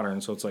sucks in Modern,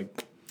 so it's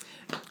like,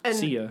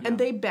 see ya. And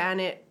they ban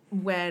it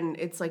when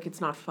it's like it's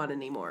not fun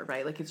anymore,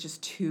 right? Like it's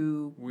just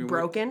too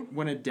broken.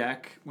 When a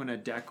deck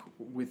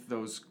with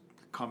those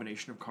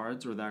combination of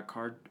cards or that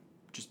card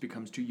just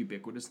becomes too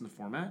ubiquitous in the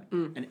format,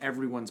 and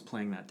everyone's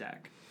playing that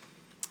deck.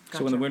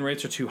 So when the win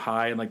rates are too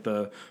high and like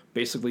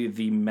basically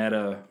the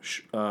meta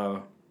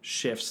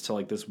shifts to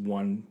like this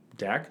one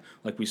deck,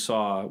 like we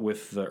saw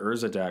with the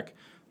Urza deck,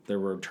 there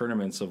were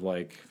tournaments of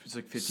like it's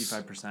like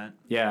 55%.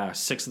 Yeah,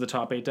 6 of the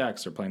top 8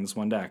 decks are playing this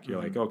one deck.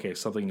 You're like, okay,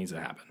 something needs to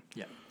happen.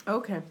 Yeah.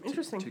 Okay,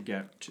 interesting. To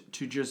get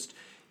to just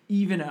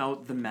even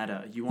out the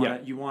meta, you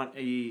want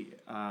a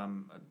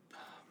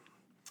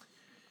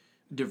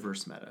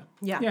diverse meta.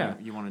 Yeah.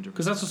 You want a diverse.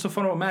 Because that's what's so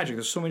fun about Magic.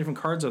 There's so many different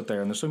cards out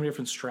there, and there's so many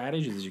different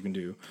strategies you can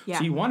do. Yeah.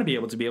 So you want to be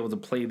able to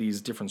play these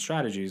different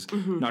strategies,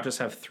 not just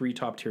have 3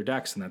 top tier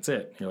decks and that's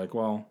it. You're like,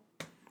 well,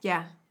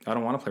 Yeah. I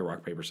don't want to play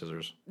rock paper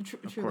scissors.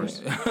 Of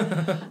course.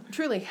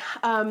 Truly.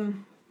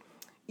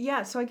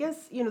 Yeah, so I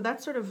guess,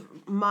 that's sort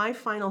of my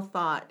final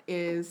thought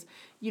is,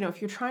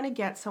 if you're trying to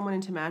get someone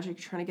into Magic,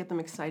 you're trying to get them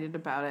excited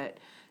about it,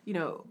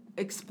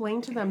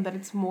 explain to them that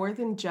it's more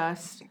than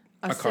just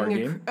a card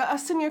game.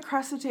 Sitting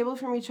across the table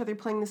from each other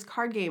playing this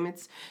card game.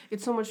 It's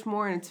so much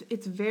more, and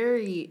it's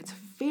very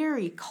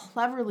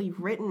cleverly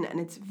written, and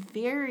it's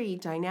very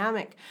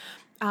dynamic.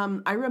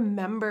 I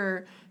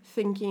remember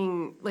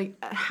thinking like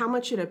how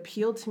much it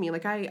appealed to me.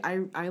 Like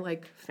I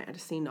like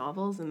fantasy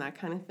novels and that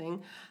kind of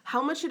thing.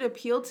 How much it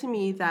appealed to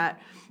me that,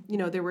 you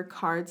know, there were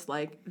cards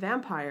like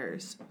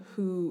vampires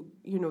who,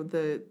 you know,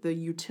 the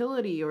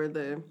utility or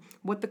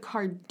what the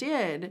card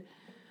did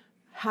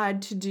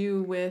had to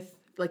do with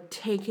like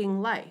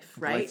taking life,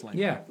 right? Lifeline.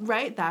 Yeah.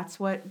 Right? That's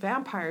what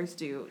vampires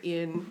do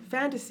in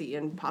fantasy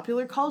and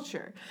popular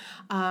culture.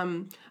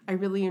 I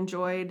really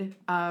enjoyed,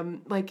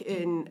 like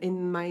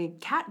in my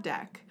cat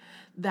deck,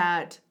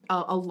 that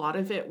a lot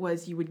of it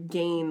was you would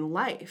gain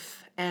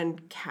life,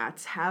 and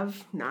cats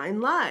have 9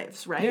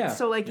 lives, right? Yeah.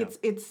 So like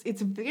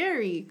it's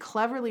very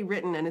cleverly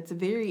written, and it's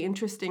very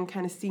interesting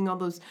kind of seeing all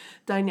those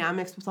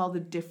dynamics with all the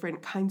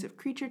different kinds of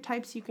creature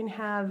types you can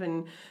have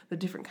and the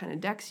different kind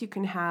of decks you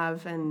can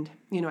have. And,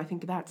 you know, I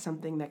think that's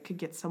something that could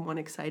get someone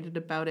excited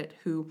about it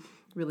who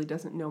really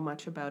doesn't know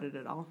much about it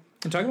at all.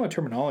 And talking about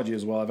terminology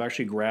as well, I've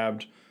actually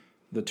grabbed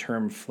the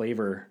term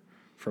flavor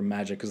from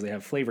Magic because they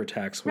have flavor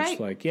text, which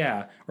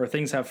Right. or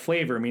things have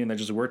flavor, meaning they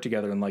just work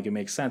together and like it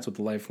makes sense with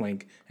the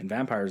lifelink and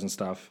vampires and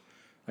stuff.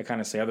 I kind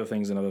of say other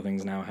things, and other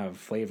things now have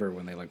flavor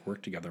when they like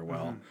work together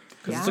well,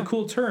 because it's a Yeah.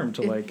 cool term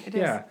to It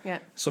is, yeah.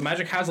 So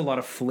Magic has a lot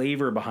of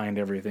flavor behind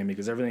everything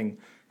because everything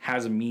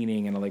has a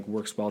meaning and it like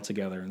works well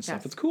together and stuff.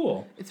 Yes. It's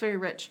cool. It's very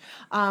rich.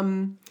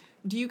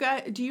 Do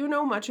you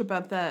know much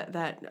about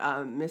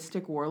that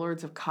Mystic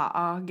Warlords of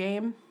Ka'a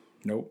game?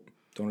 Nope,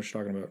 don't know what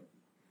you're talking about.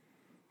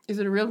 Is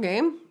it a real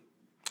game?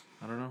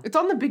 I don't know. It's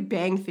on The Big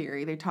Bang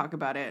Theory. They talk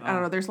about it. I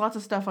don't know. There's lots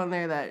of stuff on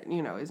there that,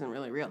 you know, isn't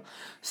really real.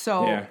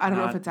 So Yeah, I don't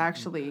know if not- it's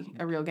actually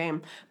a real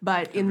game.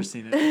 But Never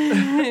seen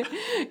it.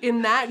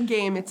 in that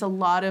game, it's a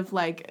lot of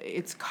like,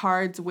 it's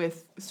cards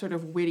with sort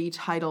of witty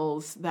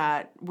titles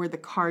where the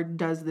card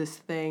does this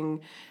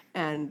thing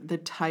and the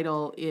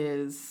title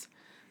is,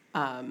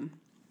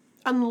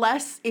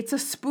 unless it's a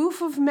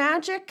spoof of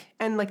Magic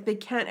and like they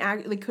couldn't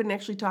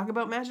actually talk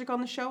about Magic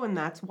on the show and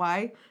that's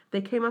why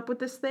they came up with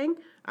this thing.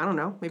 I don't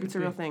know. Maybe it's a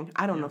real thing.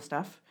 I don't know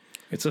stuff.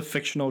 It's a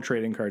fictional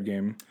trading card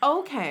game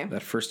Okay.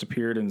 that first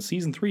appeared in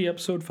season 3,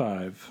 episode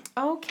 5.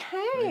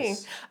 Okay.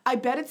 Nice. I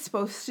bet it's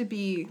supposed to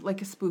be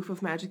like a spoof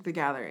of Magic the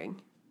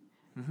Gathering.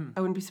 I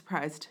wouldn't be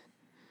surprised.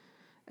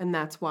 And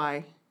that's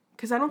why.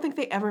 Because I don't think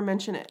they ever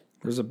mention it.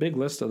 There's a big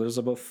list there's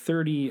about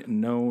 30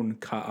 known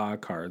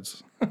Ka'a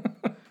cards.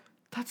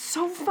 That's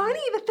so funny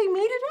that they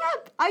made it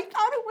up. I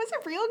thought it was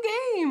a real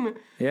game.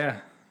 Yeah.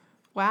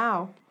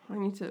 Wow. I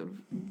need to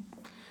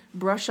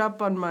brush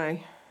up on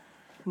my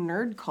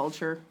nerd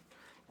culture.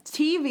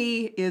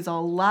 TV is a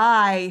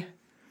lie.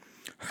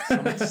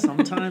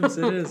 Sometimes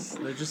it is.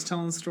 They're just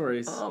telling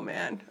stories. Oh,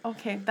 man.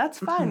 Okay, that's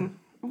fun.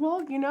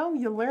 Well, you know,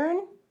 you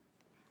learn.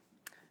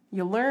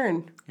 You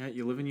learn. Yeah,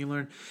 you live and you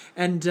learn.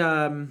 And,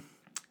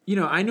 you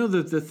know, I know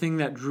that the thing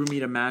that drew me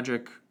to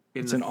Magic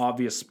It's an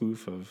obvious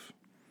spoof of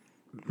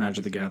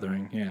Magic the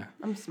Gathering. Yeah.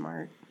 I'm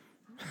smart.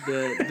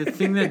 the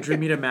thing that drew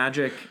me to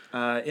Magic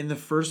in the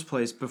first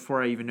place,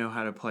 before I even know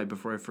how to play,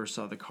 before I first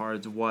saw the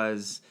cards,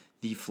 was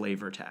the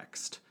flavor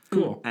text.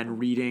 Cool. And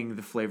reading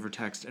the flavor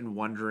text and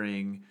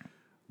wondering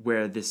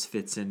where this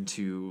fits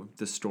into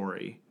the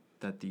story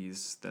that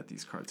these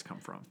cards come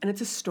from. And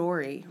it's a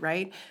story,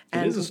 right?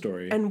 It is a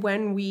story. And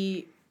when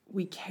we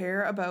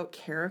care about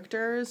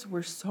characters,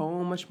 we're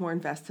so much more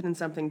invested in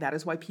something. That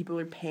is why people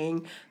are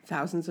paying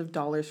thousands of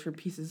dollars for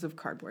pieces of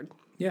cardboard.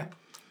 Yeah.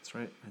 That's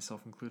right,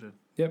 myself included.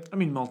 Yep. I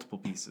mean, multiple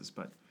pieces,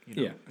 but you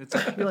know, Yeah. it's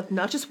You're like,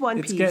 not just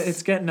one piece.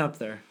 it's getting up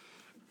there.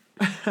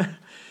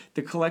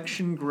 The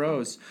collection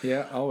grows.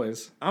 Yeah,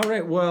 always. All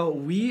right, well,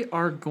 we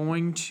are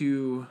going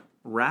to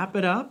wrap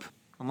it up.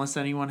 Unless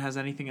anyone has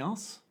anything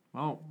else.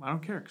 Well, I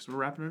don't care because we're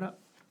wrapping it up.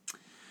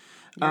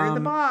 You're the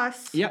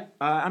boss. Yep,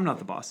 I'm not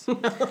the boss.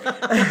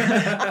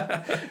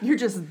 You're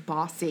just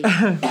bossy.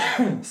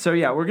 So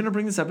yeah, we're gonna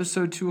bring this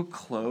episode to a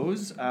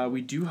close.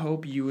 We do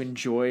hope you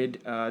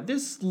enjoyed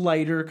this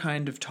lighter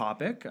kind of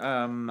topic.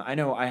 I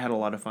know I had a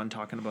lot of fun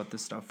talking about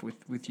this stuff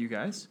with you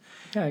guys.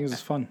 Yeah, it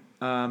was fun.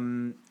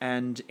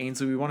 And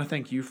Ainsley, we want to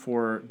thank you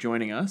for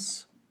joining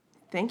us.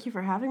 Thank you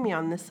for having me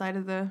on this side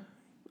of the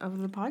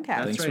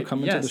podcast. Thanks for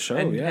coming to the show,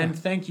 yeah. And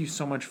thank you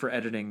so much for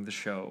editing the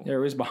show. Yeah,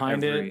 everybody's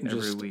behind every it,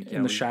 just week.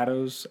 in the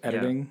shadows,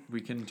 editing. Yeah,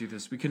 we can do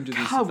this. We can do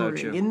this without Cowering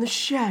you. in the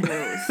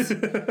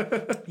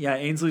shadows. Yeah,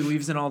 Ainsley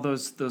leaves in all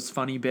those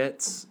funny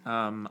bits.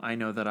 I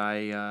know that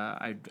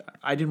I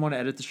didn't want to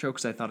edit the show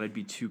because I thought I'd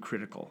be too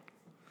critical.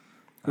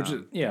 Which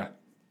is, yeah.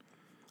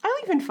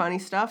 I leave in funny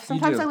stuff.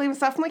 Sometimes do. I leave in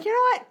stuff. I'm like, you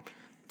know what?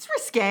 It's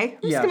risque. I'm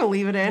Yeah. just gonna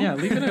leave it in. Yeah,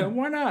 leave it in.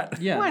 Why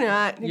not? Yeah. Why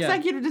not? Yeah.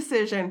 Executive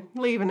decision.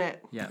 Leaving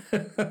it. Yeah,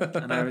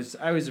 and I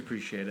always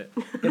appreciate it.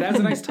 It adds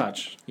a nice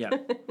touch. Yeah.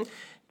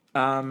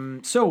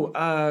 So,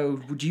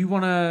 do you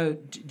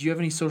have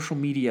any social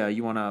media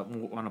you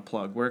wanna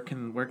plug? Where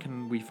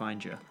can we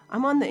find you?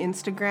 I'm on the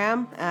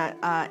Instagram at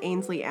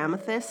Ainsley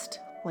Amethyst,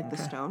 like the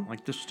stone.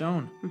 Like the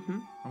stone. Mm-hmm.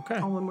 Okay.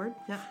 All one word.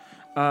 Yeah.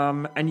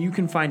 And you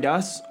can find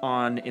us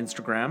on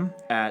Instagram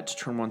at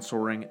Turn One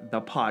Soaring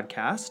the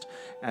podcast,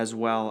 as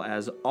well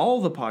as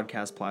all the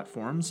podcast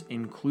platforms,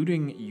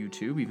 including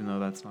YouTube, even though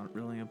that's not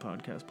really a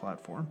podcast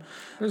platform.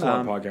 There's a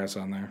lot of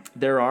podcasts on there.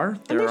 There are.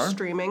 And they're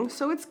streaming,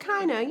 so it's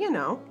kind of,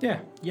 Yeah.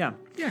 Yeah.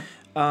 Yeah.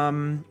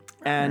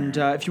 And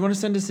if you want to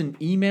send us an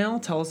email,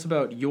 tell us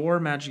about your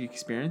Magic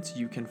experience,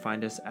 you can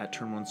find us at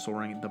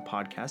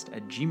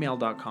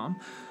turn1soaringthepodcast@gmail.com.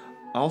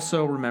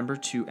 Also, remember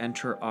to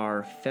enter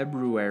our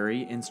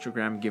February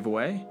Instagram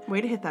giveaway.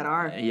 way to hit that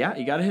R. Yeah,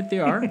 you got to hit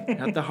the R,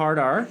 hit the hard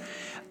R.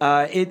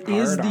 It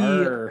is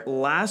the R.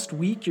 last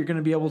week you're going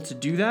to be able to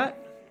do that.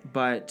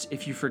 But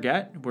if you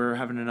forget, we're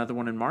having another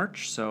one in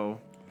March. So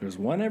There's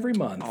one every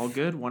month. all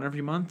good, one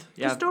every month.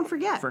 Yeah, Just don't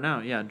forget. for now.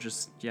 Yeah,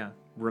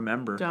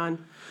 remember.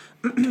 Done.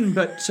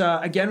 But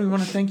again, we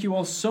want to thank you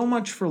all so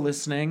much for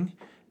listening,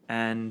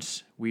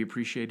 and we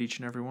appreciate each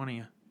and every one of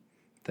you.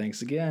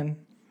 Thanks again.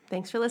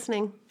 Thanks for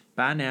listening.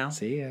 Bye now.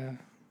 See ya.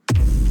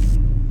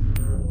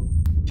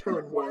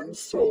 Turn one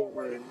soul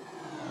ring.